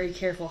very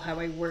careful how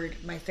I word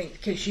my thing,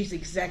 because she's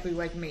exactly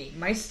like me.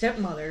 My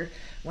stepmother,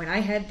 when I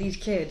had these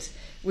kids,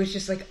 was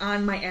just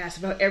on my ass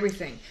about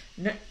everything.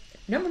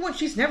 Number one,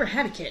 she's never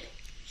had a kid.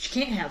 She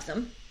can't have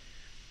them.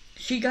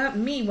 She got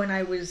me when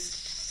I was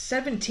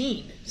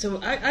 17,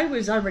 so I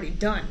was already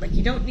done.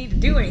 You don't need to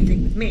do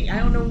anything with me. I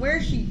don't know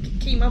where she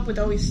came up with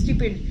all these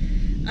stupid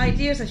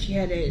ideas that she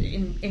had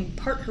to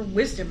impart her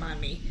wisdom on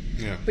me.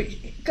 Yeah. But,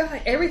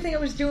 God, everything I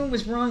was doing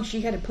was wrong.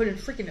 She had to put a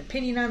freaking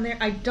opinion on there.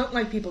 I don't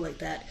like people like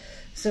that.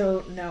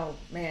 So, no,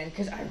 man,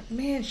 because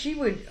she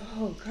would,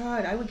 oh,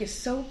 God, I would get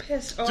so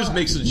pissed off. Just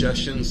make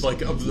suggestions,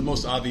 of the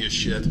most obvious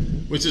shit,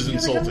 which is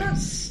insulting. I'm not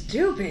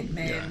stupid,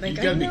 man. Yeah, you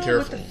gotta be careful.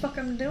 What the fuck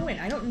I'm doing.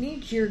 I don't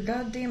need your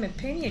goddamn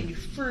opinion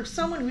for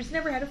someone who's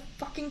never had a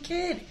fucking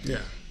kid. Yeah.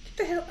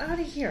 Get the hell out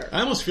of here.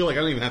 I almost feel like I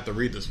don't even have to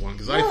read this one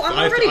because I'm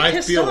already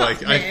pissed feel off,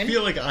 like man.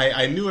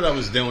 I knew what I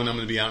was doing. I'm going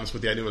to be honest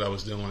with you. I knew what I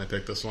was doing when I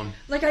picked this one.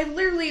 Like, I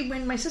literally,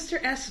 when my sister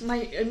asked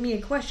me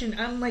a question,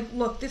 I'm like,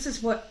 look, this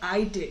is what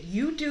I did.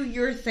 You do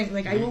your thing.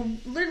 Like, I will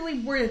literally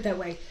word it that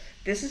way.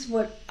 This is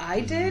what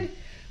I did,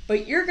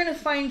 but you're going to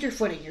find your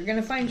footing. You're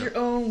going to find your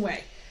own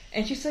way.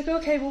 And she's like,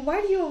 okay, well,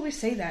 why do you always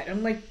say that?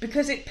 I'm like,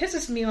 because it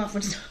pisses me off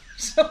when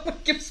someone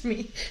gives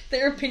me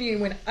their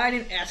opinion when I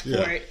didn't ask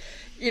for it.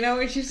 You know,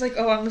 and she's like,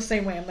 oh, I'm the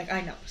same way. I'm like,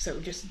 I know. So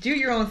just do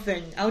your own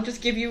thing. I'll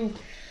just give you...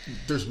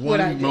 There's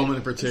one moment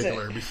in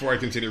particular, before I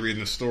continue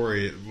reading the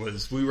story, it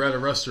was we were at a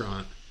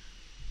restaurant,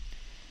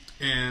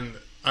 and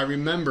I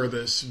remember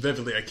this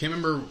vividly. I can't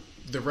remember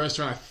the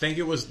restaurant. I think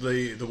it was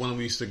the one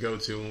we used to go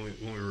to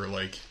when we were,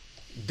 like,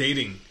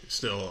 dating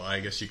still,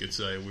 I guess you could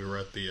say. We were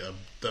at the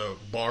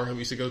bar that we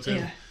used to go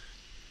to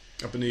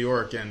up in New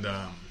York, and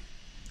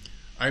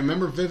I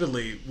remember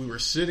vividly we were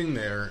sitting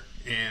there,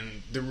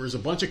 and there was a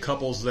bunch of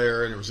couples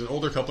there, and there was an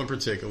older couple in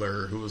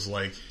particular who was,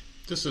 like,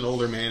 just an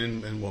older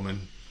man and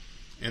woman.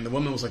 And the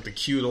woman was like the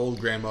cute old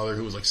grandmother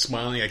who was like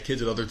smiling at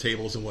kids at other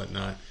tables and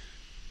whatnot.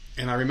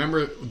 And I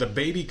remember the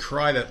baby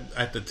cried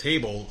at the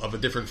table of a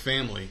different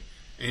family.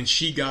 And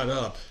she got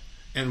up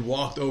and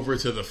walked over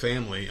to the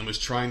family and was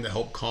trying to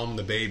help calm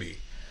the baby.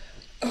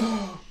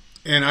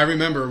 And I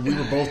remember we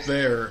were both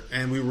there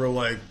and we were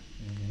like,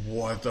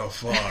 what the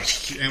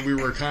fuck? And we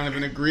were kind of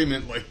in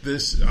agreement like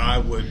this. I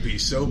would be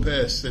so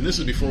pissed. And this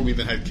was before we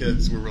even had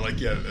kids. We were like,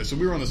 yeah. So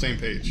we were on the same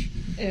page.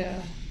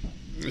 Yeah.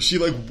 She,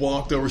 like,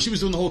 walked over. She was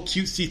doing the whole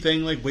cutesy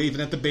thing, like,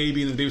 waving at the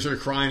baby, and the baby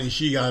started crying, and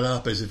she got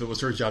up as if it was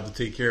her job to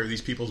take care of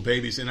these people's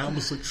babies. And I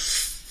was like,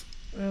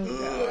 oh,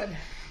 God.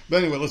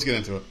 But anyway, let's get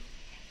into it.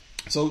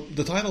 So,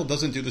 the title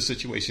doesn't do the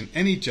situation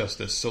any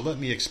justice, so let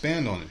me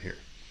expand on it here.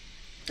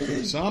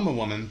 So, I'm a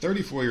woman,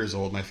 34 years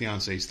old. My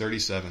fiancé is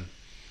 37.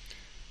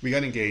 We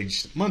got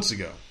engaged months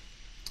ago.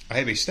 I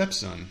have a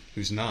stepson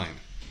who's 9.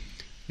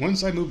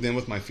 Once I moved in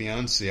with my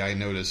fiancé, I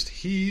noticed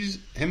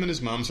him and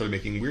his mom started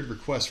making weird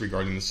requests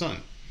regarding the son.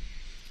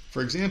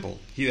 For example,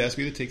 he'd ask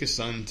me to take his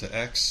son to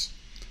X,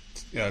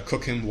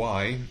 cook him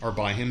Y, or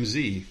buy him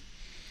Z.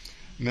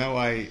 Now,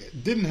 I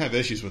didn't have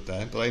issues with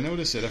that, but I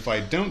noticed that if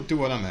I don't do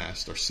what I'm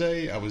asked, or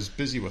say I was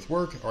busy with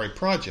work or a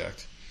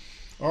project,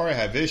 or I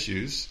have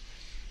issues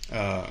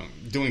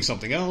doing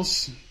something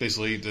else,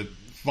 basically to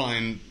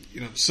find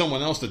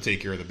someone else to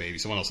take care of the baby,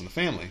 someone else in the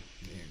family,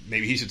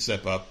 maybe he should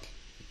step up,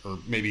 or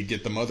maybe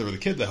get the mother or the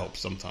kid to help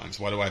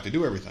sometimes. Why do I have to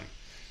do everything?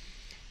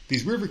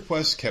 These weird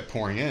requests kept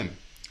pouring in,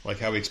 like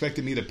how he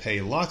expected me to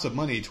pay lots of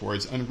money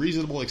towards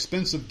unreasonable,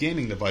 expensive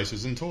gaming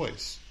devices and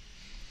toys.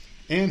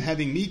 And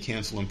having me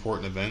cancel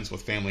important events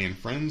with family and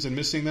friends and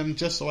missing them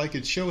just so I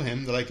could show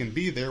him that I can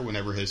be there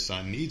whenever his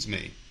son needs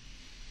me.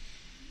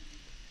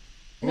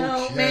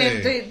 No,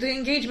 man, the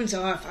engagement's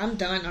off. I'm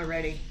done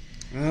already.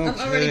 Okay. I'm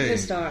already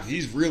pissed off.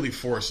 He's really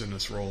forcing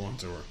this role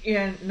onto her.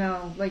 Yeah,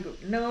 no.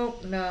 Like, no.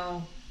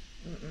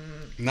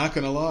 Not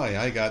gonna lie,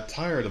 I got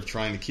tired of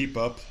trying to keep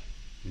up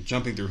and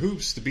jumping through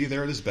hoops to be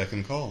there at his beck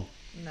and call.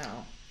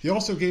 No. He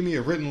also gave me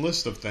a written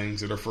list of things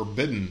that are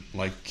forbidden,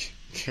 like,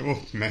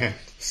 oh man,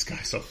 this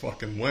guy's a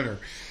fucking winner.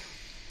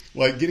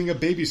 Like getting a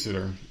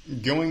babysitter,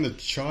 going to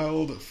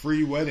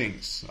child-free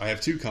weddings. I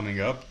have 2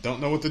 coming up, don't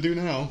know what to do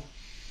now.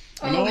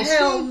 And oh, also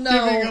hell no.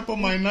 giving up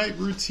on my night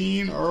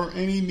routine or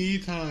any me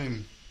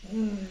time.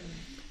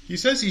 He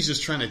says he's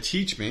just trying to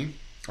teach me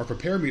or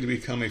prepare me to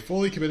become a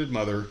fully committed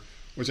mother,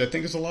 which I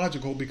think is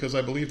illogical because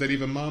I believe that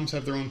even moms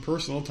have their own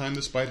personal time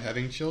despite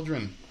having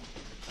children.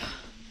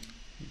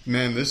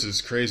 Man, this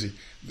is crazy.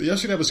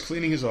 Yesterday I was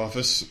cleaning his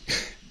office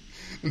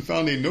and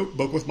found a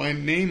notebook with my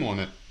name on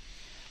it.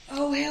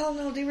 Oh, hell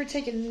no, they were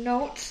taking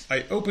notes.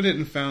 I opened it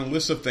and found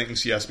lists of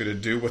things he asked me to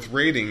do with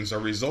ratings or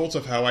results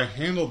of how I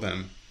handled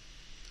them.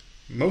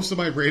 Most of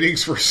my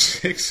ratings were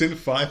 6 and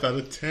 5 out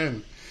of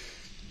 10.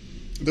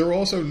 There were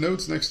also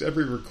notes next to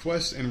every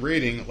request and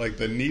rating, like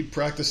the need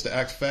practice to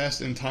act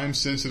fast in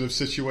time-sensitive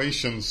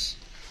situations.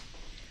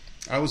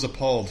 I was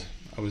appalled.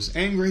 I was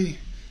angry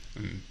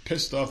and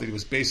pissed off that he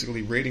was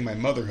basically rating my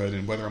motherhood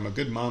and whether I'm a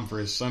good mom for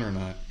his son or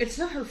not. It's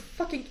not her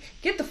fucking...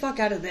 Get the fuck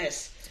out of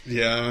this.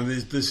 Yeah,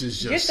 this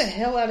is just... Get the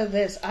hell out of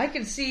this. I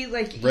can see,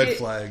 like... Red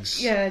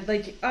flags. Yeah,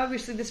 like,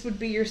 obviously this would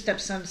be your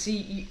stepson.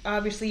 See,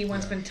 obviously you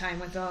want to spend time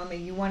with him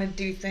and you want to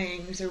do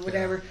things or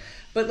whatever. Yeah.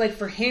 But, like,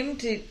 for him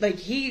to... Like,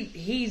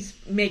 he's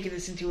making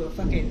this into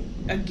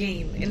a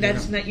game. And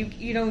that's not...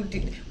 You don't...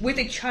 With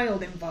a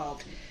child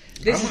involved.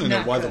 This I want to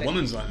know why the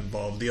woman's not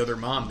involved. The other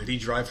mom. Did he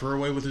drive her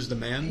away with his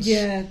demands?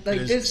 Yeah, like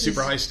his this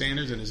super high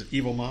standards and his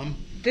evil mom?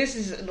 This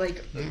is,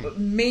 like, a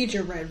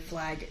major red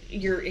flag.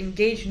 You're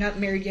engaged, not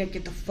married yet,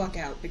 get the fuck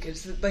out.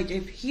 Because, like,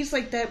 if he's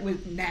like that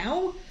with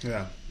now...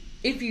 Yeah.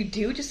 If you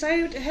do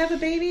decide to have a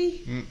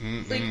baby...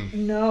 Like,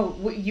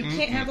 no. You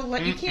can't have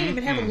you can't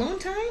even have alone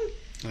time?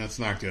 That's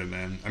not good,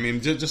 man. I mean,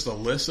 just a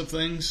list of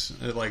things,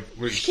 like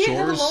she can't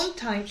have alone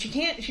time.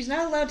 She's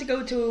not allowed to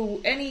go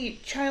to any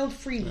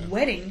child-free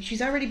wedding.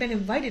 She's already been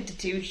invited to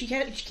 2. She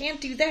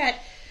can't do that.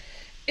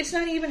 It's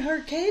not even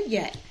her kid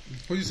yet.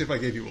 What would you say if I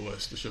gave you a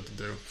list of shit to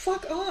do?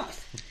 Fuck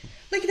off.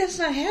 Like, that's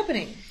not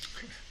happening.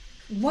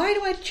 Why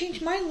do I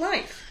change my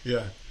life?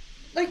 Yeah.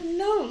 Like,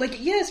 no. Like,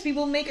 yes, we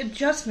will make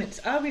adjustments.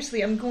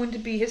 Obviously, I'm going to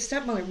be his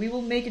stepmother. We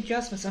will make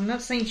adjustments. I'm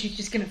not saying she's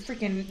just going to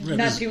freaking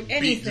not do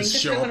anything.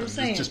 That's not what I'm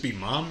saying. Just be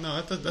mom?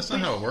 No, that's not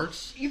how it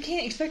works. You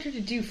can't expect her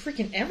to do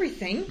freaking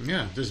everything.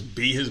 Yeah, just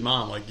be his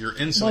mom. Like, you're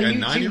Well, a you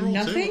 9-year-old,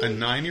 do too? nothing? A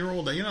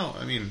 9-year-old? You know,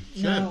 I mean,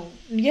 shit. No.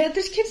 Yeah,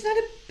 this kid's not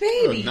a For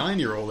a baby.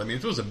 9-year-old, I mean,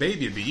 if it was a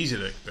baby, it'd be easy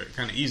to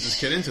kind of ease this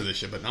kid into this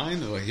shit. But 9,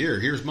 they're like,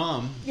 here's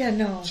mom. Yeah,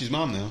 no. She's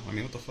mom now. I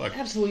mean, what the fuck?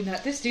 Absolutely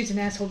not. This dude's an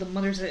asshole. The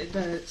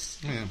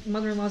Yeah.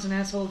 mother-in-law's an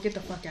asshole. Get the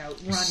fuck out.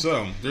 Run.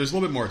 So, there's a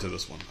little bit more to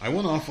this one. I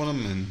went off on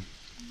him, and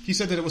he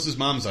said that it was his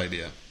mom's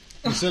idea.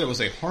 He said it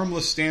was a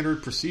harmless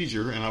standard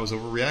procedure, and I was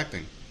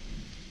overreacting.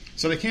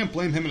 Said I can't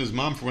blame him and his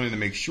mom for wanting to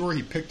make sure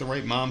he picked the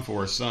right mom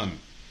for his son.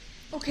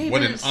 Okay,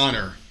 What but an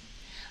honor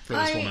for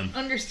this I woman.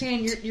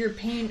 understand you're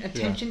paying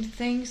attention to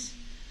things,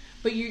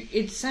 but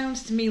it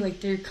sounds to me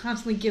like they're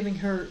constantly giving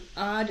her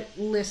odd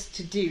lists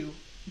to do,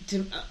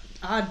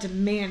 odd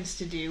demands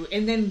to do,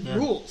 and then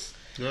rules.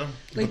 Yeah, Like,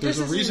 but there's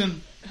a this isn't-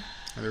 reason.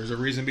 There's a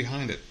reason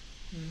behind it.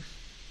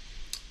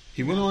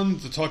 He went on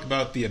to talk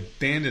about the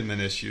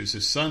abandonment issues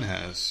his son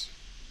has,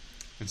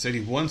 and said he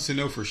wants to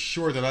know for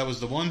sure that I was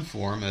the one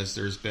for him, as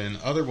there's been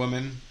other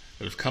women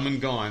that have come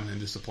and gone and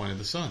disappointed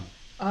the son.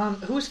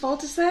 Whose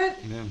fault is that?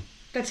 Yeah.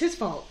 That's his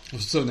fault.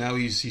 So now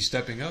he's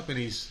stepping up and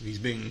he's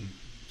being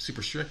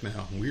super strict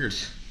now. Weird.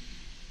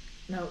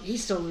 No,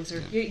 he's still a loser.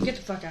 Get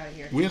the fuck out of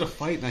here. We had a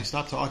fight and I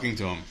stopped talking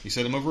to him. He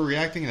said I'm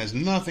overreacting and has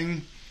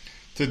nothing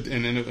to,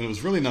 and it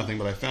was really nothing,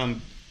 but I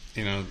found,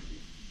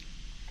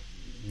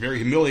 very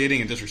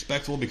humiliating and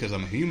disrespectful because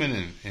I'm a human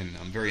and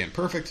I'm very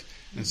imperfect.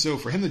 And so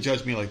for him to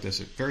judge me like this,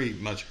 it very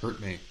much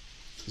hurt me.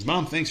 His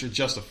mom thinks you're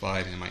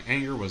justified and my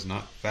anger was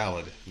not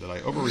valid, that I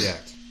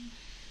overreact.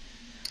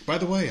 By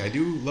the way, I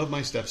do love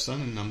my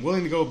stepson and I'm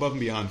willing to go above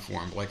and beyond for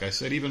him. But like I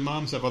said, even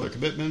moms have other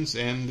commitments,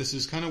 and this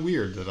is kind of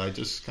weird that I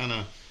just kind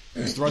of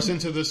was thrust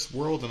into this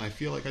world and I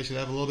feel like I should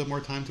have a little bit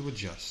more time to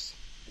adjust.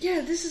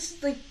 Yeah, this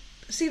is like...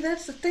 See,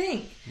 that's the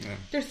thing. Yeah.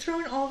 They're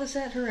throwing all this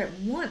at her at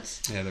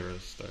once. Yeah,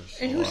 there's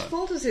And a whose lot.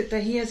 fault is it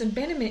that he has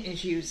abandonment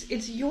issues?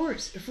 It's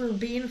yours for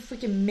being a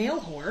freaking male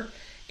whore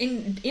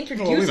and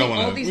introducing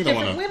all these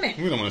different women.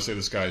 We don't want to say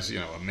this guy's,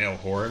 a male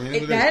whore. I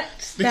mean, That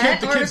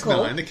kid's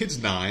article- 9. The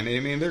kid's 9. I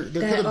mean, there could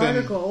That have been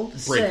article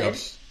breakups.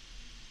 said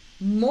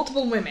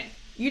multiple women.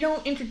 You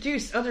don't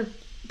introduce other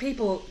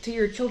people to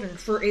your children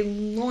for a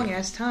long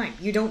ass time.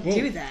 You don't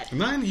do that.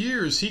 9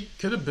 years, he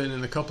could have been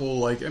in a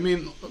couple,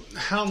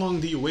 how long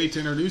do you wait to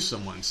introduce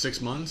someone?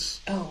 6 months?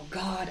 Oh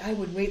God, I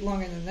would wait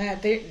longer than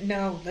that. If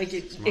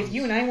months.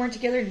 you and I weren't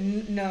together,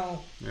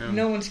 no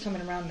one's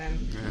coming around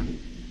them.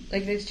 Yeah.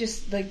 Like, it's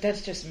just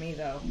that's just me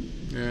though.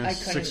 Yeah, I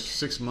couldn't.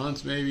 6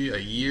 months, maybe a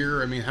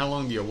year. I mean, how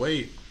long do you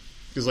wait?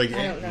 Because, I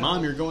don't know.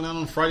 Mom, you're going out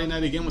on Friday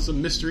night again with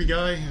some mystery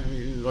guy. I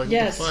mean,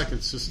 Yes. what the fuck?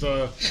 It's just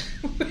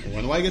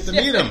when do I get to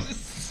meet him?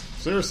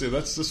 Seriously,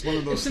 that's just one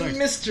of those It's things. a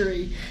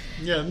mystery.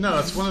 Yeah, no,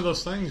 it's one of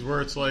those things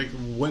where it's like,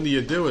 when do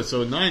you do it?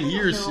 So 9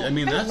 years. know. I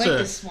mean, I don't that's like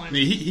this one. I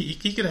mean,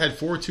 he could have had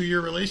 4 2-year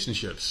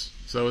relationships.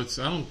 So I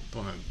don't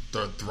want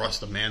to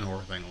thrust a man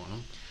whore thing on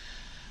him.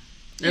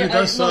 And Yeah, it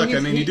does well, suck. I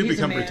he's- mean, you do he's a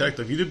become man.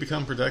 protective. You do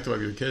become protective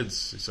of your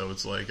kids. So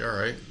it's like, all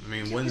right. I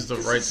mean, when's the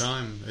this right is-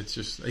 time? It's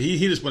just he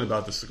just went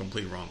about this the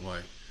complete wrong way.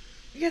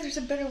 Yeah, there's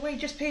a better way.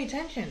 Just pay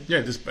attention.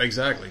 Yeah, just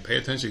exactly. Pay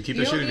attention. Keep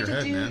that shit in your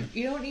head, man.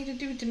 You don't need to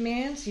do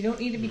demands. You don't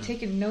need to be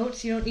taking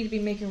notes. You don't need to be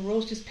making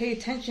rules. Just pay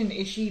attention.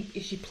 Is she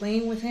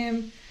playing with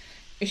him?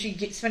 Is she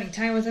spending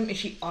time with him? Is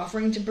she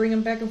offering to bring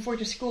him back and forth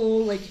to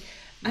school? Like,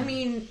 I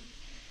mean,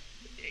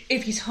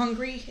 if he's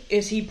hungry,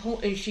 is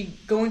she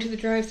going to the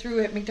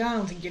drive-thru at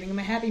McDonald's and getting him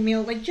a Happy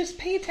Meal? Like, just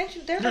pay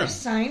attention. There Yeah. are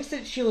signs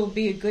that she'll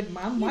be a good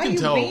mom. Why are you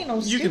tell, being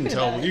all stupid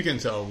about it? You can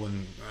tell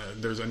when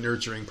there's a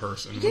nurturing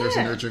person. When there's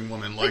a nurturing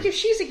woman. Like if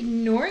she's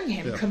ignoring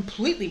him Yeah.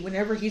 completely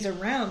whenever he's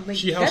around, like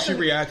how that's she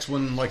reacts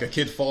when like a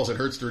kid falls and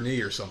hurts their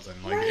knee or something.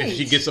 Like if Right.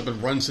 she gets up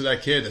and runs to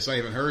that kid, it's not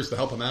even hers, to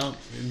help him out.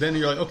 And then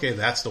you're like, okay,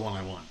 that's the one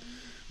I want.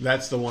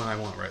 That's the one I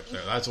want right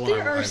there. That's the one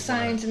There I are want.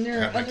 signs and there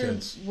are have my other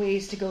kids.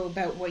 ways to go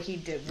about what he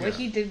did. What Yeah.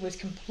 he did was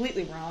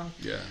completely wrong.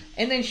 Yeah.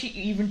 And then she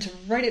even to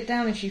write it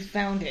down and she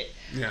found it.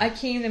 Yeah. I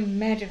can't even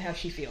imagine how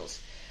she feels.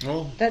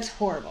 Well, That's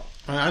horrible.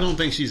 I don't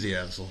think she's the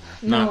asshole.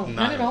 No,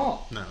 not at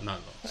all. No, not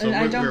at all. So And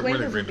I we're don't blame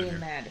in her for agreement being here.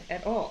 mad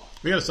at all.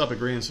 We got to stop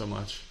agreeing so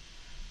much.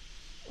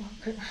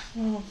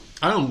 Well,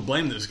 I don't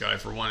blame this guy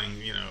for wanting,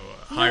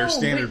 a higher No,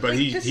 standard, but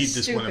he this he is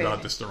just went stupid.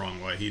 about this the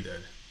wrong way. He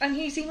did. and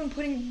he's even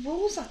putting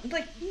rules on.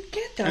 Like,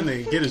 get the And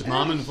they fuck get his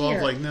mom outta involved.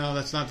 here. Like, no,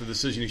 that's not the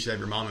decision you should have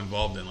your mom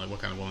involved in. Like, what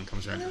kind of woman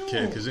comes around your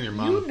kid? Because then your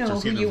mom you know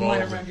starts who getting you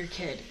want involved. around your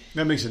kid.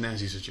 That makes it a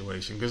nasty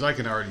situation because I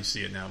can already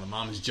see it now. The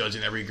mom is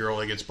judging every girl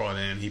that gets brought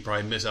in. He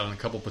probably missed out on a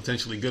couple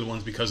potentially good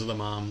ones because of the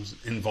mom's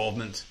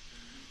involvement.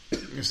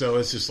 So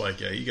it's just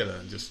like, you gotta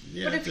just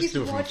But if just he's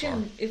do it from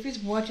afar.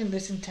 watching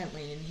this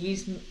intently and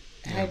he's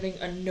having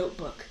a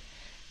notebook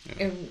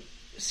and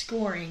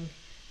scoring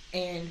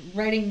and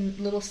writing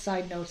little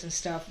side notes and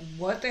stuff.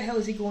 What the hell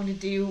is he going to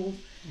do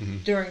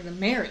during the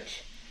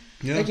marriage?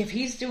 Yeah. Like, if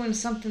he's doing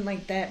something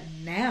like that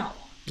now,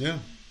 Yeah.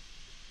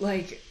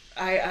 like,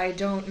 I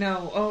don't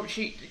know. Oh,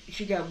 she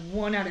got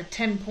 1 out of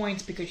 10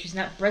 points because she's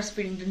not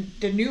breastfeeding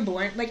the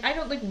newborn. Like, I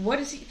don't, like, what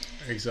is he...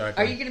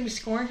 Exactly. Are you going to be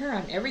scoring her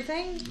on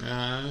everything?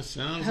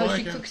 Sounds How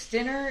like she it. cooks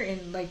dinner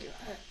and, like,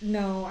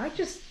 no, I Her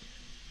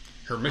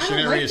don't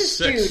missionary like is this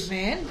 6. dude,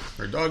 man.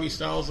 Her doggy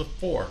style is a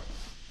 4.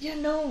 Yeah,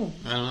 no.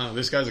 I don't know.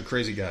 This guy's a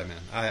crazy guy, man.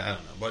 I don't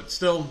know. But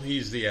still,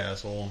 he's the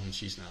asshole, and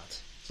she's not.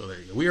 So there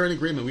you go. We are in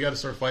agreement. We got to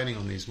start fighting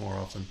on these more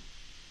often.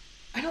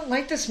 I don't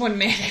like this one,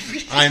 man.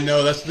 I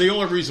know. That's the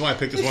only reason why I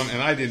picked this one, and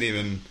I didn't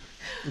even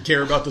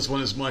care about this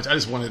one as much. I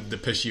just wanted to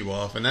piss you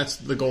off, and that's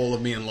the goal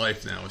of me in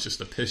life now. Is just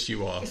to piss you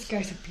This off.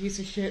 guy's a piece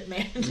of shit,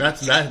 man.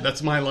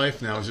 That's my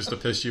life now. Is just to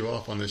piss you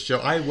off on this show.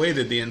 I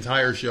waited the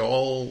entire show,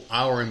 all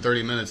hour and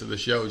 30 minutes of the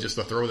show, just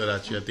to throw that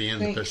at you at the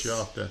end to piss you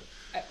off.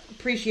 I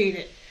appreciate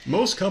it.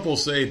 Most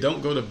couples say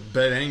don't go to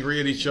bed angry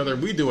at each other.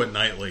 We do it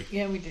nightly.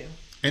 Yeah, we do.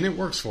 And it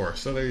works for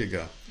us, so there you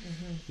go.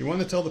 You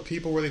want to tell the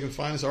people where they can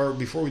find us? Or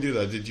before we do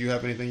that, did you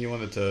have anything you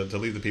wanted to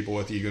leave the people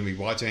with? Are you going to be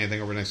watching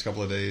anything over the next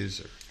couple of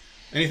days? Or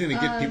anything to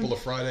get people to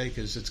Friday?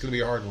 Because it's going to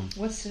be a hard one.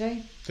 What's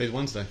today? Today's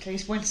Wednesday.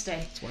 Today's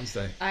Wednesday. It's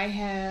Wednesday. I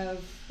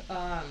have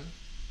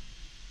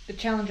the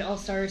Challenge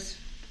All-Stars.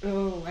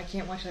 Oh, I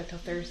can't watch that till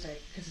Thursday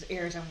because it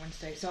airs on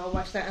Wednesday. So I'll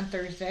watch that on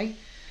Thursday.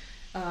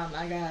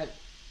 I got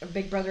a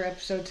Big Brother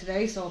episode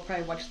today, so I'll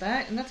probably watch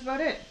that. And that's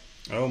about it.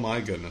 Oh my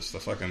goodness. The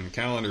fucking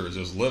calendar is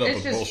just lit up It's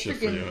with just bullshit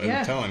for freaking- you. yeah.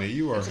 I'm telling you,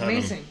 you are It's having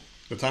amazing.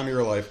 the time of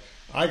your life.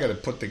 I got to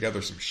put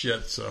together some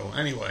shit. So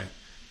anyway,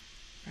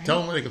 Right? tell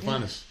them where they can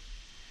find us.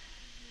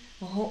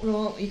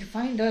 Well, you can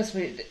find us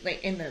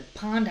like in the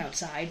pond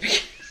outside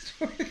because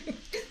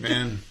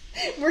Man,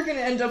 we're going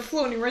to end up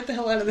floating right the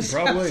hell out of this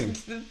Probably.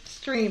 house into the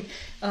stream.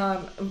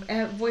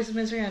 At Voice of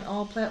Misery on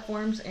all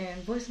platforms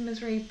and Voice of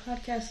Misery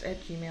podcast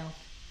at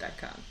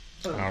gmail.com.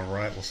 Boom. all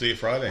right. We'll see you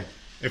Friday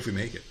if we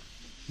make it.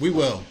 We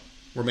will.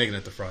 We're making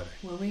it to Friday.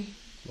 Will we?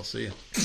 We'll see you.